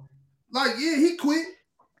quitting? Like, yeah, he quit.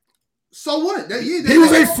 So what? He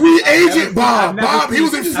was a free agent, Bob. He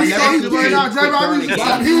was a free agent.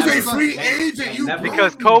 He was a free agent.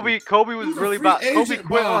 Because Kobe was really about Kobe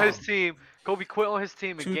quit on his team. Kobe quit on his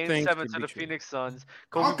team in Game 7 to the Phoenix Suns.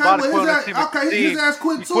 Kobe his ass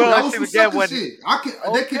quit too. That was some sucker shit.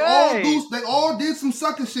 They all did some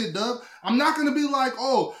sucker shit, Doug. I'm not gonna be like,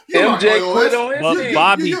 oh, MJ quit on his team.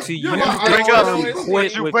 Bobby, to you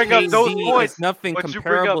bring up those points. It's nothing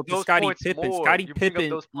comparable to Scottie Pippen. Scottie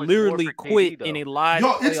Pippen literally quit in a live.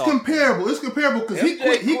 Yo, it's comparable. It's comparable because he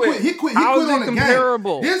quit on a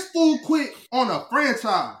game. This fool quit on a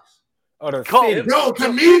franchise. No, to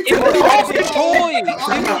me, time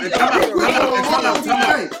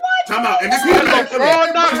out. And this one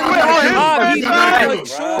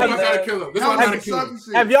gotta kill him.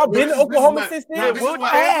 Have y'all been to Oklahoma since then?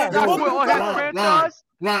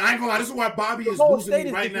 Ron, I ain't gonna lie. This is why Bobby is losing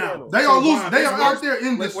me right now. They are losing. They are out there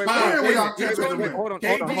in despair. Hold on.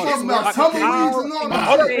 Hold on.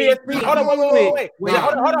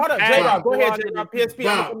 J-Rob, go ahead, J-Rob. PSP,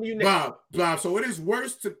 I'm coming to you next. Bob, so it is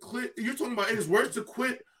worse to quit. You're talking about it is worse to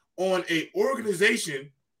quit on a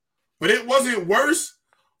organization, but it wasn't worse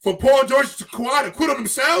for Paul George to Kawhi to quit on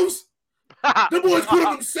themselves? The boys quit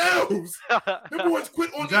on themselves. The boys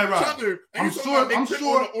quit on each other. I'm sure. On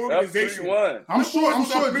the organization. I'm sure.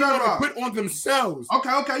 J-Rob quit on themselves.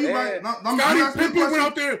 Okay, you right. Scottie Pippen went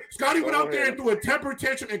out there. Scottie went out there and threw a temper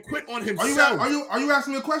tantrum and quit on himself. Are you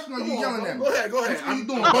asking me a question or are you yelling at me? Go ahead. I'm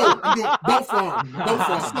doing both. I'm doing both forms.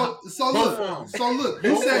 So look.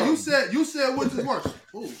 You said which is worse.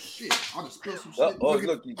 Oh shit! I just spilled some shit. Look.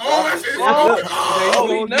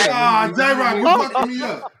 J-Rob, you fucking me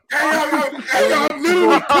up. Hey, I'm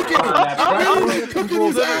literally cooking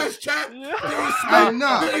his ass, chat.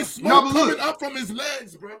 Hey, but look, up from his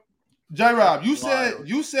legs, bro. J-Rob, you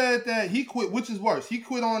said that he quit. Which is worse? He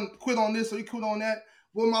quit on this or he quit on that?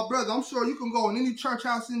 Well, my brother, I'm sure you can go in any church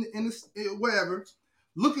house in this wherever,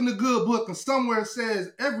 look in the good book, and somewhere it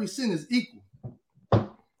says every sin is equal.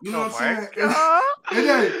 You know what I'm saying?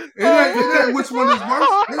 It ain't which one is worse.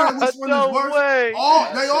 It ain't which one is worse. Way.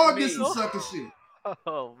 They all did some sucker shit.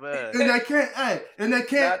 Oh man! And they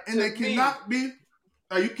cannot be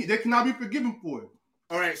forgiven for it.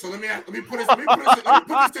 All right, so let me put this. Can I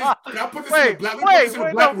put this in the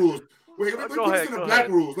black rules? Wait, let me put this in the black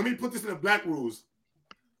rules. Let me put this in the black rules.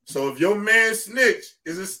 So if your man snitch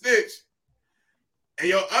is a snitch, and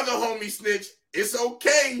your other homie snitch, it's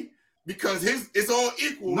okay. Because it's all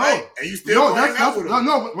equal, right? And you still hang out with him.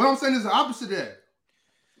 No. What I'm saying is the opposite of that.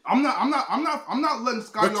 I'm not letting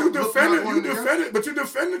Scottie. But you defended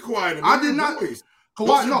Kawhi. I did not. Kawhi,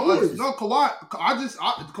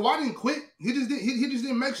 Kawhi didn't quit. He just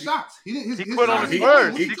didn't make shots. He quit on the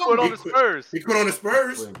Spurs. He quit on the Spurs. He quit on the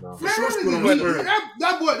Spurs.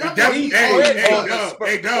 That boy.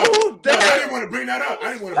 Hey, dog. I didn't want to bring that up.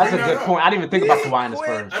 That's a good point. I didn't even think about Kawhi and the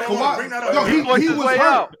Spurs. I didn't want to bring that up. Yo, he was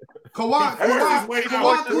hurt. Kawhi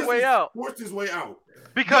forced his way out.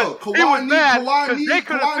 Because he was mad because they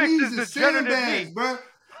couldn't fix his degenerative knee. Bro.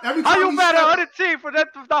 How you mad at other team for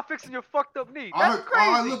that not fixing your fucked up knee? That's crazy.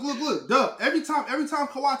 All right, look. Duh. Every time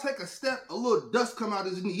Kawhi take a step, a little dust come out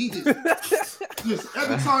of his knee. He just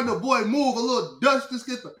every time the boy move, a little dust just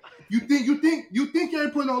get the. You think you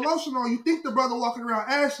ain't putting no lotion on? You think the brother walking around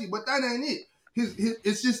ashy, but that ain't it.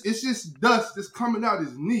 It's just dust that's coming out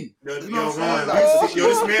his knee. This man is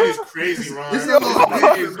crazy, Ron. It's a little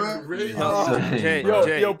crazy, bro.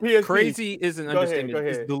 Yo, PSP. Crazy isn't understatement.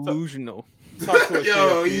 It's delusional.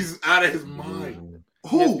 Yo, he's out of his mind.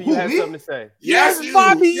 Who? You have Me? something to say? Yes,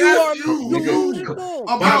 Bobby, you are delusional.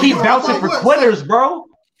 You keep vouching for quitters, bro.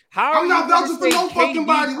 I'm not vouching for no fucking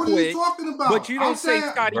body. What are you talking about? But you don't say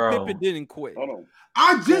Scottie Pippen didn't quit. Hold on.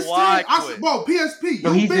 I just said, bro, PSP,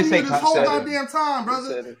 you've been here this whole goddamn time,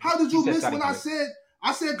 brother. How did you miss when I said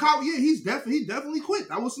Kawhi? Yeah, he definitely quit.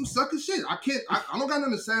 That was some sucker shit. I don't got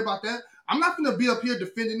nothing to say about that. I'm not gonna be up here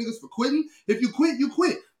defending niggas for quitting. If you quit, you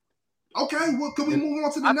quit. Okay, well, can we move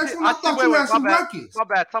on to the next one? I thought you had some records. My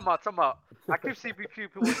bad. Time out. I keep seeing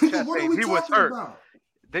people in chat saying he was hurt.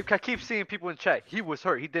 They keep seeing people in chat. He was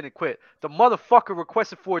hurt. He didn't quit. The motherfucker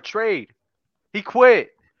requested for a trade. He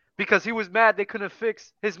quit because he was mad they couldn't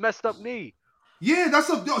fix his messed up knee. Yeah, that's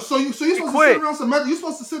so you're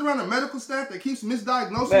supposed to sit around a medical staff that keeps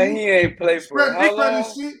misdiagnosing. Man, he ain't played for how long?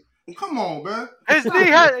 Shit. Come on, man. His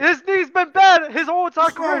knee's been bad his whole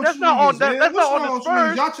entire career. That's not on that. That's not on the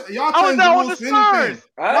Spurs. Y'all change the rules for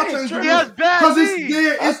anything. He has bad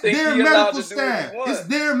knees. It's their medical staff. It's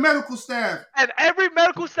their medical staff. And every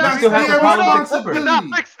medical staff that's their responsibility. Not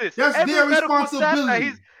fix this. That's their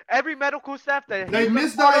responsibility. Every medical staff that they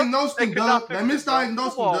misdiagnosed him, Doug. They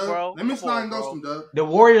misdiagnosed him, Doug. The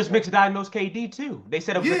Warriors misdiagnosed KD too. They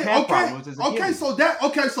said it was a calf problem.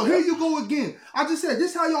 So here you go again. I just said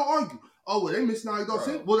this is how y'all argue. Oh, well, they misdiagnosed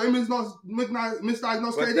him. Well, they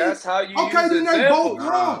misdiagnosed KD. That's how you. Okay, then they both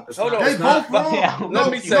wrong. Hold on, they both wrong.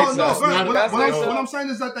 Let me say something. What I'm saying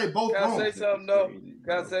is that they both wrong. Can I say something though?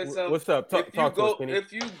 Can I say something? What's up?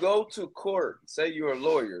 If you go to court, say you're a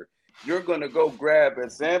lawyer, you're going to go grab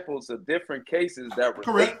examples of different cases that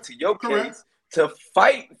relate to your case to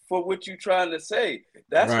fight for what you're trying to say.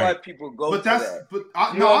 That's why people go to that. I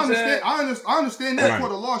understand that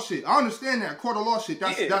court of law shit. I understand that court of law shit.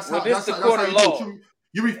 That's how you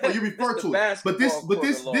refer to it. But this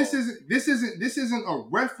isn't a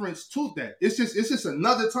reference to that. It's just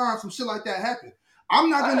another time some shit like that happened. I'm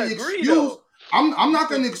not going to excuse. I'm not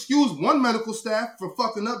going to excuse one medical staff for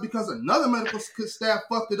fucking up because another medical staff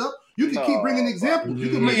fucked it up. You can keep bringing examples. You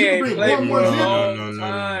can bring one more example.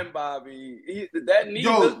 Time, Bobby. That knee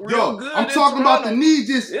look real good. I'm talking about the knee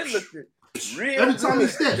just. It look real every time he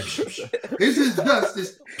steps. It's just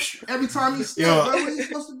dust. Every time he steps. What are you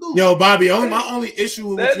supposed to do? Yo, Bobby. My only issue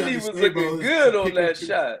with that knee was looking good on that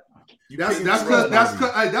shot. That's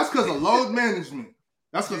because of load management.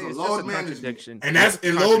 That's because of load management. And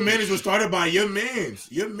load management started by your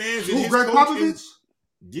mans. Your mans. Who, Greg Popovich?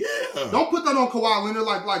 Yeah. Don't put that on Kawhi Leonard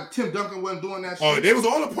like Tim Duncan wasn't doing that shit. Oh, they was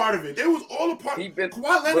all a part of it. They was all a part.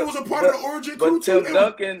 Kawhi Leonard was a part of the origin crew too. Tim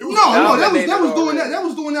Duncan. They was doing that. That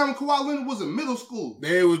was doing that when Kawhi Leonard was in middle school.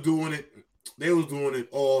 They was doing it. They was doing it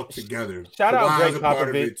all together. Shout out Greg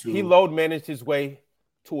Popovich. He load managed his way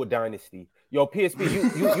to a dynasty. Yo,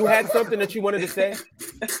 PSP, you had something that you wanted to say?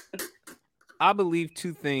 I believe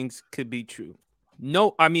two things could be true.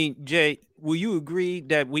 No, I mean, Jay, will you agree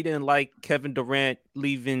that we didn't like Kevin Durant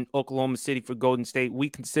leaving Oklahoma City for Golden State? We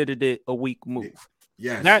considered it a weak move.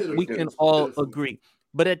 Yes. That we can all agree.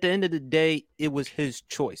 But at the end of the day, it was his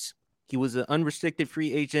choice. He was an unrestricted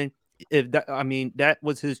free agent. That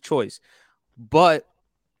was his choice. But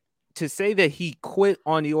to say that he quit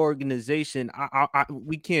on the organization,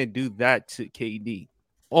 we can't do that to KD.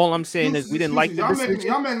 All I'm saying is we didn't like the decision.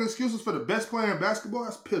 Y'all making excuses for the best player in basketball?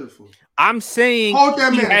 That's pitiful. I'm saying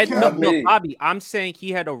Bobby, I'm saying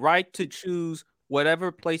he had a right to choose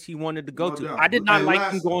whatever place he wanted to go to. I did not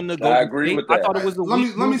like him going to go. I agree with that. I thought it was a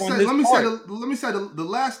let me say the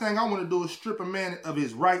last thing I want to do is strip a man of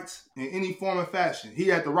his rights in any form or fashion. He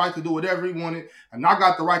had the right to do whatever he wanted, and I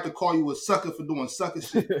got the right to call you a sucker for doing sucker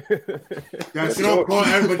shit. That's you don't call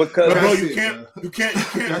everybody, bro. You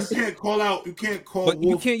can't call out. You can't call. But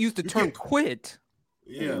you can't use the term quit.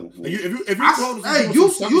 Yeah. If you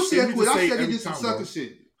said quit. I said he did some sucker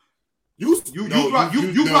shit. You brought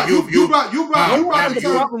the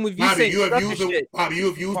problem with you saying Bobby, you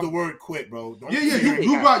have used the word quit, bro.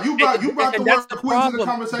 You brought the word quit into the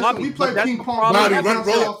conversation. We played ping pong. Bobby, if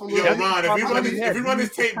we run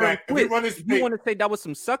this tape back, if you want to say that was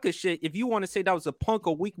some sucker shit, if you want to say that was a punk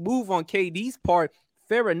or weak move on KD's part,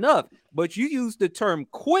 fair enough. But you used the term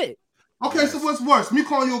quit. Okay, so what's worse? Me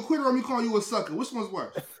calling you a quitter or me calling you a sucker? Which one's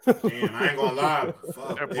worse? Man, I ain't gonna lie.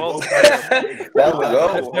 Fuck. They both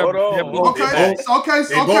hold on. Okay.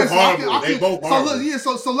 They both horrible.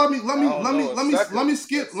 So let me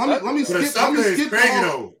skip. Okay,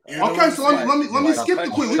 so let me skip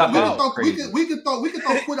the quit. We can throw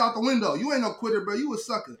quit out the window. You ain't no quitter, bro. You a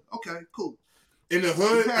sucker. Okay, cool. In the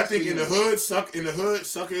hood, I think in the hood,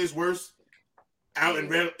 sucker is worse. Out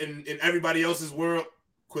in everybody else's world,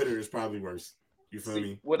 quitter is probably worse. You feel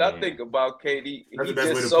me? What I think about KD, he's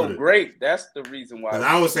just so great. That's the reason why.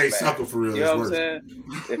 I would say sucker for real. You know what I'm saying?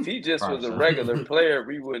 If he just was a regular player,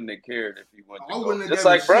 we wouldn't have cared if he went to go. Just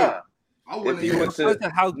like Bron. If he went to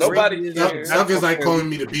nobody cares. Sucker's like calling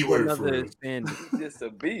me the B word for real. He's just a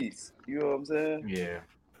beast. You know what I'm saying? Yeah.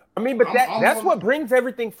 I mean, but that's what brings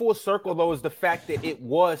everything full circle, though, is the fact that it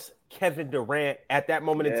was Kevin Durant at that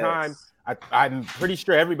moment in time. I'm pretty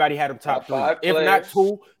sure everybody had him top three, if not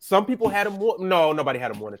two. Some people had him more. No, nobody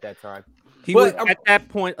had him one at that time. He was at that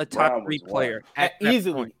point a top three player,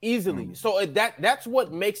 easily. So that's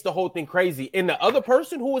what makes the whole thing crazy. And the other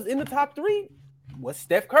person who was in the top three was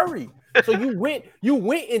Steph Curry. So you went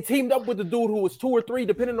and teamed up with the dude who was 2 or 3,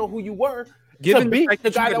 depending on who you were. Given the fact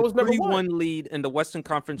that guy that was number 1 lead in the Western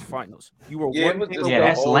Conference Finals, you were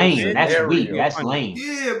that's lame. That's weak. That's lame.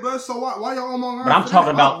 Yeah, but so why y'all on? But I'm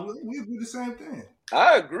talking about. We do the same thing.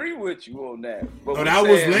 I agree with you on that. But that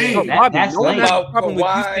was lame. That's lame.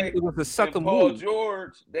 Kawhi it was a sucker and Paul move.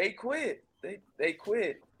 George, they quit. They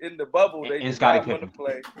quit in the bubble. They did Scottie not want to Pippen.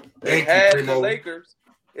 play. They had the Lakers.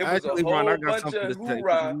 It was a whole bunch of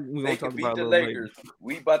hoorah. They could beat the Lakers.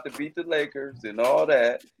 We about to beat the Lakers and all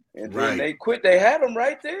that. And then they quit. They had them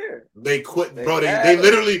right there. They quit, bro. They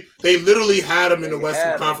literally had them in the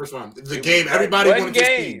Western Conference round. The game, everybody wanted this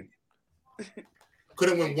team.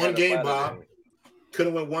 Couldn't win one game, Bob.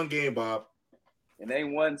 Couldn't win one game, Bob. And they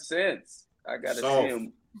won since. I gotta see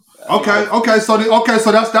him. Okay. So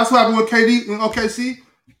that's what happened with KD in OKC.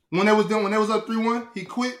 When they was up 3-1, he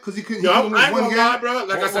quit because he couldn't. I ain't gonna lie, bro.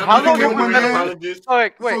 Like I said, how long have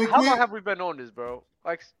we been on this, bro?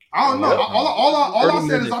 Like, I don't know. All I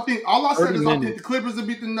said is I think the Clippers will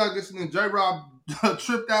beat the Nuggets, and then J-Rob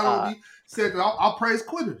tripped out on me. Said that I'll praise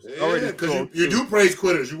quitters. Yeah, because you do praise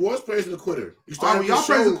quitters. You was praising the quitter. Y'all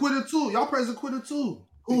praise the quitter too. Y'all praise the quitter too.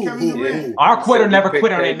 Our quitter never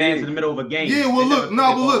quit on their man in the middle of a game. Yeah, well, look.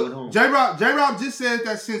 J-Rob just said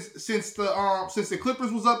that since the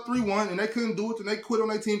Clippers was up 3-1 and they couldn't do it, and they quit on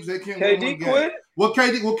their teams, they can't win one game. Quit? Well,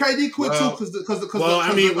 KD quit too because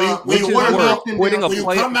when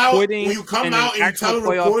you come out and tell a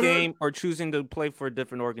playoff game or choosing to play for a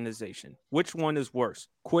different organization, which one is worse?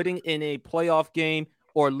 Quitting in a playoff game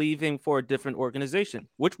or leaving for a different organization?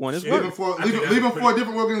 Which one is leaving worse? for a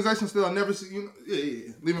different organization? Still, I never see you.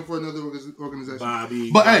 Yeah. Leaving for another organization.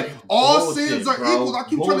 Bobby, but hey, all bullshit, sins are bro. equal. I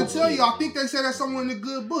keep trying to tell you. I think they say that somewhere in the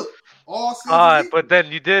good book. All sins. All are right, equal. but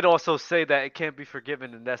then you did also say that it can't be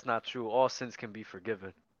forgiven, and that's not true. All sins can be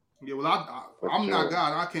forgiven. Yeah, well, I'm not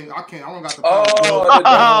God. I can't. I don't got the power.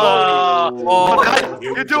 Oh,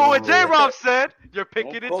 you're doing what J-Rob said. You're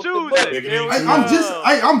picking and choosing. I'm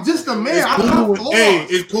just a man.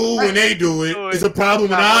 It's cool when they do it. It's a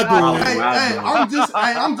problem when I do it.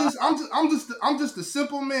 I'm just a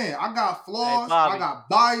simple man. I got flaws. I got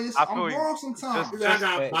bias. I'm wrong sometimes. But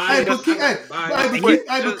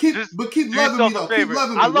keep loving me though. Keep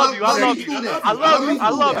loving me. I love you. I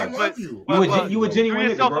love you. But you a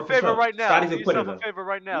genuine nigga, bro. Do yourself a favor right now. Do yourself a favor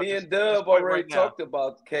right now. Me and Dub already talked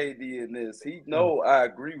about KD in this. He know I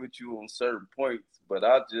agree with you on certain points, but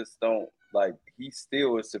I just don't like. He's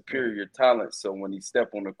still a superior talent. So when he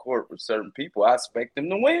step on the court with certain people, I expect him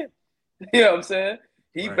to win. You know what I'm saying?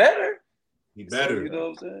 He better. He better. So, you know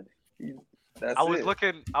what I'm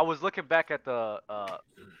saying? I was looking back at the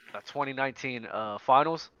 2019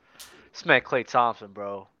 finals. This man Klay Thompson,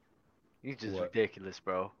 bro. He's just ridiculous,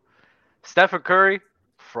 bro. Stephen Curry,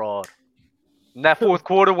 fraud. In that fourth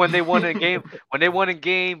quarter when they won in game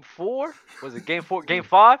 4, was it game 4, game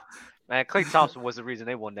 5? Man, Klay Thompson was the reason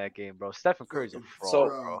they won that game, bro. Stephen Curry's a fraud,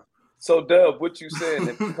 bro. So Dub, what you saying?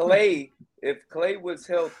 If Klay was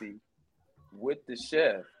healthy with the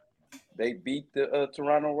chef, they beat the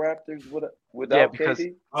Toronto Raptors without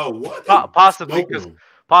KD? Oh, what? Possibly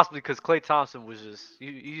because Klay Thompson was just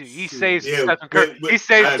he saved Stephen Curry. He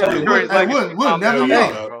saved Stephen Curry's legacy.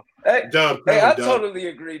 Hey, I totally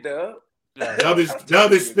agree, Dub. Dub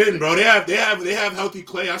is spitting, bro. They have healthy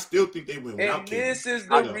Klay. I still think they win. And this is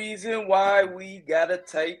the reason why we gotta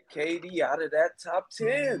take KD out of that top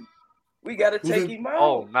 10. We gotta take him out.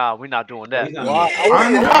 Oh, nah, we're not doing that. I didn't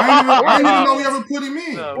even know we ever put him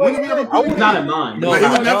in. When did we ever put him in? Not in mine.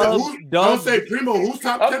 Don't say Primo. Who's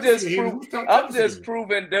top 10? I'm just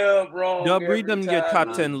proving Dub wrong. Dub, read them your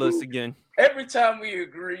top 10 list again. Every time we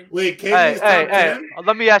agree. Wait, hey,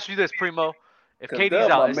 let me ask you this, Primo. If KD's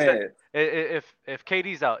out, if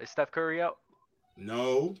KD's out, is Steph Curry out?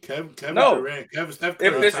 No, Kevin Durant. Steph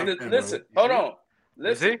Curry. Listen, hold on.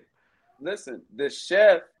 Listen. The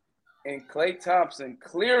chef and Klay Thompson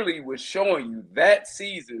clearly was showing you that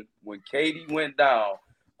season when KD went down.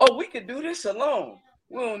 Oh, we could do this alone.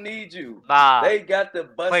 We don't need you. Nah. They got the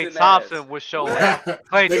busting Klay Thompson was showing that.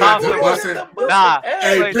 Klay Thompson was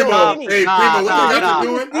Hey, Primo, what you got to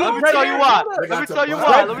do? Let me tell you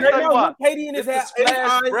why. KD in his eyes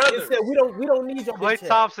said, we don't need your Klay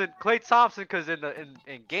Thompson, because in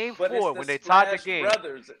game 4 when they tied the game.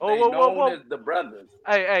 Whoa. The brothers.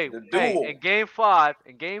 Hey, in game 5,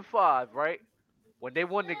 right? When they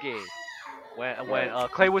won the game, when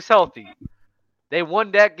Klay was healthy. They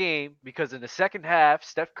won that game because in the second half,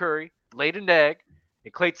 Steph Curry laid an egg,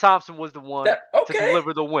 and Klay Thompson was the one to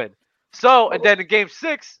deliver the win. So, and then in game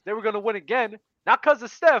 6, they were going to win again, not because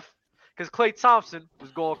of Steph, because Klay Thompson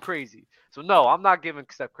was going crazy. So, no, I'm not giving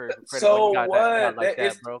Steph Curry the credit. So what?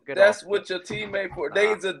 That's what your teammate for.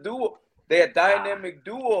 They's a duo. They're a dynamic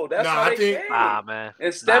duo. That's how they came. Man.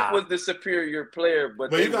 And Steph was the superior player, but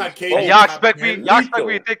you got KD. Y'all expect me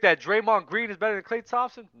to think that Draymond Green is better than Klay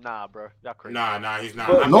Thompson? Nah, bro. Y'all crazy. Nah, he's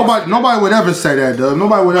not. Nobody would ever say that, Dub.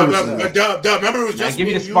 Nobody would ever say that. Dub, remember it was just give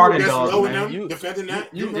me the Spartan dog, man. Defending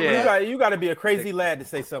that. You got to be a crazy lad to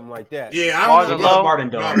say something like that. Yeah, Mars and Low.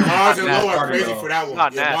 Mars and Low are crazy for that one.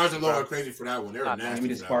 Mars and Low are crazy for that one. They're nasty. Give me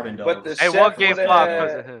the Spartan dog. But the They won game 5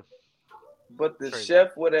 because of him. But the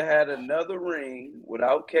chef would have had another ring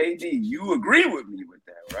without KD. You agree with me with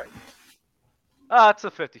that, right? It's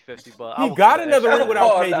a 50-50, but he got another ring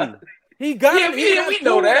without KD. He got we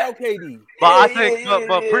know that. KD. But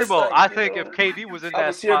Primo, I think if KD was in that spot, I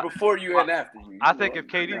was here before you and after you. I think if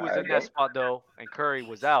KD was in that spot though, and Curry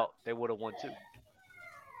was out, they would have won too.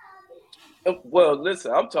 Well,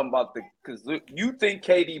 listen, I'm talking about because you think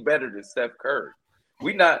KD better than Steph Curry.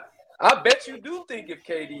 I bet you do think if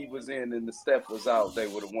KD was in and the Steph was out, they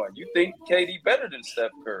would have won. You think KD better than Steph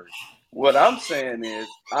Curry. What I'm saying is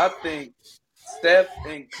I think Steph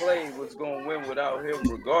and Klay was going to win without him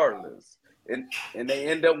regardless. And they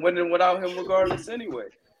end up winning without him regardless anyway.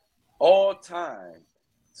 All time,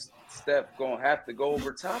 Steph going to have to go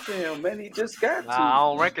over top of him, man. He just got to. I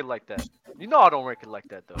don't rank it like that. You know I don't rank it like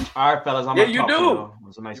that, though. All right, fellas. You do. It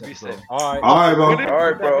was a nice episode. All right, bro. All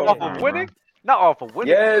right, bro. Off of winning? Not off of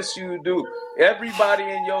winning. Yes, you do. Everybody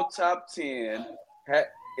in your top 10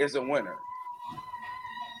 is a winner.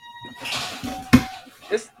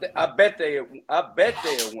 I bet they'll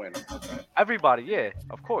win. Everybody, yeah,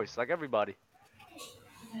 of course, like everybody.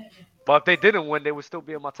 But if they didn't win, they would still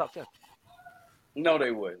be in my top 10. No,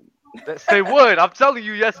 they wouldn't. Yes, they would. I'm telling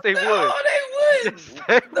you, yes, they would. No, they wouldn't. Yes,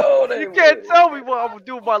 they No, would. they You can't wouldn't. tell me what I'm gonna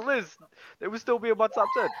do with my list. They would still be in my top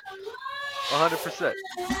 10. 100%.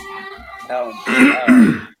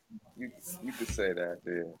 You could say that,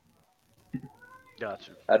 yeah. Got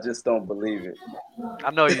you. I just don't believe it.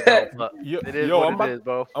 I know you don't, but it is what it is,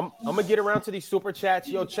 bro. I'm gonna get around to these super chats.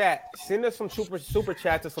 Yo, chat, send us some super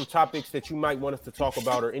chats of some topics that you might want us to talk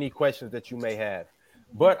about or any questions that you may have.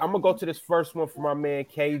 But I'm gonna go to this first one from my man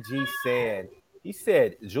KG Sand. He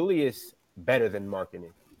said Julius better than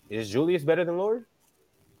Markkanen. Is Julius better than Lauri?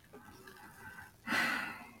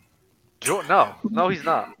 No, he's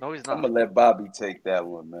not. No, he's not. I'm gonna let Bobby take that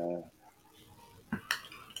one, man.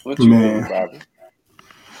 What you mean, Bobby?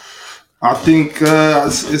 I think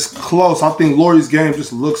it's close. I think Lauri's game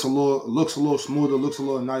just looks a little smoother, looks a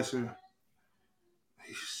little nicer.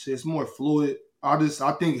 It's more fluid. I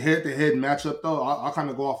think head-to-head matchup though. I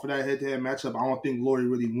kind of go off of that head-to-head matchup. I don't think Lauri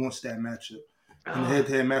really wants that matchup. In the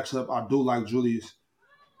head-to-head matchup, I do like Julius,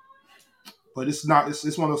 but it's not.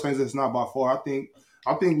 It's one of those things that's not by far. I think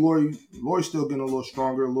Lauri's still getting a little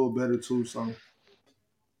stronger, a little better too. So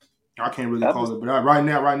I can't really call it. But right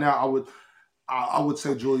now, I would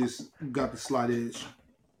say Julius got the slight edge.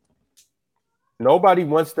 Nobody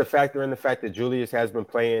wants to factor in the fact that Julius has been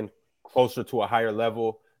playing closer to a higher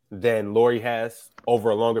level than Lauri has over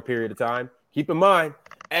a longer period of time. Keep in mind,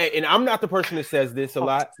 and I'm not the person that says this a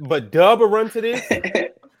lot, but Dub will run to this,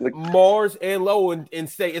 Mars and Low, and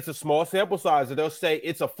say it's a small sample size, or they'll say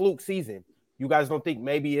it's a fluke season. You guys don't think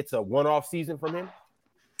maybe it's a one-off season from him?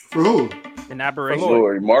 For who? An aberration.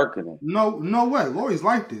 Lauri Markkanen. No way. Lauri's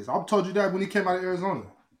like this. I told you that when he came out of Arizona.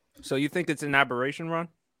 So you think it's an aberration run?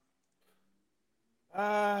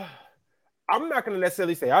 I'm not going to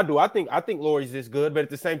necessarily say I do. I think Lauri's this good, but at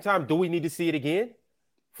the same time, do we need to see it again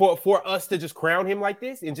for us to just crown him like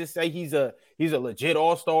this and just say he's a legit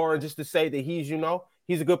all-star and just to say that he's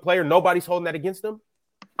a good player? Nobody's holding that against him.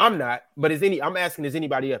 I'm not, but I'm asking, is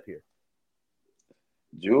anybody up here?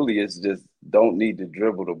 Julius just don't need to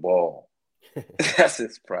dribble the ball. That's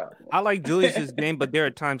his problem. I like Julius's game, but there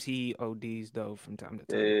are times he ODs though from time to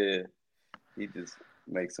time. Yeah, he just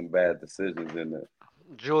makes some bad decisions in there.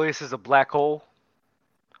 Julius is a black hole.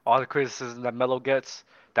 All the criticism that Melo gets,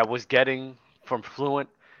 that was getting from Fluent,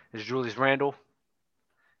 is Julius Randle.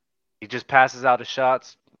 He just passes out his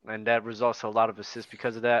shots, and that results in a lot of assists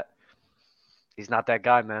because of that. He's not that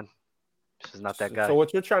guy, man. This is not that guy. So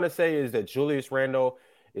what you're trying to say is that Julius Randle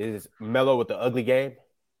is Melo with the ugly game?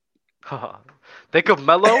 Think of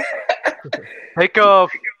Melo. Think of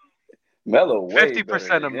Melo.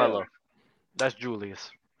 50% of Melo. That's Julius.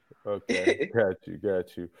 Okay,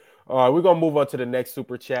 got you. All right, we're going to move on to the next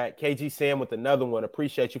super chat. KG Sam with another one.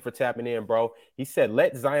 Appreciate you for tapping in, bro. He said,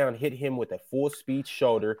 let Zion hit him with a full-speed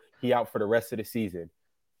shoulder. He out for the rest of the season.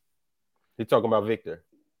 He's talking about Victor.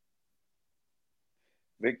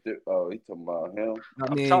 Victor, he talking about him.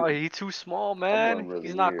 I'm telling you, he's too small, man. Really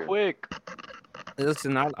he's not quick.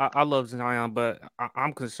 Listen, I love Zion, but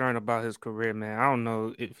I'm concerned about his career, man. I don't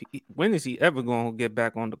know when is he ever going to get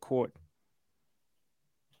back on the court?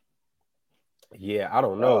 Yeah, I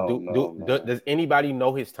don't know. Does anybody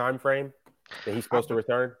know his time frame that he's supposed to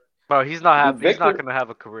return? Bro, he's not going to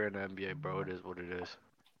have a career in the NBA, bro. It is what it is.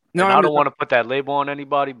 No, I don't want to put that label on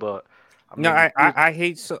anybody, but I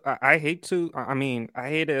hate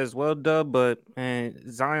it as well, Dub. But man,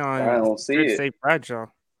 Zion, I don't see it. Say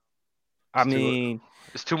fragile.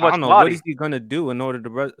 It's too much. I don't know body. what is he gonna do in order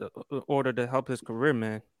to help his career,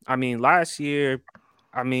 man. I mean, last year,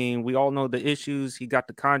 we all know the issues. He got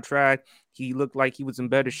the contract. He looked like he was in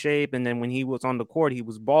better shape, and then when he was on the court, he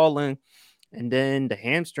was balling. And then the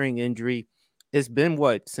hamstring injury. It's been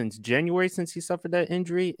since January since he suffered that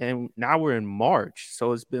injury, and now we're in March,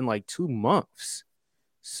 so it's been like 2 months.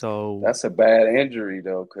 So that's a bad injury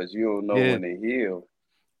though, because you don't know when they heal.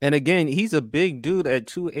 And again, he's a big dude at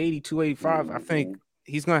 280, 285. I think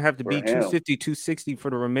he's gonna have to be 250, 260 for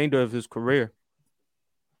the remainder of his career.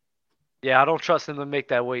 Yeah, I don't trust him to make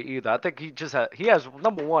that weight either. I think he has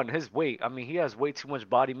number one, his weight. I mean, he has way too much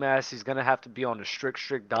body mass. He's gonna have to be on a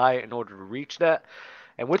strict diet in order to reach that.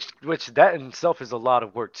 And which that in itself is a lot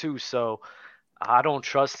of work too. So I don't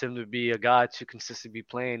trust him to be a guy to consistently be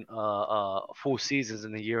playing full seasons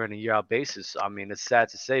in a year out basis. I mean, it's sad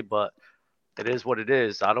to say, but it is what it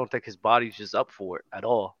is. I don't think his body's just up for it at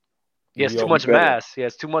all. He has too much mass. He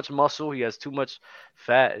has too much muscle. He has too much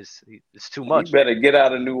fat. It's too much. He better get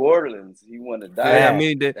out of New Orleans. He want to die. Yeah, I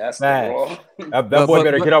mean, that's the wrong. That boy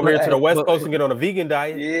better get over here to the West Coast and get on a vegan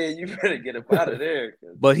diet. Yeah, you better get up out of there.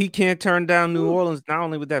 But he can't turn down New Orleans, not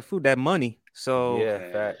only with that food, that money. So,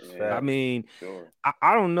 facts. I mean, Sure.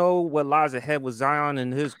 I don't know what lies ahead with Zion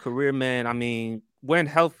and his career, man. I mean, when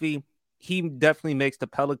healthy, he definitely makes the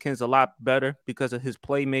Pelicans a lot better because of his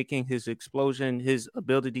playmaking, his explosion, his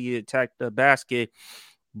ability to attack the basket.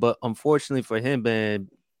 But unfortunately for him, man,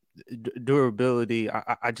 durability,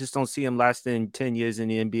 I just don't see him lasting 10 years in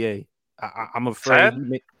the NBA. I'm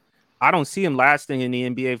afraid. I don't see him lasting in the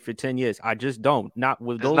NBA for 10 years. I just don't. Not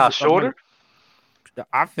with those. It's not shorter?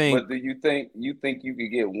 I think. But do you think you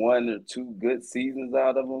could get 1 or 2 good seasons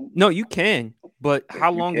out of him? No, you can. But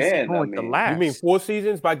how long is it going to last? You mean 4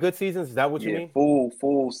 seasons? By good seasons, is that what you mean?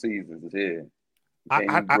 Full seasons. Yeah. I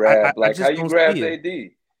how you grab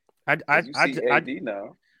AD? AD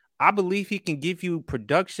now. I believe he can give you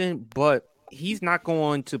production, but he's not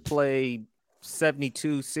going to play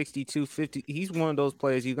 72, 62, 50. He's one of those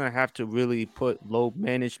players you're going to have to really put load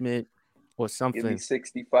management or something. Give me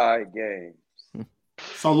 65 games.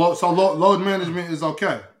 So load management is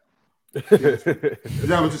okay. Is that what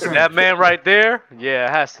you're saying? That man right there, yeah,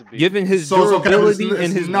 it has to be. Given his durability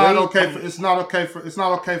and his not weight, okay. It's not okay for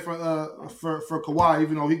Kawhi,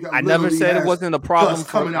 even though he got. I never said it wasn't a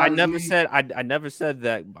problem. I never said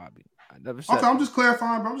that, Bobby. I never said. Okay, I'm just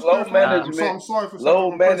clarifying. Bro. I'm just low clarifying. management. I'm sorry for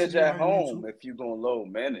low manage at home. If you're gonna low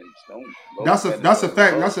manage, don't. That's a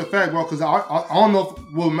fact. That's a fact, bro. Because I don't know.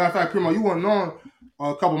 Matter of fact, Primo, you weren't on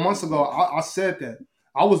a couple months ago. I said that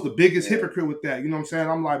I was the biggest hypocrite with that. You know what I'm saying?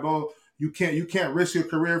 I'm like, bro. You can't risk your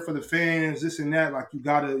career for the fans, this and that. Like you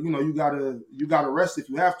gotta rest if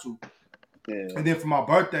you have to. Yeah. And then for my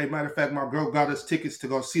birthday, matter of fact, my girl got us tickets to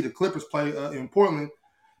go see the Clippers play in Portland,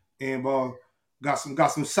 and got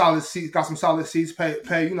some solid seats,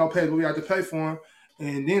 paid what we had to pay for them.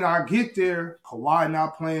 And then I get there, Kawhi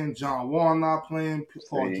not playing, John Wall not playing,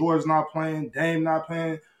 Paul George not playing, Dame not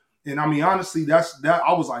playing, and I mean honestly, that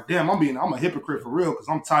I was like, damn, I'm a hypocrite for real because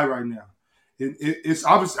I'm tight right now. It's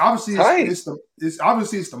obviously it's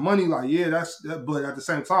the money. Like, yeah, but at the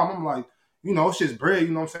same time, I'm like, it's just bread. You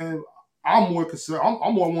know what I'm saying? I'm more concerned.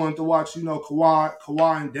 I'm more wanting to watch,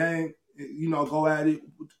 Kawhi and Dame, go at it.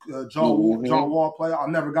 John Wall play. I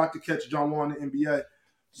never got to catch John Wall in the NBA,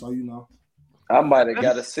 so I might have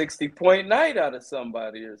got a 60-point night out of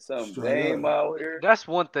somebody or something. Dame out here. That's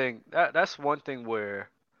one thing. That's one thing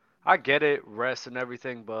where I get it, rest and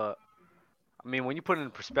everything, but. I mean, when you put it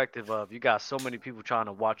in perspective of you got so many people trying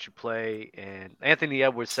to watch you play, and Anthony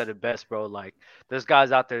Edwards said it best, bro. Like, there's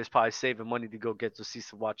guys out there that's probably saving money to go get to see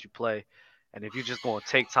some watch you play, and if you're just going to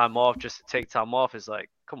take time off just to take time off, it's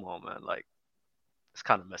like, come on, man. Like, it's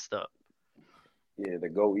kind of messed up. Yeah, to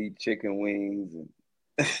go eat chicken wings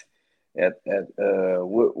and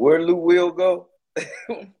where Lou Will go?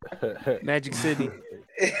 Magic City.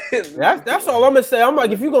 That's all I'm gonna say. I'm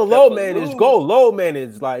like, if you're gonna low manage, go low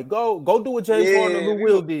manage. Like, go do what James Harden and Lou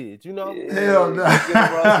Will did. Hell no. Get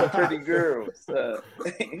around some pretty girls.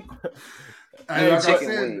 Hey, like I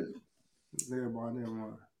said, never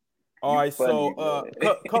mind. All right, so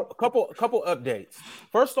couple updates.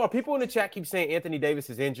 First off, people in the chat keep saying Anthony Davis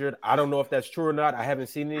is injured. I don't know if that's true or not. I haven't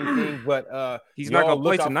seen anything, but he's not gonna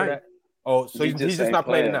play tonight. Oh, so he's just not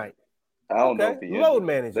playing tonight. I don't know if he load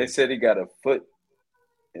management. They said he got a foot,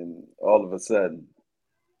 and all of a sudden.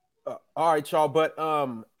 All right, y'all. But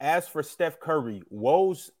as for Steph Curry,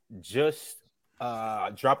 Woj just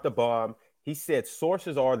dropped a bomb. He said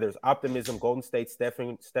sources are there's optimism. Golden State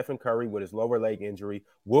Stephen Curry with his lower leg injury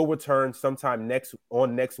will return sometime next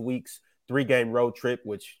week's 3-game road trip,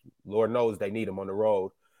 which Lord knows they need him on the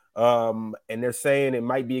road. And they're saying it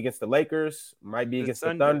might be against the Lakers, might be against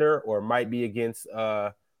the Thunder, or might be against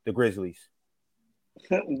the Grizzlies.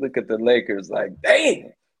 Look at the Lakers like,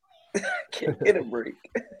 damn, can't get a break.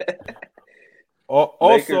 Also,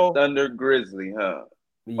 Lakers, Thunder, Grizzly, huh?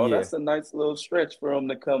 Yeah. Oh, that's a nice little stretch for them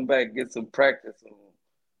to come back, get some practice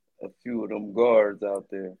on a few of them guards out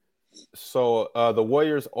there. So the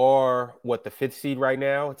Warriors are the 5th seed right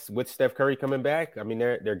now. It's with Steph Curry coming back. I mean,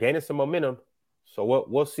 they're gaining some momentum. So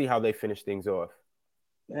we'll see how they finish things off.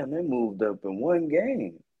 Man, they moved up in one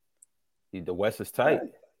game. The West is tight.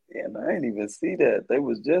 I didn't even see that. They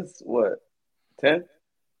was just 10th.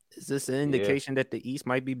 Is this an indication that the East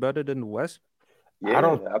might be better than the West? Yeah, I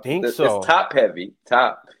don't think so. It's top heavy.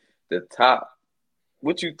 The top.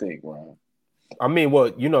 What you think, Ron? I mean,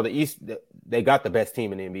 well, the East, they got the best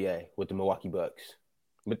team in the NBA with the Milwaukee Bucks.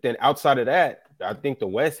 But then outside of that, I think the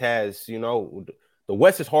West has, the The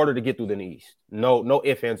West is harder to get through than the East. No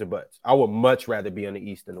ifs, ands, or buts. I would much rather be in the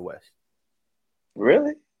East than the West.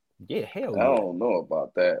 Really? Yeah, hell I yeah. don't know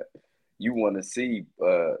about that. You want to see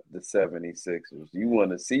the 76ers. You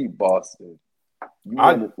want to see Boston.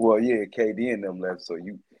 KD and them left, so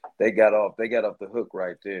they got off the hook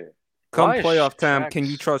right there. Come playoff time, can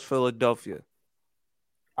you trust Philadelphia?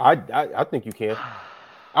 I think you can.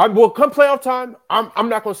 Come playoff time, I'm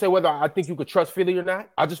not going to say whether I think you could trust Philly or not.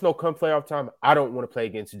 I just know come playoff time, I don't want to play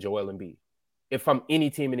against Joel Embiid. If I'm any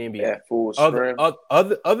team in the NBA, full strength.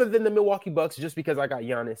 Other than the Milwaukee Bucks, just because I got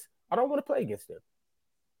Giannis, I don't want to play against them.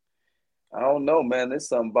 I don't know, man. There's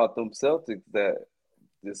something about them Celtics that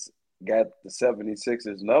just got the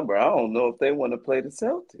 76ers number. I don't know if they want to play the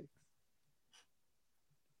Celtics.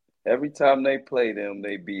 Every time they play them,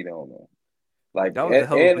 they beat on them. Like that was a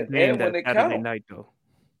hell of a game that Saturday night, though.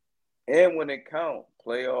 And when it count,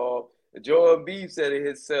 playoff. Joel Embiid said it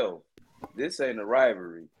himself. This ain't a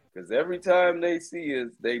rivalry because every time they see us,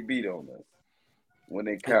 they beat on us when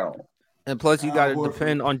they count. And plus, you got to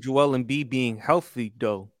depend on Joel Embiid being healthy,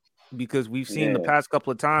 though, because we've seen the past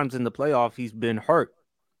couple of times in the playoff he's been hurt.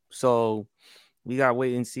 So we got to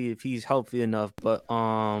wait and see if he's healthy enough. But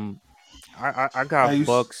I got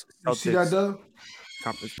Bucks. You see that, Doug?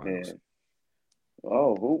 Conference finals. Yeah.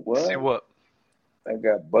 Oh, who? What? See what? I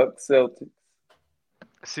got Bucks Celtics.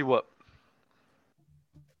 See what?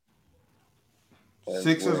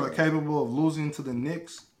 Sixers are capable of losing to the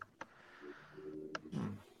Knicks.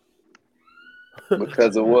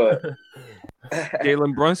 Because of what?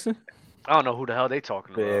 Jalen Brunson? I don't know who the hell they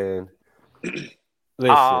talking about. Man.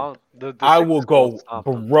 Listen, I will go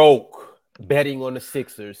broke betting on the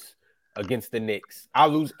Sixers against the Knicks. I'll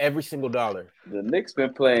lose every single dollar. The Knicks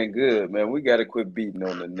been playing good, man. We got to quit beating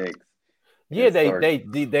on the Knicks. Yeah, they have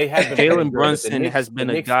been. Jalen Brunson has been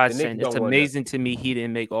a godsend. It's amazing to me he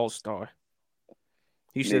didn't make All-Star.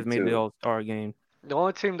 He should have made the All-Star game. The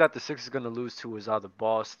only team that the Sixers are going to lose to is either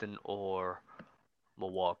Boston or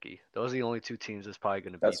Milwaukee. Those are the only two teams that's probably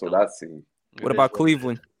going to be. That's what I see. What about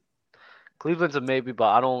Cleveland? Cleveland's a maybe, but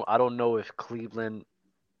I don't know if Cleveland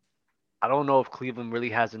really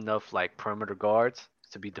has enough like perimeter guards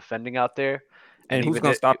to be defending out there. And who's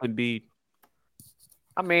going to stop Embiid?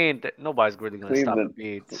 I mean, nobody's really going to stop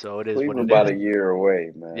Embiid, so it is what it is. About a year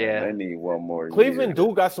away, man. Yeah. They need one more year. Cleveland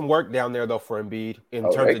do got some work down there, though, for Embiid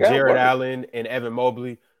in terms of Jared Allen and Evan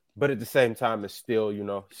Mobley. But at the same time, it's still,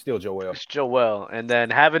 still Joel. It's Joel. And then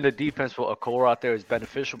having the defense for Okoro out there is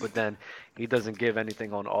beneficial, but then he doesn't give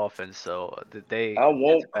anything on offense. So I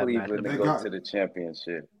want Cleveland to go to the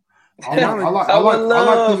championship. I would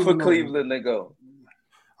love for Cleveland to go.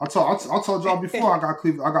 I told y'all before I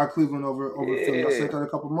got Cleveland over Philly. I said that a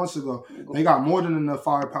couple months ago. They got more than enough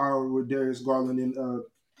firepower with Darius Garland and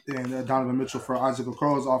Donovan Mitchell for Isaac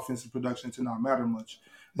Okoro's offensive production to not matter much.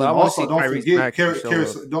 But also don't forget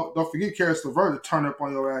Karis LeVert to turn up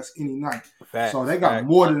on your ass any night. So they got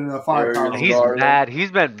more than enough firepower. He's mad. He's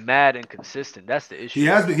been mad and consistent. That's the issue. He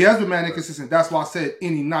has been mad and consistent. That's why I said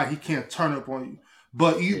any night he can't turn up on you.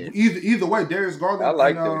 But either way, Darius Garland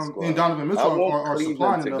and Donovan Mitchell are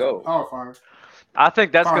supplying enough power fire. I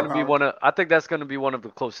think that's going to be one of the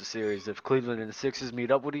closest series. If Cleveland and the Sixers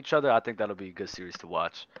meet up with each other, I think that'll be a good series to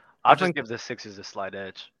watch. I'll just give the Sixers a slight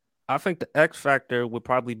edge. I think the X factor would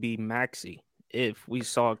probably be Maxey if we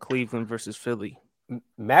saw Cleveland versus Philly.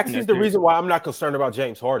 Maxey's the reason why I'm not concerned about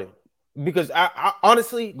James Harden. Because I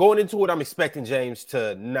honestly, going into it, I'm expecting James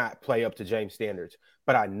to not play up to James standards.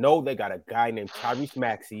 But I know they got a guy named Tyrese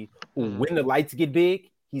Maxey who, when the lights get big,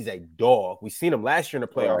 he's a dog. We seen him last year in the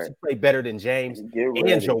playoffs. Right. He played better than James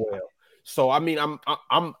and Joel. So I mean,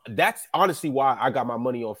 I'm that's honestly why I got my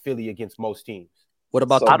money on Philly against most teams. What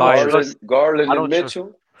about Tobias? Garland and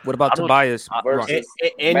Mitchell? What about Tobias?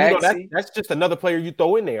 And that's just another player you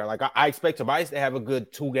throw in there. Like I expect Tobias to have a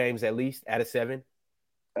good 2 games at least out of 7.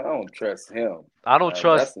 I don't trust him. I don't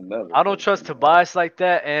trust Tobias like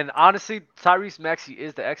that. And honestly, Tyrese Maxey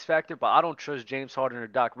is the X factor, but I don't trust James Harden or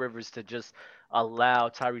Doc Rivers to just allow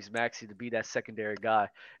Tyrese Maxey to be that secondary guy.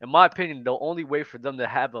 In my opinion, the only way for them to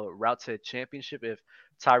have a route to a championship if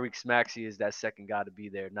Tyrese Maxey is that second guy to be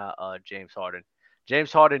there, not James Harden.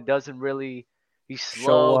 James Harden doesn't really. He's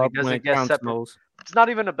slow. He doesn't get separate. It's not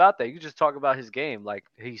even about that. You just talk about his game. Like,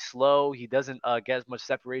 he's slow. He doesn't get as much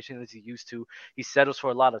separation as he used to. He settles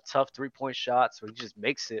for a lot of tough 3-point shots, or he just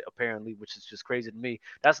makes it, apparently, which is just crazy to me.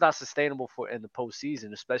 That's not sustainable in the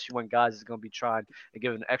postseason, especially when guys is going to be trying to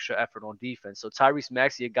give an extra effort on defense. So Tyrese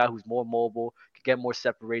Maxey, a guy who's more mobile, can get more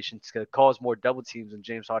separation, can cause more double teams than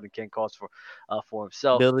James Harden can cause for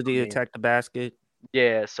himself. Ability to attack the basket.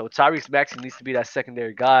 Yeah, so Tyrese Maxey needs to be that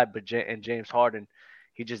secondary guy, and James Harden,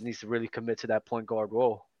 He just needs to really commit to that point guard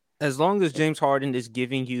role. As long as James Harden is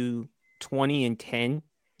giving you 20 and 10,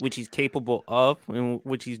 which he's capable of and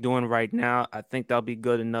which he's doing right now, I think that'll be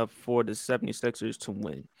good enough for the 76ers to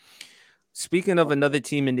win. Speaking of another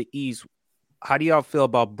team in the East, how do y'all feel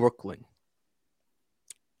about Brooklyn?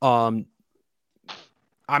 I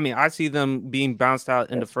mean, I see them being bounced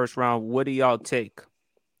out in the first round. What do y'all take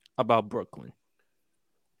about Brooklyn?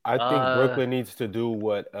 I think Brooklyn needs to do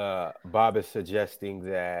what Bob is suggesting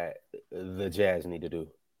that the Jazz need to do.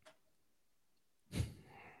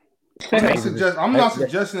 I'm not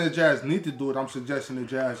suggesting the Jazz need to do it. I'm suggesting the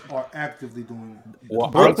Jazz are actively doing it. Well,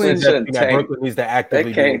 Brooklyn shouldn't tank. Brooklyn needs to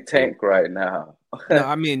actively. They can't tank right now. No,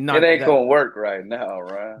 I mean, it ain't gonna work right now,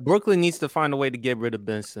 right? Brooklyn needs to find a way to get rid of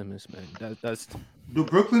Ben Simmons, man. That's. Do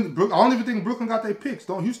Brooklyn? I don't even think Brooklyn got their picks.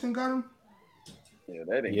 Don't Houston got them? Yeah,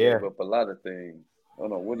 they didn't give up a lot of things. I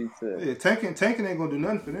don't know what he said. Yeah, tanking ain't gonna do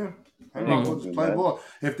nothing for them. They're not gonna just play ball.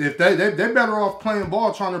 If they better off playing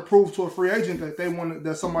ball, trying to prove to a free agent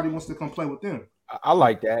that somebody wants to come play with them. I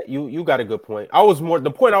like that. You got a good point.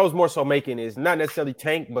 The point I was more so making is not necessarily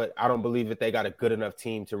tank, but I don't believe that they got a good enough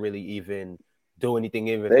team to really even do anything.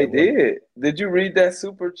 Even they did. Did you read that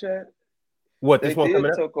super chat? What this one coming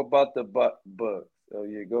up? Talk about the Bucks. Oh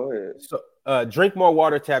yeah, go ahead. So, Drink More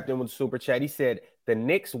Water tapped in with the super chat. He said the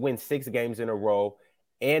Knicks win 6 games in a row,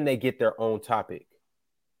 and they get their own topic.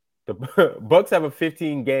 The Bucks have a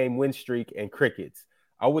 15-game win streak and crickets.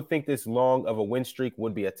 I would think this long of a win streak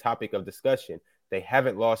would be a topic of discussion. They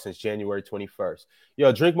haven't lost since January 21st.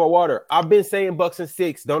 Yo, Drink More Water. I've been saying Bucks and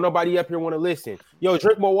 6. Don't nobody up here want to listen. Yo,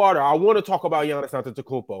 Drink More Water. I want to talk about Giannis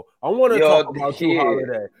Antetokounmpo. I want to talk about Jrue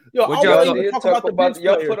Holiday. Yo, what y'all talk about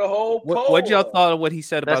y'all put a whole poll. What y'all thought of what he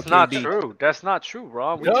said about KD? KD? True. That's not true,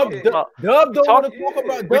 Ron. Dub don't want to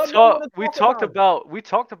talk about. We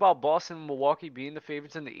talked about Boston and Milwaukee being the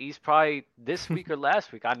favorites in the East probably this week or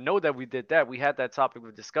last week. I know that we did that. We had that topic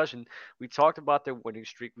of discussion. We talked about their winning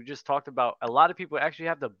streak. We just talked about a lot of people actually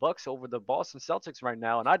have the Bucks over the Boston Celtics right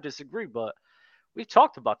now, and I disagree. But we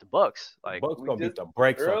talked about the Bucks. Like Bucks gonna beat the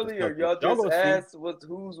brakes earlier. Y'all just asked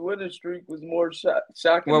whose winning streak was more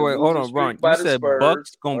shocking. Wait, hold on, Ron. You said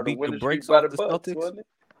Bucks gonna beat the brakes off the Celtics?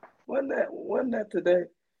 Wasn't that today?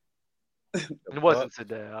 It wasn't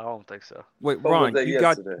today. I don't think so. Wait, Ron, you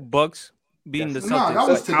got Bucks beating the Celtics. No, that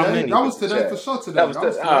was today. That was today for sure. Today. All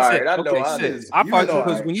right, I know. I thought you,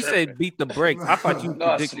 because when you said beat the brakes, I thought you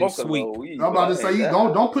predicted sweep. I'm about to say,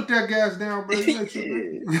 don't put that gas down, bro.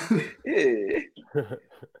 Yeah.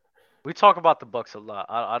 We talk about the Bucks a lot.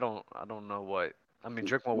 I don't know what. I mean,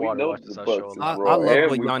 Drink More Water watches our show a lot. I love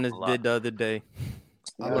what Giannis did the other day.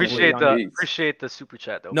 Appreciate the super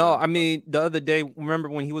chat though. No, I mean the other day. Remember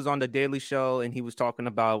when he was on the Daily Show and he was talking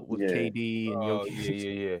about with KD and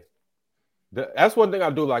Jokic? Yeah. That's one thing I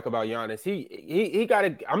do like about Giannis. He got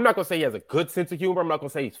a. I'm not gonna say he has a good sense of humor. I'm not gonna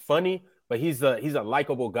say he's funny, but he's a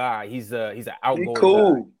likable guy. He's an outgoing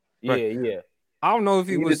cool. guy. Yeah. I don't know if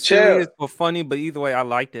he was serious or funny, but either way, I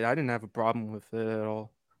liked it. I didn't have a problem with it at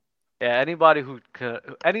all. Yeah, anybody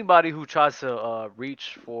who tries to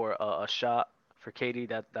reach for a shot for KD,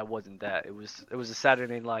 that wasn't that. It was a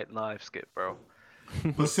Saturday Night Live skit, bro.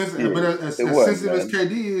 But as sensitive as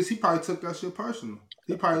KD is, he probably took that shit personal.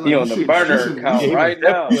 He probably he on the burner account right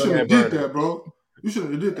now. You shouldn't have did that, bro. You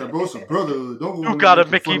shouldn't have did that, bro. It's a brotherhood. Don't go. You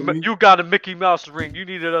got a Mickey Mouse ring. You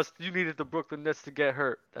needed the Brooklyn Nets to get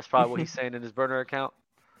hurt. That's probably what he's saying in his burner account.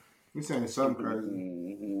 He's saying something crazy.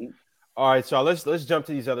 Mm-hmm. All right, so let's jump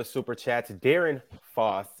to these other super chats. Darren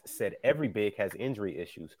Foss said every big has injury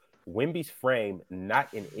issues. Wemby's frame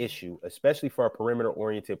not an issue, especially for a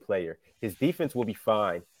perimeter-oriented player. His defense will be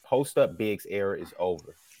fine. Post-up bigs era is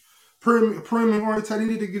over. Perimeter-oriented, he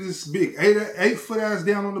need to get his big 8-foot ass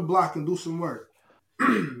down on the block and do some work.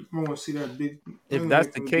 I want to see that big. If that's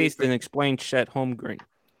the case, then explain Chet Holmgren.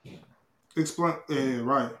 Explain,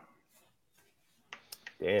 right.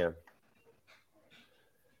 Damn.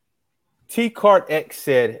 T-Cart X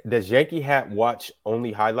said, does Yankee Hat watch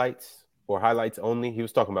only highlights or highlights only? He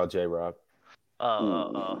was talking about J-Rob.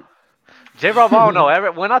 J-Rob, I don't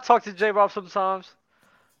know. When I talk to J-Rob sometimes,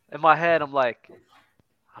 in my head, I'm like,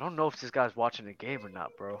 I don't know if this guy's watching the game or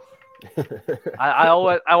not, bro.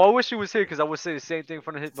 I wish he was here because I would say the same thing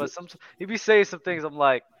from him. But he'd be saying some things. I'm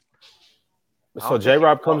like, so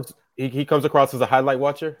J-Rob comes across as a highlight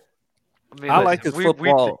watcher. I mean, I like his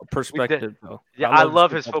football perspective, though. Yeah, I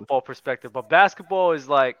love his football perspective. But basketball is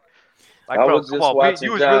like bro, was just watching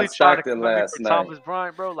you was John really trying to Stockton come last for night. Thomas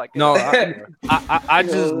Bryant, bro. Like, no, I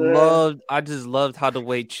just loved how the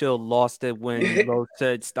way Chill lost it when Rose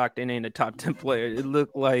said Stockton ain't a top 10 player. It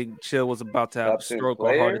looked like Chill was about to have a stroke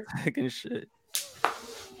or heart attack and shit.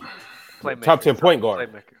 Playmaker. Top 10 point guard.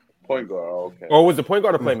 Playmaker. Point guard. Okay. Or was it point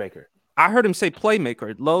guard or playmaker? I heard him say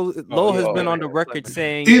playmaker. Lowe has been on the record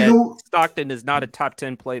saying that Stockton is not a top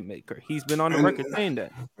 10 playmaker. He's been on the record saying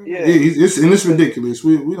that. Yeah, it's ridiculous.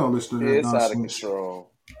 We don't listen to that. It's out of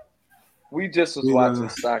control. We just was watching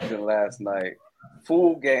Stockton last night.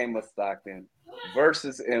 Full game of Stockton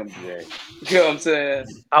versus MJ. You know what I'm saying?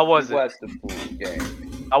 I wasn't. Watched the full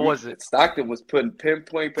game. I wasn't. Stockton was putting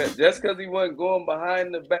pinpoint passes just because he wasn't going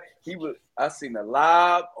behind the back. I seen a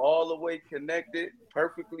lob all the way connected,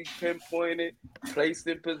 perfectly pinpointed, placed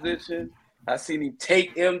in position. I seen him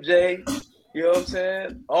take MJ. You know what I'm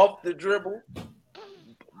saying? Off the dribble.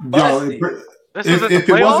 This was in the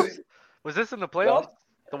playoffs? Was this in the playoffs?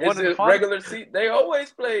 The one in the regular season. They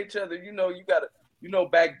always play each other. You gotta.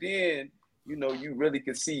 Back then, you really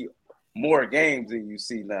could see more games than you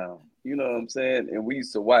see now. You know what I'm saying? And we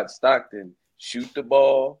used to watch Stockton shoot the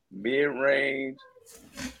ball, mid-range,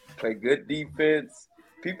 play good defense.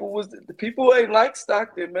 People ain't like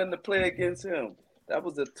Stockton, man, to play against him. That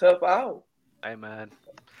was a tough out. Hey, man.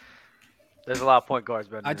 There's a lot of point guards,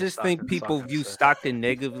 man. I just think people view Stockton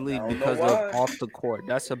negatively because of off the court.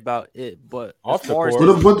 That's about it. But off the court,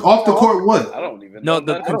 off the court, what? I don't even know.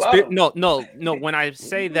 No. When I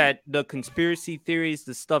say that, the conspiracy theories,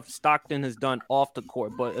 the stuff Stockton has done off the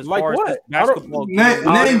court, but as far as basketball,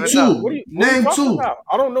 name two. Name two.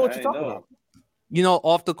 I don't know what you're talking about.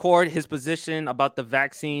 Off the court, his position about the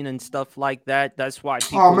vaccine and stuff like that. That's why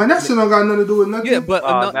people. Oh man, that shit don't got nothing to do with nothing. Yeah, but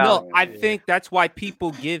I think that's why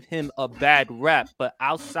people give him a bad rap. But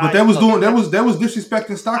outside, but that was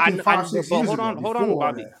disrespecting Stockton 5-6 years ago. Hold on,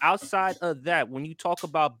 Bobby. Outside of that, when you talk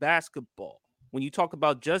about basketball, when you talk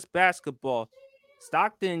about just basketball,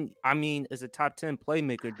 Stockton, is a top 10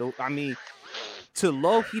 playmaker. Though, to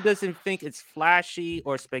Lowe, he doesn't think it's flashy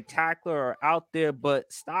or spectacular or out there,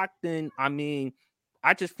 but Stockton,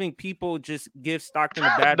 I just think people just give Stockton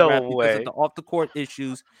a bad rap because of the off the court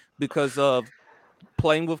issues, because of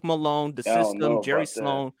playing with Malone, the system, Jerry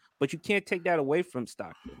Sloan. But you can't take that away from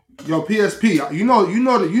Stockton. Yo, PSP, you know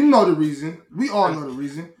the reason. We all know the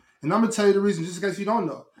reason, and I'm gonna tell you the reason just in case you don't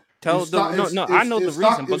know. I know the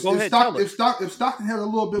reason, but go ahead, tell us. If Stockton had a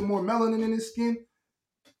little bit more melanin in his skin,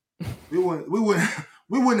 we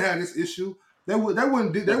wouldn't have this issue. They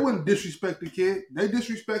wouldn't disrespect the kid. They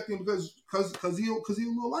disrespect him because he a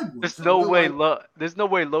little light boy. There's no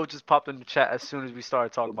way Lowe just popped in the chat as soon as we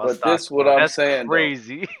started talking about Stockton. But that's what I'm saying.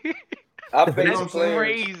 Crazy. That's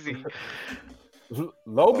crazy.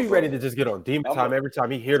 Lowe be ready to just get on demon time every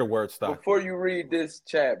time he hear the word Stockton. Before you read this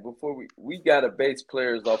chat, we gotta base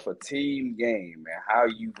players off a team game and how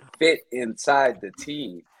you fit inside the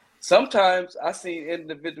team. Sometimes I seen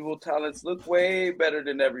individual talents look way better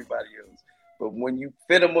than everybody else, but when you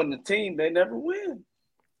fit them on the team, they never win.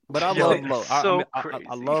 But I love Lowe.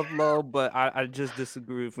 I love Lowe, but I just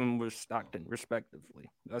disagree with him with Stockton,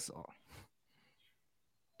 respectively. That's all.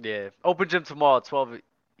 Yeah, open gym tomorrow at 12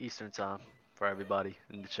 Eastern time for everybody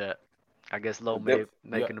in the chat. I guess Lowe may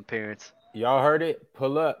make an appearance. Y'all heard it?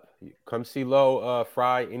 Pull up. Come see Lowe,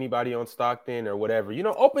 Fry, anybody on Stockton or whatever.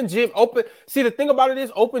 Open gym. See, the thing about it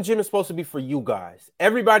is open gym is supposed to be for you guys.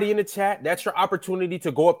 Everybody in the chat, that's your opportunity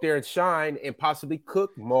to go up there and shine and possibly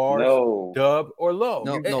cook Mars, Dub, or Lowe.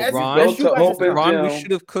 No, Ron, we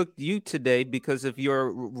should have cooked you today because of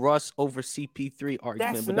your Russ over CP3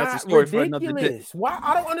 argument. That's a story for another day. Why?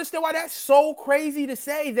 I don't understand why that's so crazy to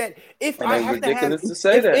say that I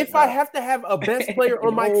have to have a best player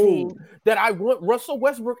on my team, that I want Russell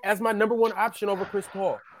Westbrook as my number one option over Chris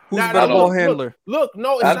Paul. Who's the better ball handler? Look,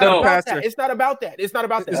 no, it's not about that. It's not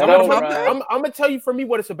about that. I'm gonna tell you for me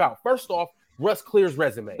what it's about. First off, Russ clears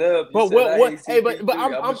resume. I'm gonna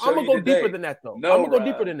go deeper than that though. I'm gonna go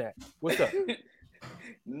deeper than that. What's up?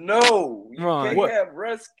 No, you can't have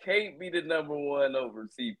Russ can't be the number one over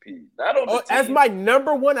CP. Not on the team. As my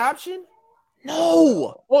number one option.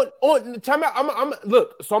 No. On time out.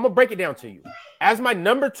 Look. So I'm gonna break it down to you. As my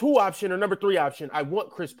number 2 option or number 3 option, I want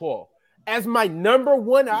Chris Paul. As my number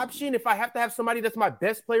 1 option, if I have to have somebody that's my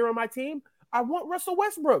best player on my team, I want Russell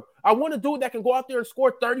Westbrook. I want a dude that can go out there and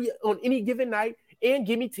score 30 on any given night and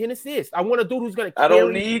give me 10 assists. I want a dude who's going to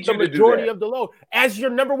carry the majority of the load. As your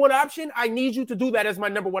number 1 option, I need you to do that as my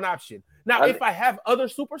number 1 option. Now, if I have other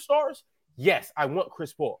superstars, yes, I want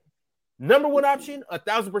Chris Paul. Number 1 option,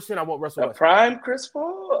 1,000%. I want Russell Westbrook. Prime Chris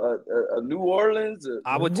Paul, a New Orleans.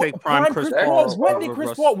 I would take prime Chris Paul. What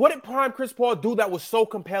did prime Chris Paul do that was so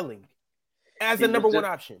compelling as a number 1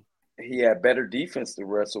 option? He had better defense than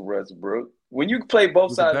Russell Westbrook. when you play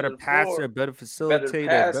both He's sides a better of the passer, floor, better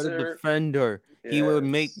facilitator, better defender. He would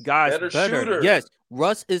make guys better. Shooter. Yes,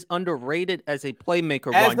 Russ is underrated as a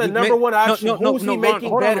playmaker. As the number one option, who's he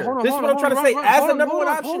making better? This is what I'm trying to say. As the number one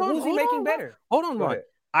option, who's he making better? Hold on, Ron.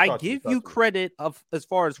 I give you credit as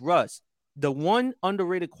far as Russ. The one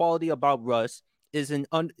underrated quality about Russ is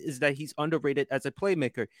that he's underrated as a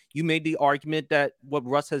playmaker. You made the argument that what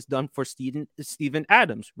Russ has done for Steven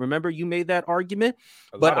Adams. Remember, you made that argument.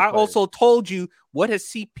 But I also told you, what has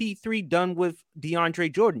CP3 done with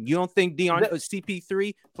DeAndre Jordan? You don't think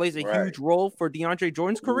CP3 plays a huge role for DeAndre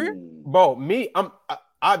Jordan's career? Bro,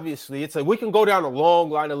 obviously we can go down a long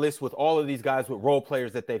line of lists with all of these guys with role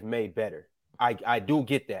players that they've made better. I do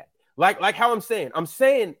get that. Like how I'm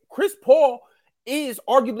saying Chris Paul is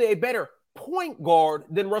arguably a better point guard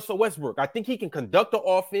than Russell Westbrook. I think he can conduct the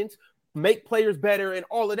offense, make players better, and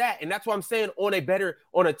all of that. And that's why I'm saying on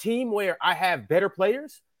a team where I have better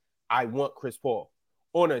players, I want Chris Paul.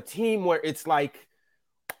 On a team where it's like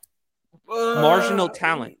marginal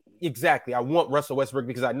talent. Exactly. I want Russell Westbrook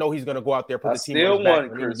because I know he's going to go out there, put the team on his back. I still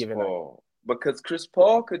want Chris Paul because Chris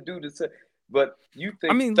Paul could do the same. But you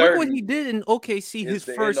think? I mean, look what he did in OKC his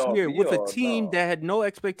first year with a team that had no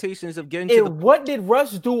expectations of getting to the. What did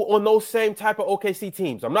Russ do on those same type of OKC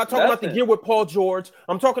teams? I'm not talking about the year with Paul George.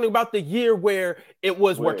 I'm talking about the year where it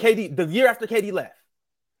was where KD, the year after KD left.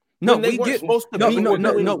 No,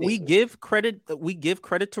 we give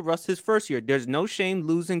credit to Russ his first year. There's no shame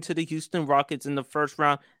losing to the Houston Rockets in the first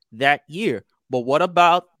round that year. But what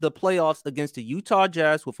about the playoffs against the Utah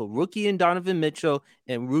Jazz with a rookie in Donovan Mitchell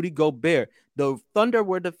and Rudy Gobert? The Thunder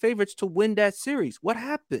were the favorites to win that series. What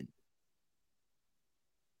happened?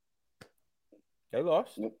 They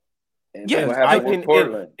lost.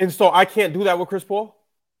 Yes, and so I can't do that with Chris Paul?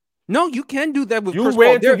 No, you can do that with Chris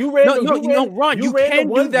Paul. Ron, you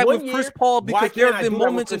can do that with Chris Paul because there have been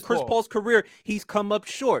moments in Chris Paul's career he's come up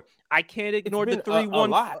short. I can't ignore the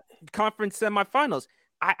 3-1 conference semifinals.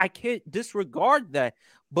 I can't disregard that.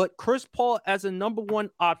 But Chris Paul as a number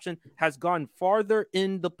one option has gone farther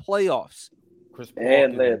in the playoffs. Chris Paul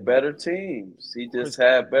and led better teams. He just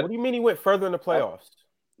had better. What do you mean he went further in the playoffs?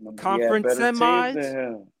 Conference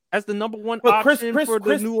semis as the number one option for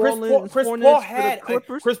the New Orleans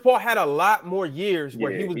Clippers. Chris Paul had a lot more years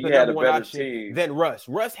where he was the number one option than Russ.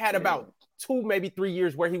 Russ had about 2, maybe 3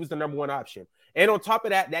 years where he was the number one option. And on top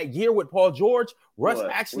of that year with Paul George, Russ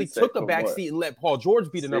actually took a backseat and let Paul George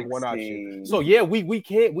be the number one option. So yeah, we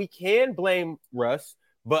can blame Russ,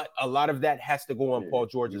 but a lot of that has to go on Paul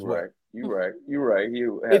George as well. You're right.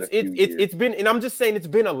 It's been, and I'm just saying it's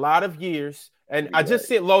been a lot of years. And I just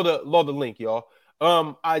sent load the link, y'all.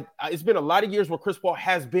 It's been a lot of years where Chris Paul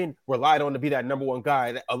has been relied on to be that number one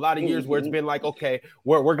guy. A lot of years where it's been like, okay,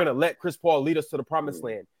 we're gonna let Chris Paul lead us to the promised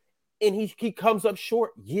land. And he comes up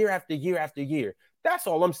short year after year after year. That's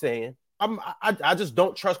all I'm saying. I just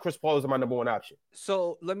don't trust Chris Paul as my number one option.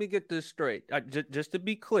 So let me get this straight, just to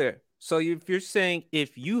be clear. So if you're saying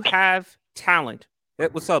if you have talent,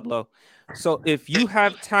 what's up, Lo? So if you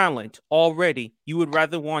have talent already, you would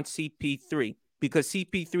rather want CP3 because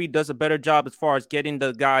CP3 does a better job as far as getting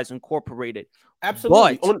the guys incorporated.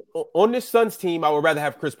 Absolutely. But, on this Suns team, I would rather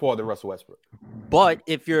have Chris Paul than Russell Westbrook. But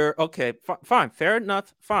if you're fine, fair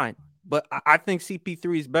enough, fine. But I think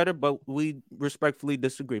CP3 is better, but we respectfully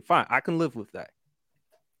disagree. Fine, I can live with that.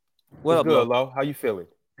 Well, good, Lo. How you feeling?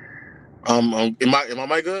 Am I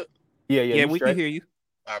mic good? Yeah, we can hear you.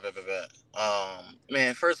 All right, bet.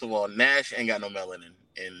 Man, first of all, Nash ain't got no melanin,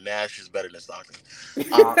 and Nash is better than Stockton.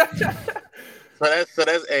 So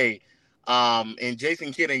that's A. And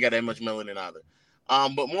Jason Kidd ain't got that much melanin either.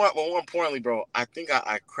 But more importantly, bro, I think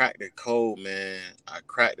I cracked the code, man.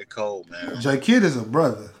 J Kidd is a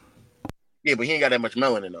brother. Yeah, but he ain't got that much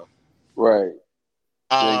melanin though. Right.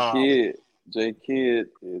 J Kidd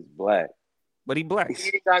is black. But he black. He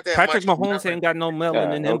ain't got that Patrick much Mahomes ain't got no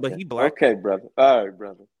melanin in him, but he black. Okay, brother. All right,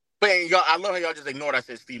 brother. But y'all, I love how y'all just ignored I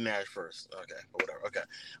said Steve Nash first. Okay, but whatever. Okay.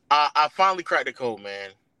 I finally cracked the code, man.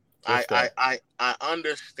 I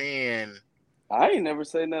understand. I ain't never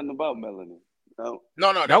say nothing about melanin. No.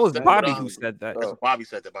 That was Bobby who said that. Bobby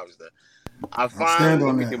said that. I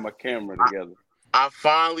finally get my camera together. I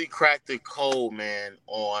finally cracked the code, man,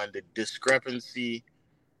 on the discrepancy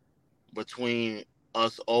between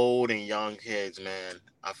us old and young kids, man.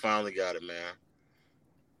 I finally got it, man.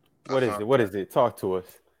 What is it? Talk to us.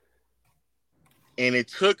 And it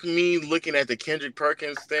took me looking at the Kendrick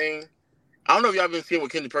Perkins thing. I don't know if y'all been seeing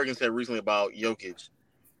what Kendrick Perkins said recently about Jokic.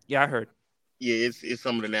 Yeah, I heard. Yeah, it's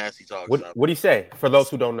some of the nasty talk. What did he say? For those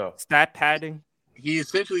who don't know, stat padding. He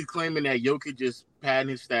essentially claiming that Jokic is padding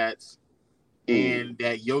his stats, and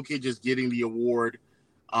that Jokic is getting the award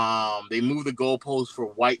They moved the goalposts for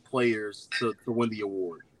white players to win the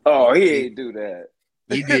award. Oh, he ain't do that.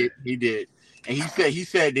 He did. And he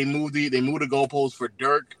said they moved the goalposts for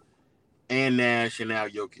Dirk and Nash and now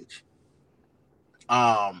Jokic.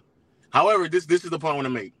 However, this is the point I want to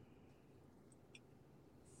make.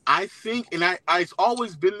 I think, and it's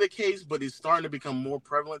always been the case, but it's starting to become more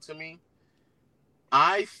prevalent to me.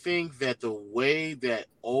 I think that the way that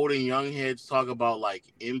old and young heads talk about like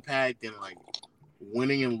impact and like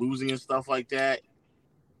winning and losing and stuff like that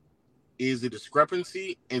is a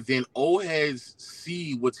discrepancy. And then old heads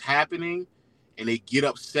see what's happening and they get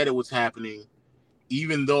upset at what's happening,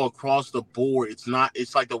 even though across the board, it's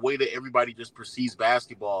like the way that everybody just perceives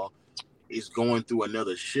basketball is going through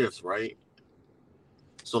another shift, right?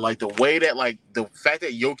 So like the way that like the fact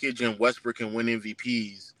that Jokic and Westbrook can win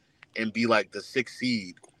MVPs and be like the 6th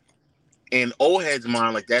seed, in old heads'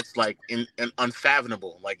 mind, like that's like an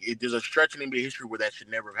unfathomable. Like there's a stretch in NBA history where that should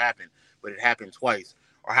never have happened, but it happened twice.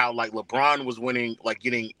 Or how like LeBron was winning, like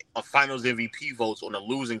getting a Finals MVP votes on a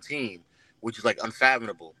losing team, which is like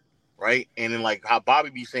unfathomable, right? And then like how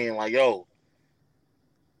Bobby be saying like, yo,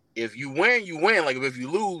 if you win, you win. Like if you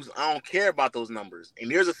lose, I don't care about those numbers.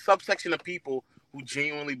 And there's a subsection of people who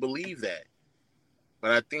genuinely believe that.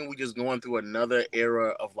 But I think we're just going through another era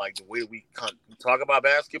of like the way we talk about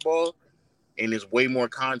basketball, and there's way more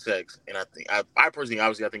context. And I think I personally,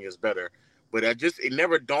 obviously, I think it's better. But it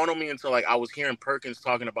never dawned on me until like I was hearing Perkins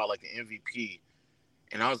talking about like the MVP,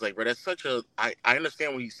 and I was like, bro, that's such a. I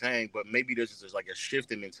understand what he's saying, but maybe there's just like a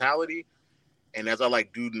shift in mentality. And as I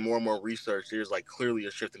like do more and more research, there's like clearly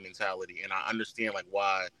a shift in mentality, and I understand like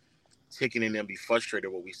why Ticken and them be frustrated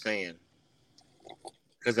with what we saying.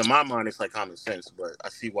 Because in my mind, it's like common sense, but I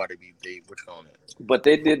see why they what's on it. But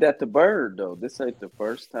they did that to Bird, though. This ain't the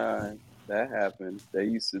first time that happened. They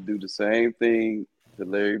used to do the same thing to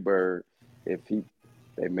Larry Bird.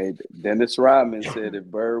 Dennis Rodman said if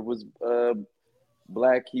Bird was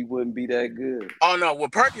black, he wouldn't be that good. Oh no,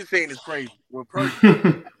 what Perkins saying is crazy. What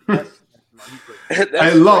Perkins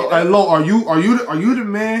Hey Lo, are you the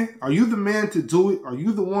man? Are you the man to do it? Are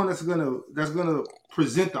you the one that's gonna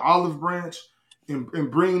present the olive branch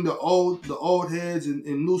and bring the old heads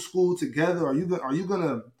and new school together? Are you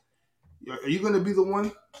gonna be the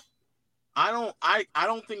one? I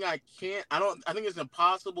don't think I can. I think it's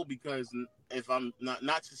impossible because if I'm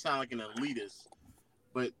not to sound like an elitist,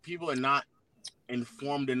 but people are not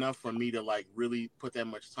informed enough for me to like really put that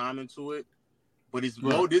much time into it. But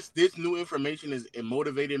it's this new information it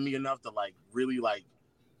motivated me enough to like really like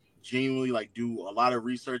genuinely like do a lot of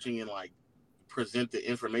researching and like present the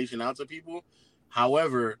information out to people.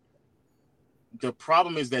 However, the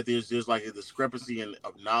problem is that there's like a discrepancy of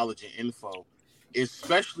knowledge and info,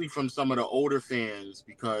 especially from some of the older fans,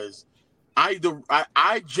 because I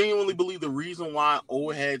genuinely believe the reason why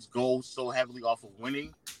old heads go so heavily off of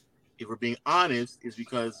winning, if we're being honest, is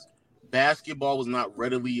because basketball was not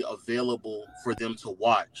readily available for them to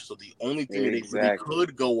watch. So the only thing that they really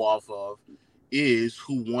could go off of is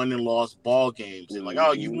who won and lost ball games. And like,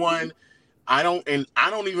 oh, you won. I don't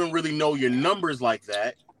even really know your numbers like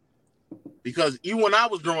that, because even when I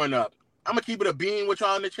was growing up, I'm gonna keep it a bean with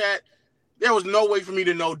y'all in the chat. There was no way for me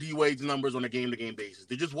to know D Wade's numbers on a game-to-game basis.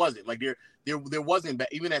 There just wasn't. Like there wasn't,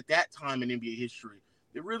 even at that time in NBA history,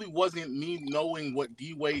 there really wasn't me knowing what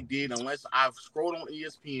D Wade did unless I've scrolled on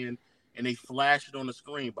ESPN and they flashed it on the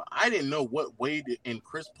screen. But I didn't know what Wade and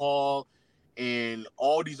Chris Paul and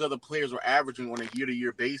all these other players were averaging on a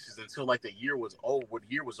year-to-year basis until like the year was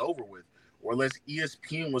over with, or unless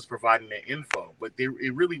ESPN was providing that info. But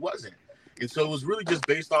it really wasn't. And so it was really just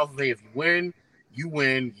based off of, hey, if you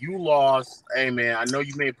win, you lost. Hey, man, I know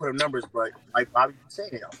you may have put up numbers, but like Bobby was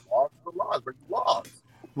saying, lost for loss, but you lost.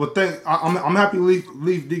 Well, I'm happy Leaf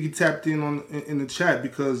Diggy tapped in the chat,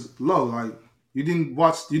 because like you didn't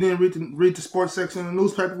read the sports section of the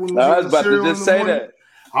newspaper when you was I was about to just say morning? That.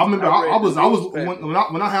 I remember I was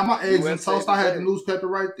when I had my eggs and toast, I had the newspaper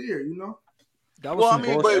right there, you know. That was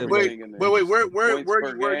wait,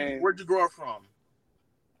 where'd you grow up from?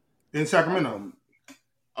 In Sacramento.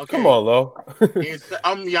 Okay. Come on, Lo.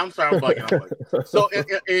 I'm sorry, I'm bugging. So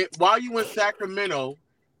while you in Sacramento,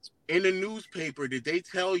 in the newspaper, did they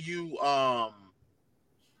tell you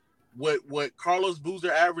what Carlos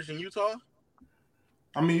Boozer averaged in Utah?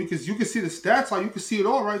 I mean, you can see the stats, like you can see it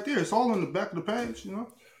all right there. It's all on the back of the page, you know.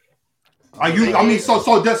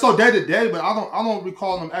 So day to day, but I don't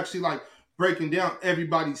recall them actually like breaking down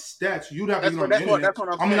everybody's stats. You'd have to That's get what, on the that's what, internet. that's what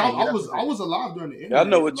I'm I mean, saying. I was alive during the internet. I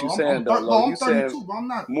know what you're I'm saying, though. I'm 32, but I'm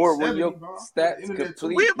not more 70, when your bro. stats Internet too.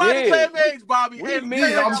 complete. We about the same age, Bobby. We And mean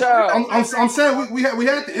Yeah, each other. I'm saying we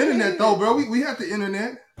had the internet though, bro. We had the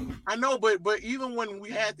internet. I know, but even when we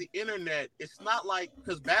had the internet, it's not like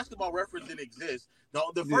because Basketball Reference didn't exist.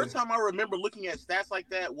 The first time I remember looking at stats like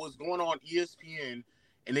that was going on ESPN,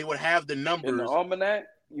 and they would have the numbers. In the almanac?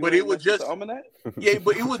 But it was just almanac. Yeah,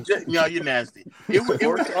 but it was just you're nasty. It was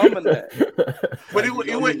almanac. But it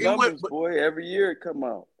would boy, every year it come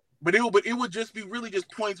out. But it would just be really just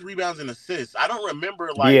points, rebounds, and assists. I don't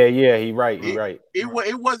remember like he right.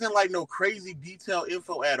 It wasn't like no crazy detailed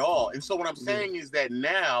info at all. And so what I'm saying is that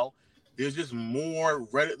now there's just more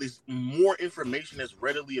information that's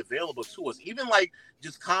readily available to us, even like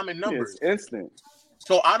just common numbers. It's instant.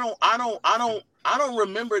 So I don't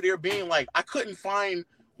remember there being like I couldn't find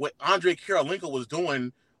what Andre Karolinko was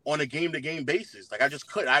doing on a game-to-game basis. Like I just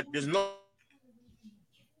couldn't. There's no.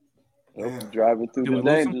 Driving through the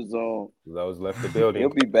danger zone. Lowe's left the building. He'll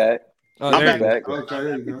be back. I'll be back. Okay,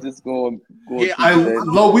 there you go. Just going. Yeah,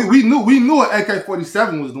 Lo, we knew what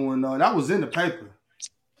AK-47 was doing though. That was in the paper.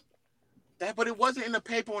 But it wasn't in the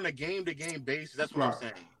paper on a game-to-game basis. That's what I'm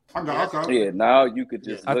saying. I got. Yeah, now you could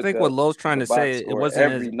just. I think what Lowe's trying to say, it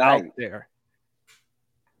wasn't every as night out there.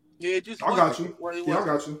 Yeah, it just. I got you. Yeah, I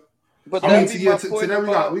got you. But I mean, today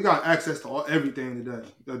we got access to everything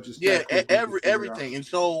today. Everything, and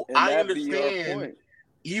so I understand.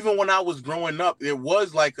 Even when I was growing up, there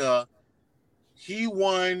was like he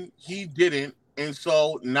won, he didn't, and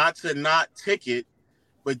so not tick it,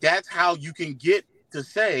 but that's how you can get to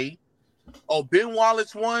say, oh, Ben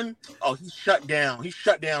Wallace won. Oh, he shut down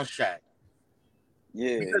Shaq.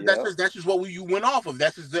 Yeah, because that's just what you went off of.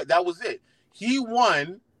 That was it. He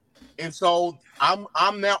won. And so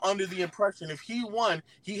I'm now under the impression if he won,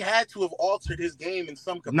 he had to have altered his game in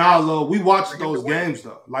some capacity. Nah, Lo, we watched those games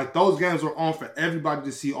though. Like those games were on for everybody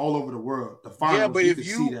to see all over the world. The finals, yeah, but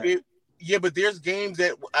see that. But there's games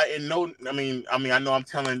that I know I'm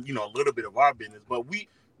telling a little bit of our business, but we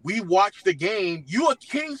watched the game. You're a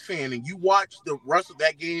Kings fan, and you watched the rest of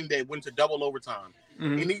that game that went to double overtime,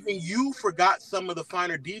 and even you forgot some of the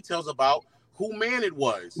finer details about who man it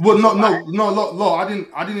was. Well, no, I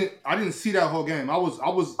didn't see that whole game. I was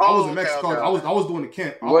in Mexico. Okay. I was doing the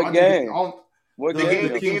camp. What game?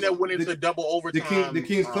 The game that went into double overtime. The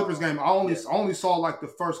Kings Clippers game. I only saw like the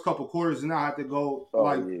first couple quarters, and I had to go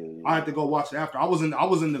I had to go watch it after. I was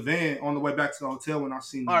in the van on the way back to the hotel when I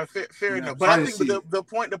seen. All right, fair enough. But I think the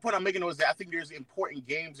point I'm making is that I think there's important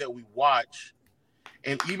games that we watch.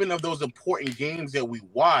 And even of those important games that we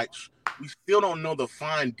watch, we still don't know the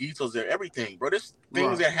fine details of everything, bro. There's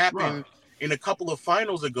things that happened in a couple of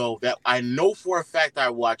finals ago that I know for a fact I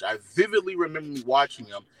watched. I vividly remember me watching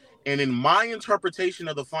them. And in my interpretation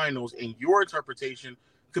of the finals and your interpretation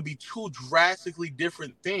could be two drastically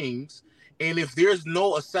different things. And if there's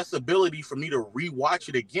no accessibility for me to rewatch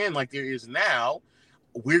it again like there is now,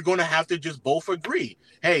 we're going to have to just both agree.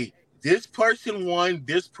 Hey, this person won,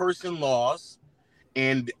 this person lost.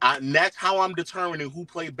 And that's how I'm determining who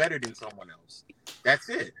played better than someone else. That's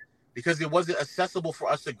it. Because it wasn't accessible for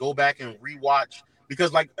us to go back and rewatch.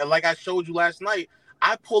 Because like I showed you last night,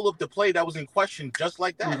 I pulled up the play that was in question just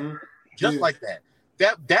like that. Like that.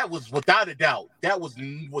 That was without a doubt. That was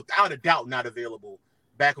without a doubt not available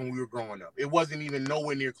back when we were growing up. It wasn't even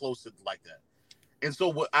nowhere near close to like that. And so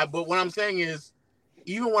what I'm saying is,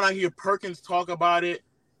 even when I hear Perkins talk about it,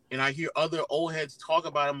 and I hear other old heads talk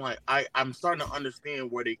about it, I'm like, I'm starting to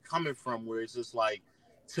understand where they're coming from, where it's just like,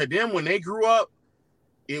 to them, when they grew up,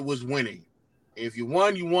 it was winning. If you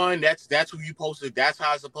won, you won. That's who you posted. That's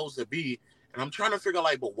how it's supposed to be. And I'm trying to figure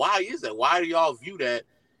like, but why is that? Why do y'all view that?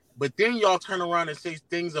 But then y'all turn around and say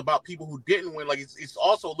things about people who didn't win. Like it's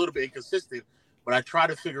also a little bit inconsistent, but I try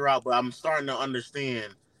to figure out, but I'm starting to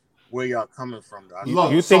understand where y'all coming from.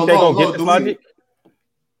 You think they're going to get this logic?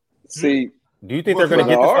 See, do you think they're going to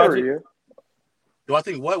get this logic? Do I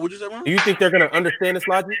think what? What'd you say, Ron? Do you think they're going to understand this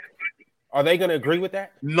logic? Are they going to agree with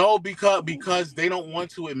that? No, because they don't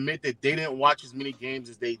want to admit that they didn't watch as many games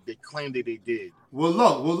as they claimed that they did. Well,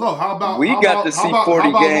 look. How about we got to see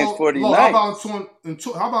 40 games, 40 nights? How about in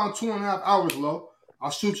 2.5 hours, Lo?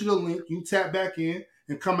 I'll shoot you the link. You tap back in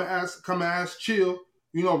and come and ask Chill.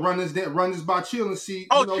 Run this by Chill and see.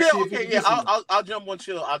 Oh, Chill. Okay, yeah. I'll jump on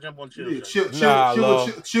Chill. Yeah,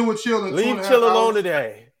 chill with Chill. Leave Chill alone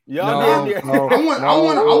today. Y'all I want to get to.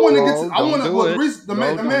 The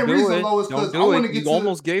main reason, Lo, is because I want to get to. You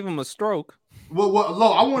almost gave him a stroke. Well,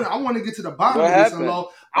 Lo, I want to get to the bottom of this, and Lo,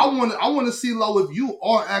 I want to see, Lo, if you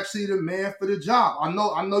are actually the man for the job. I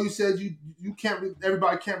know you said you can't.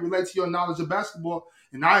 Everybody can't relate to your knowledge of basketball,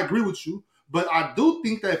 and I agree with you. But I do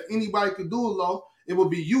think that if anybody could do it, Lo, it will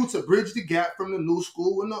be you to bridge the gap from the new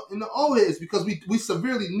school and the old heads, because we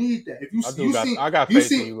severely need that. If you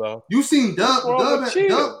seen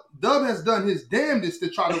Dub has done his damnedest to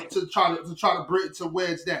try to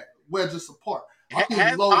wedge us apart. I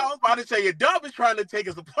was about to say, Dub is trying to take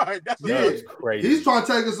us apart. That's crazy. He's trying to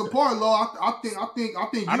take us apart, Lo. I think.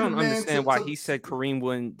 I don't understand why he said Kareem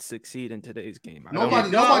wouldn't succeed in today's game.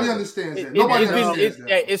 Nobody understands that. Nobody understands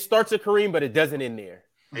that. It starts at Kareem, but it doesn't end there.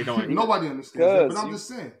 Nobody understands that. But I'm just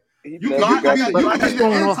saying. You can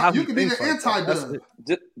be the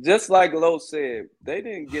anti-Dub. Just like Lo said, they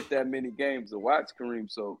didn't get that many games to watch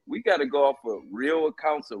Kareem, so we got to go off of real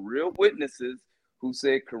accounts of real witnesses who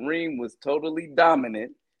said Kareem was totally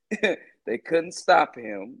dominant. They couldn't stop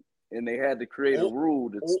him, and they had to create a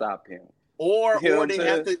rule to stop him. Or they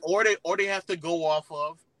have to go off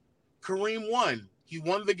of Kareem won. He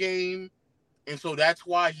won the game, and so that's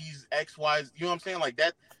why he's X, Y. You know what I'm saying? Like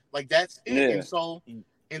that. Like that's it. Yeah.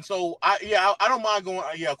 And so I don't mind going.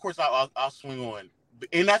 Yeah, of course I'll swing on.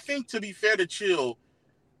 And I think, to be fair to Chill,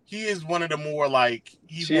 he is one of the more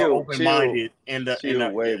he's more open-minded and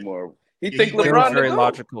way more. He think LeBron very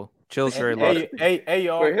logical. Chill's very logical. Hey,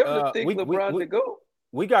 y'all. For him to think LeBron to go.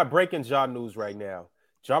 We got breaking Ja news right now.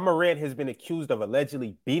 Ja Morant has been accused of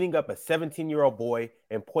allegedly beating up a 17-year-old boy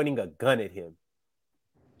and pointing a gun at him.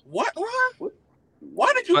 What?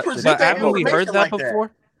 Why did you present that? Haven't we heard that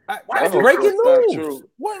before? That's breaking news.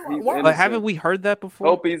 But haven't we heard that before?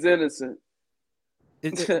 Hope he's innocent.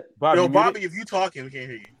 Bobby, if you talking, we can't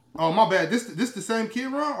hear you. Oh, my bad. This the same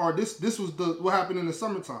kid, Ron, or this was what happened in the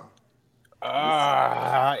summertime?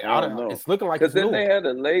 I don't know. It's looking like because then they had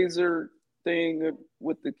a laser thing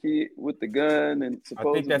with the kid with the gun, and supposedly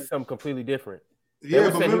I think that's something completely different. They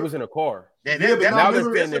were saying he was in a car.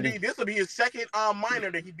 This will be his second minor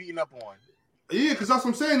that he beating up on. Yeah, because that's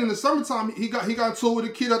what I'm saying. In the summertime, he got into it with a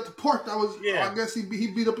kid at the park. That was I guess he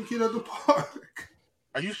beat up a kid at the park.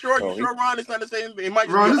 Are you sure? Ron? It's not the same. It might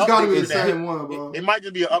just Ron, this got to be the same one, bro. It might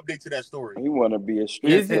just be an update to that story. You want to be a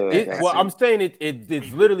street? Well, I'm saying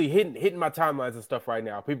it's literally hitting my timelines and stuff right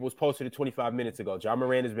now. People was posted it 25 minutes ago. Ja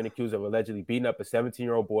Morant has been accused of allegedly beating up a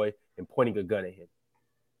 17-year-old boy and pointing a gun at him.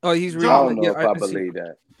 Oh, he's really. I don't know if I believe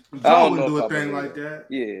that. I wouldn't do a thing like that.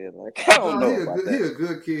 Yeah, I don't know. He a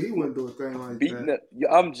good kid. He wouldn't do a thing like that.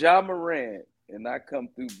 I'm Ja Morant, and I come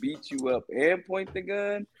through, beat you up, and point the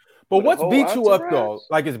gun. But what's beat you up though?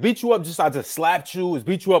 Like, is beat you up just I just slapped you? Is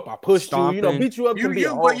beat you up I pushed you? You know, beat you up can be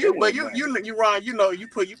Ron, you know, you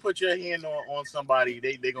put your hand on somebody,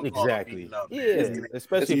 they gonna call it beating up. Yeah,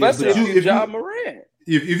 especially if you Ja Morant.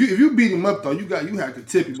 If you beat him up though, you have to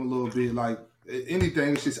tip him a little bit. Like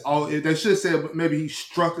anything, it's just they should say maybe he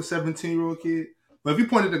struck a 17-year-old kid. But if you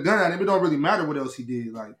pointed the gun at him, it don't really matter what else he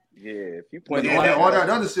did. Like if you pointed all that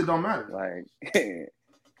other shit don't matter. Like.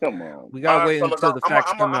 Come on. We gotta wait until the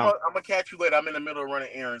facts come out. I'm gonna catch you later. I'm in the middle of running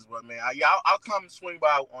errands, but man, I'll come swing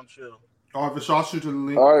by on Chill. All right, for sure. I'll shoot you the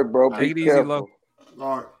link. All right, bro. Take it easy, Lo.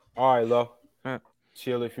 All right, Lo.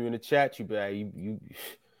 Chill. If you're in the chat, you better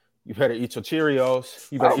eat your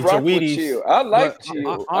Cheerios. You better eat your Wheaties. Chill. I like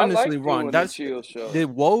Chill. Honestly, like Ron, that's Chill show. Did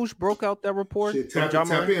Woj broke out that report? Shit, tap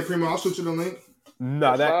in, Primo. I'll shoot you the link.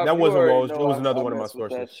 No, that wasn't Woj. It was another one of my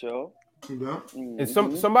sources. Yeah. And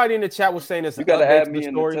somebody in the chat was saying this. You gotta add me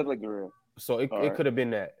in the Telegram. So it could have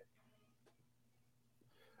been that.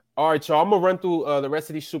 All right, y'all. I'm going to run through the rest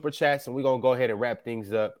of these super chats, and we're going to go ahead and wrap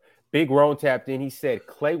things up. Big Ron tapped in. He said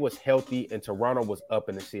Klay was healthy and Toronto was up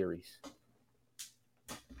in the series.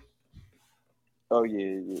 Oh,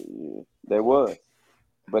 yeah. There was.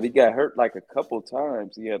 But he got hurt like a couple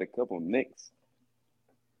times. He had a couple nicks.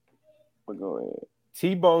 But go ahead.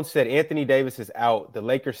 T-Bone said Anthony Davis is out. The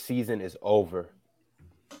Lakers season is over.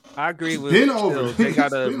 I agree with Chill. They got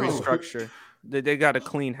to restructure. They got a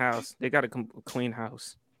clean house. They got a clean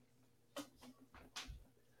house.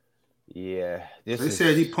 Yeah. They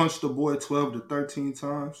said he punched the boy 12 to 13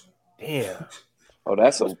 times. Damn. Oh,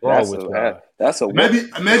 that's a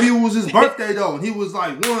maybe it was his birthday though, and he was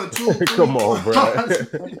like 1, 2, 3. Come on, bro.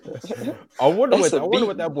 I wonder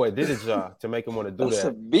what that boy did his job to make him want to do that's that.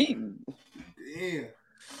 A beating. Damn.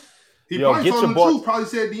 He probably told him the truth. Probably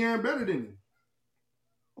said De'Aaron better than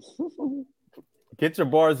him. Get your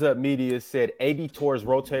bars up. Media said AD tore his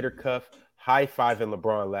rotator cuff. High-fiving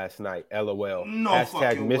LeBron last night. LOL. No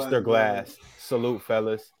Hashtag Mr. Glass. Salute,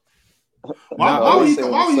 fellas. Why would he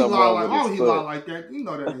lie like that? You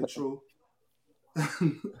know that ain't true.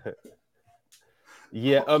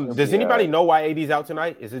 Yeah. Does anybody know why AD's out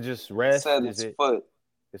tonight? Is it just rest? Is it foot?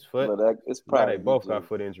 His foot. But it's probably they both got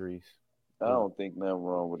foot injuries. I don't think nothing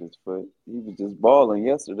wrong with his foot. He was just balling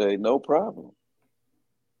yesterday, no problem.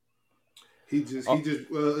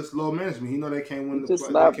 It's low management. He know they can't win the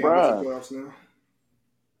playoffs now.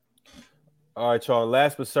 All right, y'all.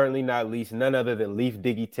 Last but certainly not least, none other than Leaf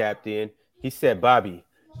Diggy tapped in. He said, Bobby,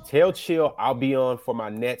 tell Chill I'll be on for my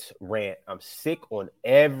Nets rant. I'm sick on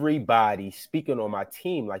everybody speaking on my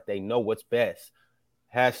team like they know what's best.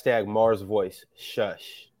 # Mars voice.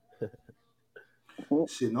 Shush.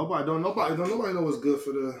 Shit, nobody know what's good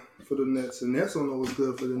for the Nets. The Nets don't know what's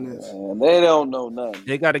good for the Nets. Man, they don't know nothing.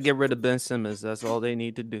 They got to get rid of Ben Simmons. That's all they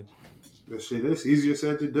need to do. That shit, it's easier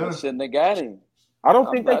said than done. They shouldn't have got him. I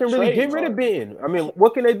don't think they can really get rid of Ben. I mean,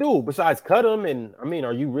 what can they do besides cut him? And I mean,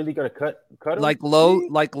 are you really gonna cut him? Like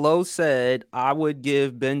Lowe said, I would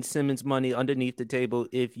give Ben Simmons money underneath the table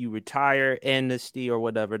if you retire, amnesty or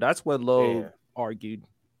whatever. That's what Lowe argued.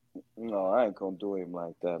 No, I ain't gonna do him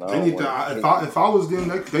like that. If I was them,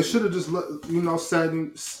 they should have just sat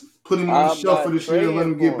and put him on the shelf for this year and let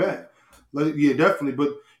him get back. Yeah, definitely. But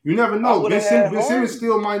you never know. Ben Simmons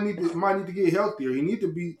still might need to get healthier. He need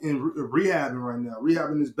to be in rehabbing right now,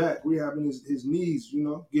 rehabbing his back, rehabbing his knees.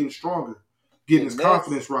 Getting stronger, getting his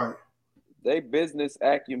confidence right. They business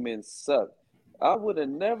acumen suck. I would have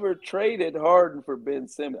never traded Harden for Ben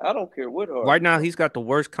Simmons. I don't care what Harden. Right now, he's got the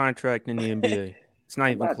worst contract in the NBA. It's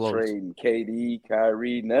not even close. Trading KD,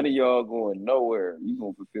 Kyrie, none of y'all going nowhere. You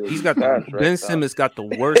gonna fulfill? He's got Ben Simmons got the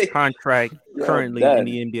worst contract currently in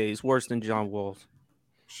the NBA. It's worse than John Wall's.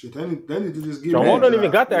 Shit, they need to just get. John Wall don't even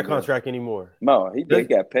got that contract anymore. No, he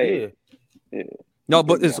got paid. Yeah. No,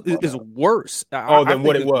 but it's worse. Than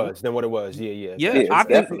what it was. Yeah. It's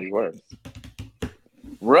definitely worse.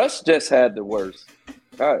 Russ just had the worst.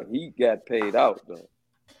 He got paid out though,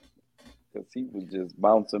 because he was just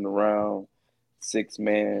bouncing around.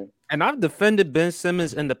 6-man. And I've defended Ben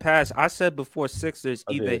Simmons in the past. I said before Sixers,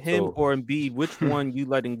 either him or Embiid, which one you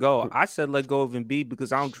letting go? I said let go of Embiid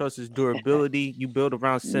because I don't trust his durability. You build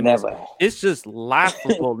around Simmons. Never. It's just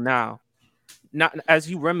laughable now. Not as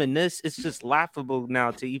you reminisce, it's just laughable now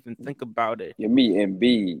to even think about it. You mean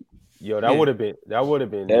Embiid. Yo, that would have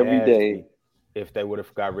been every day if they would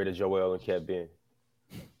have got rid of Joel and kept Ben.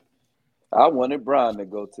 I wanted Bron to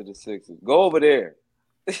go to the Sixers. Go over there.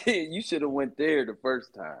 You should have went there the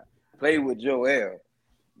first time. Play with Joel. At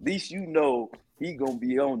least you know he gonna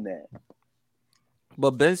be on that.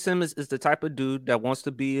 But Ben Simmons is the type of dude that wants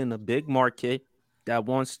to be in a big market, that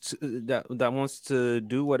wants to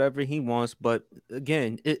do whatever he wants. But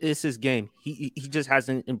again, it's his game. He just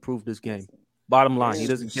hasn't improved his game. Bottom line, he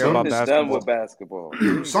doesn't care about basketball. Done with basketball.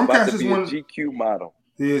 Some cats just want GQ model.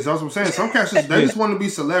 Yeah, that's what I'm saying. Some cats they just want to be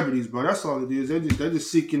celebrities, bro. That's all it is. They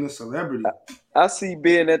just seeking a celebrity. I see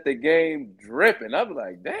Ben at the game dripping. I'm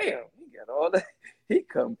like, damn, he got all that. He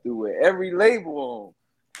come through with every label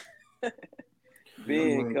on.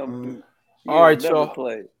 Ben come through. All right, y'all.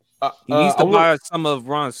 Play. He needs to buy some of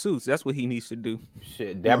Ron's suits. That's what he needs to do.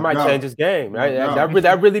 Shit, that might change his game. Right?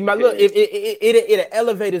 That really might. Look, it'll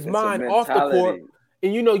elevate his mind off the court.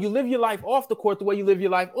 And you live your life off the court the way you live your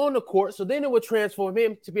life on the court. So then it would transform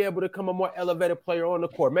him to be able to become a more elevated player on the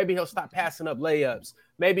court. Maybe he'll stop passing up layups.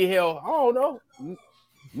 Maybe he'll, I don't know,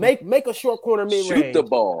 make a short corner mid range. Shoot the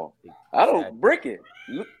ball. I don't brick it.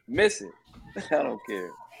 Miss it. I don't care.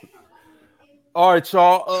 All right,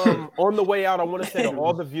 y'all. On the way out, I want to say to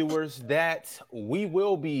all the viewers that we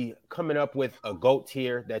will be coming up with a GOAT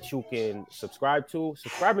tier that you can subscribe to.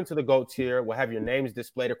 Subscribing to the GOAT tier will have your names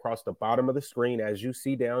displayed across the bottom of the screen as you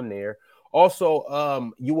see down there.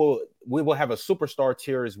 Also, we will have a superstar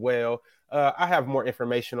tier as well. I have more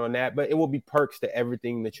information on that, but it will be perks to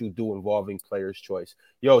everything that you do involving Player's Choice.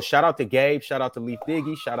 Yo, shout out to Gabe, shout out to Leaf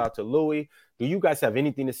Diggy, shout out to Louie. Do you guys have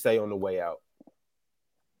anything to say on the way out?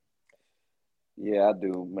 Yeah, I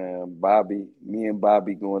do, man. Me and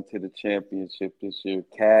Bobby going to the championship this year.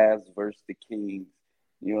 Cavs versus the Kings.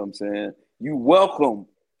 You know what I'm saying? You welcome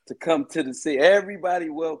to come to the city. Everybody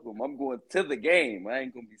welcome. I'm going to the game. I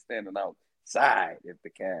ain't going to be standing outside if the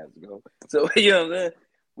Cavs go. So, you know what I'm saying?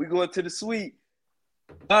 We going to the suite.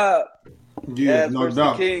 Yeah, Cavs no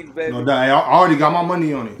doubt. Kings, baby. No doubt. I already got my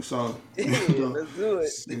money on it. So, let's do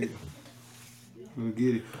it. We'll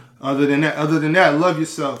get it. Other than that, love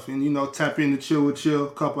yourself and tap in to Chill with Chill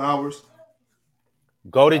a couple hours.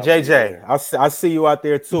 Go to JJ. I'll see you out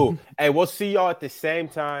there too. Hey, we'll see y'all at the same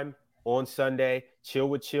time on Sunday. Chill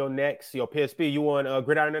with Chill next. Yo, PSP, you on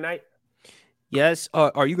Gridiron tonight? Yes.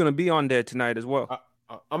 Are you gonna be on there tonight as well?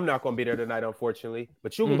 I'm not gonna be there tonight, unfortunately.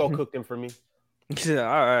 But you can go cook them for me. Yeah,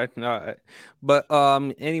 all right. But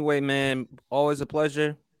anyway, man, always a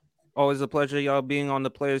pleasure. Always a pleasure, y'all being on the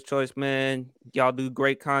Player's Choice, man. Y'all do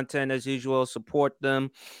great content as usual. Support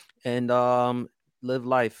them and live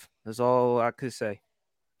life. That's all I could say.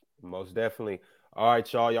 Most definitely. All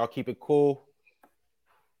right, y'all. Y'all keep it cool.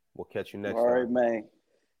 We'll catch you next time. All right, man.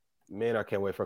 Man, I can't wait for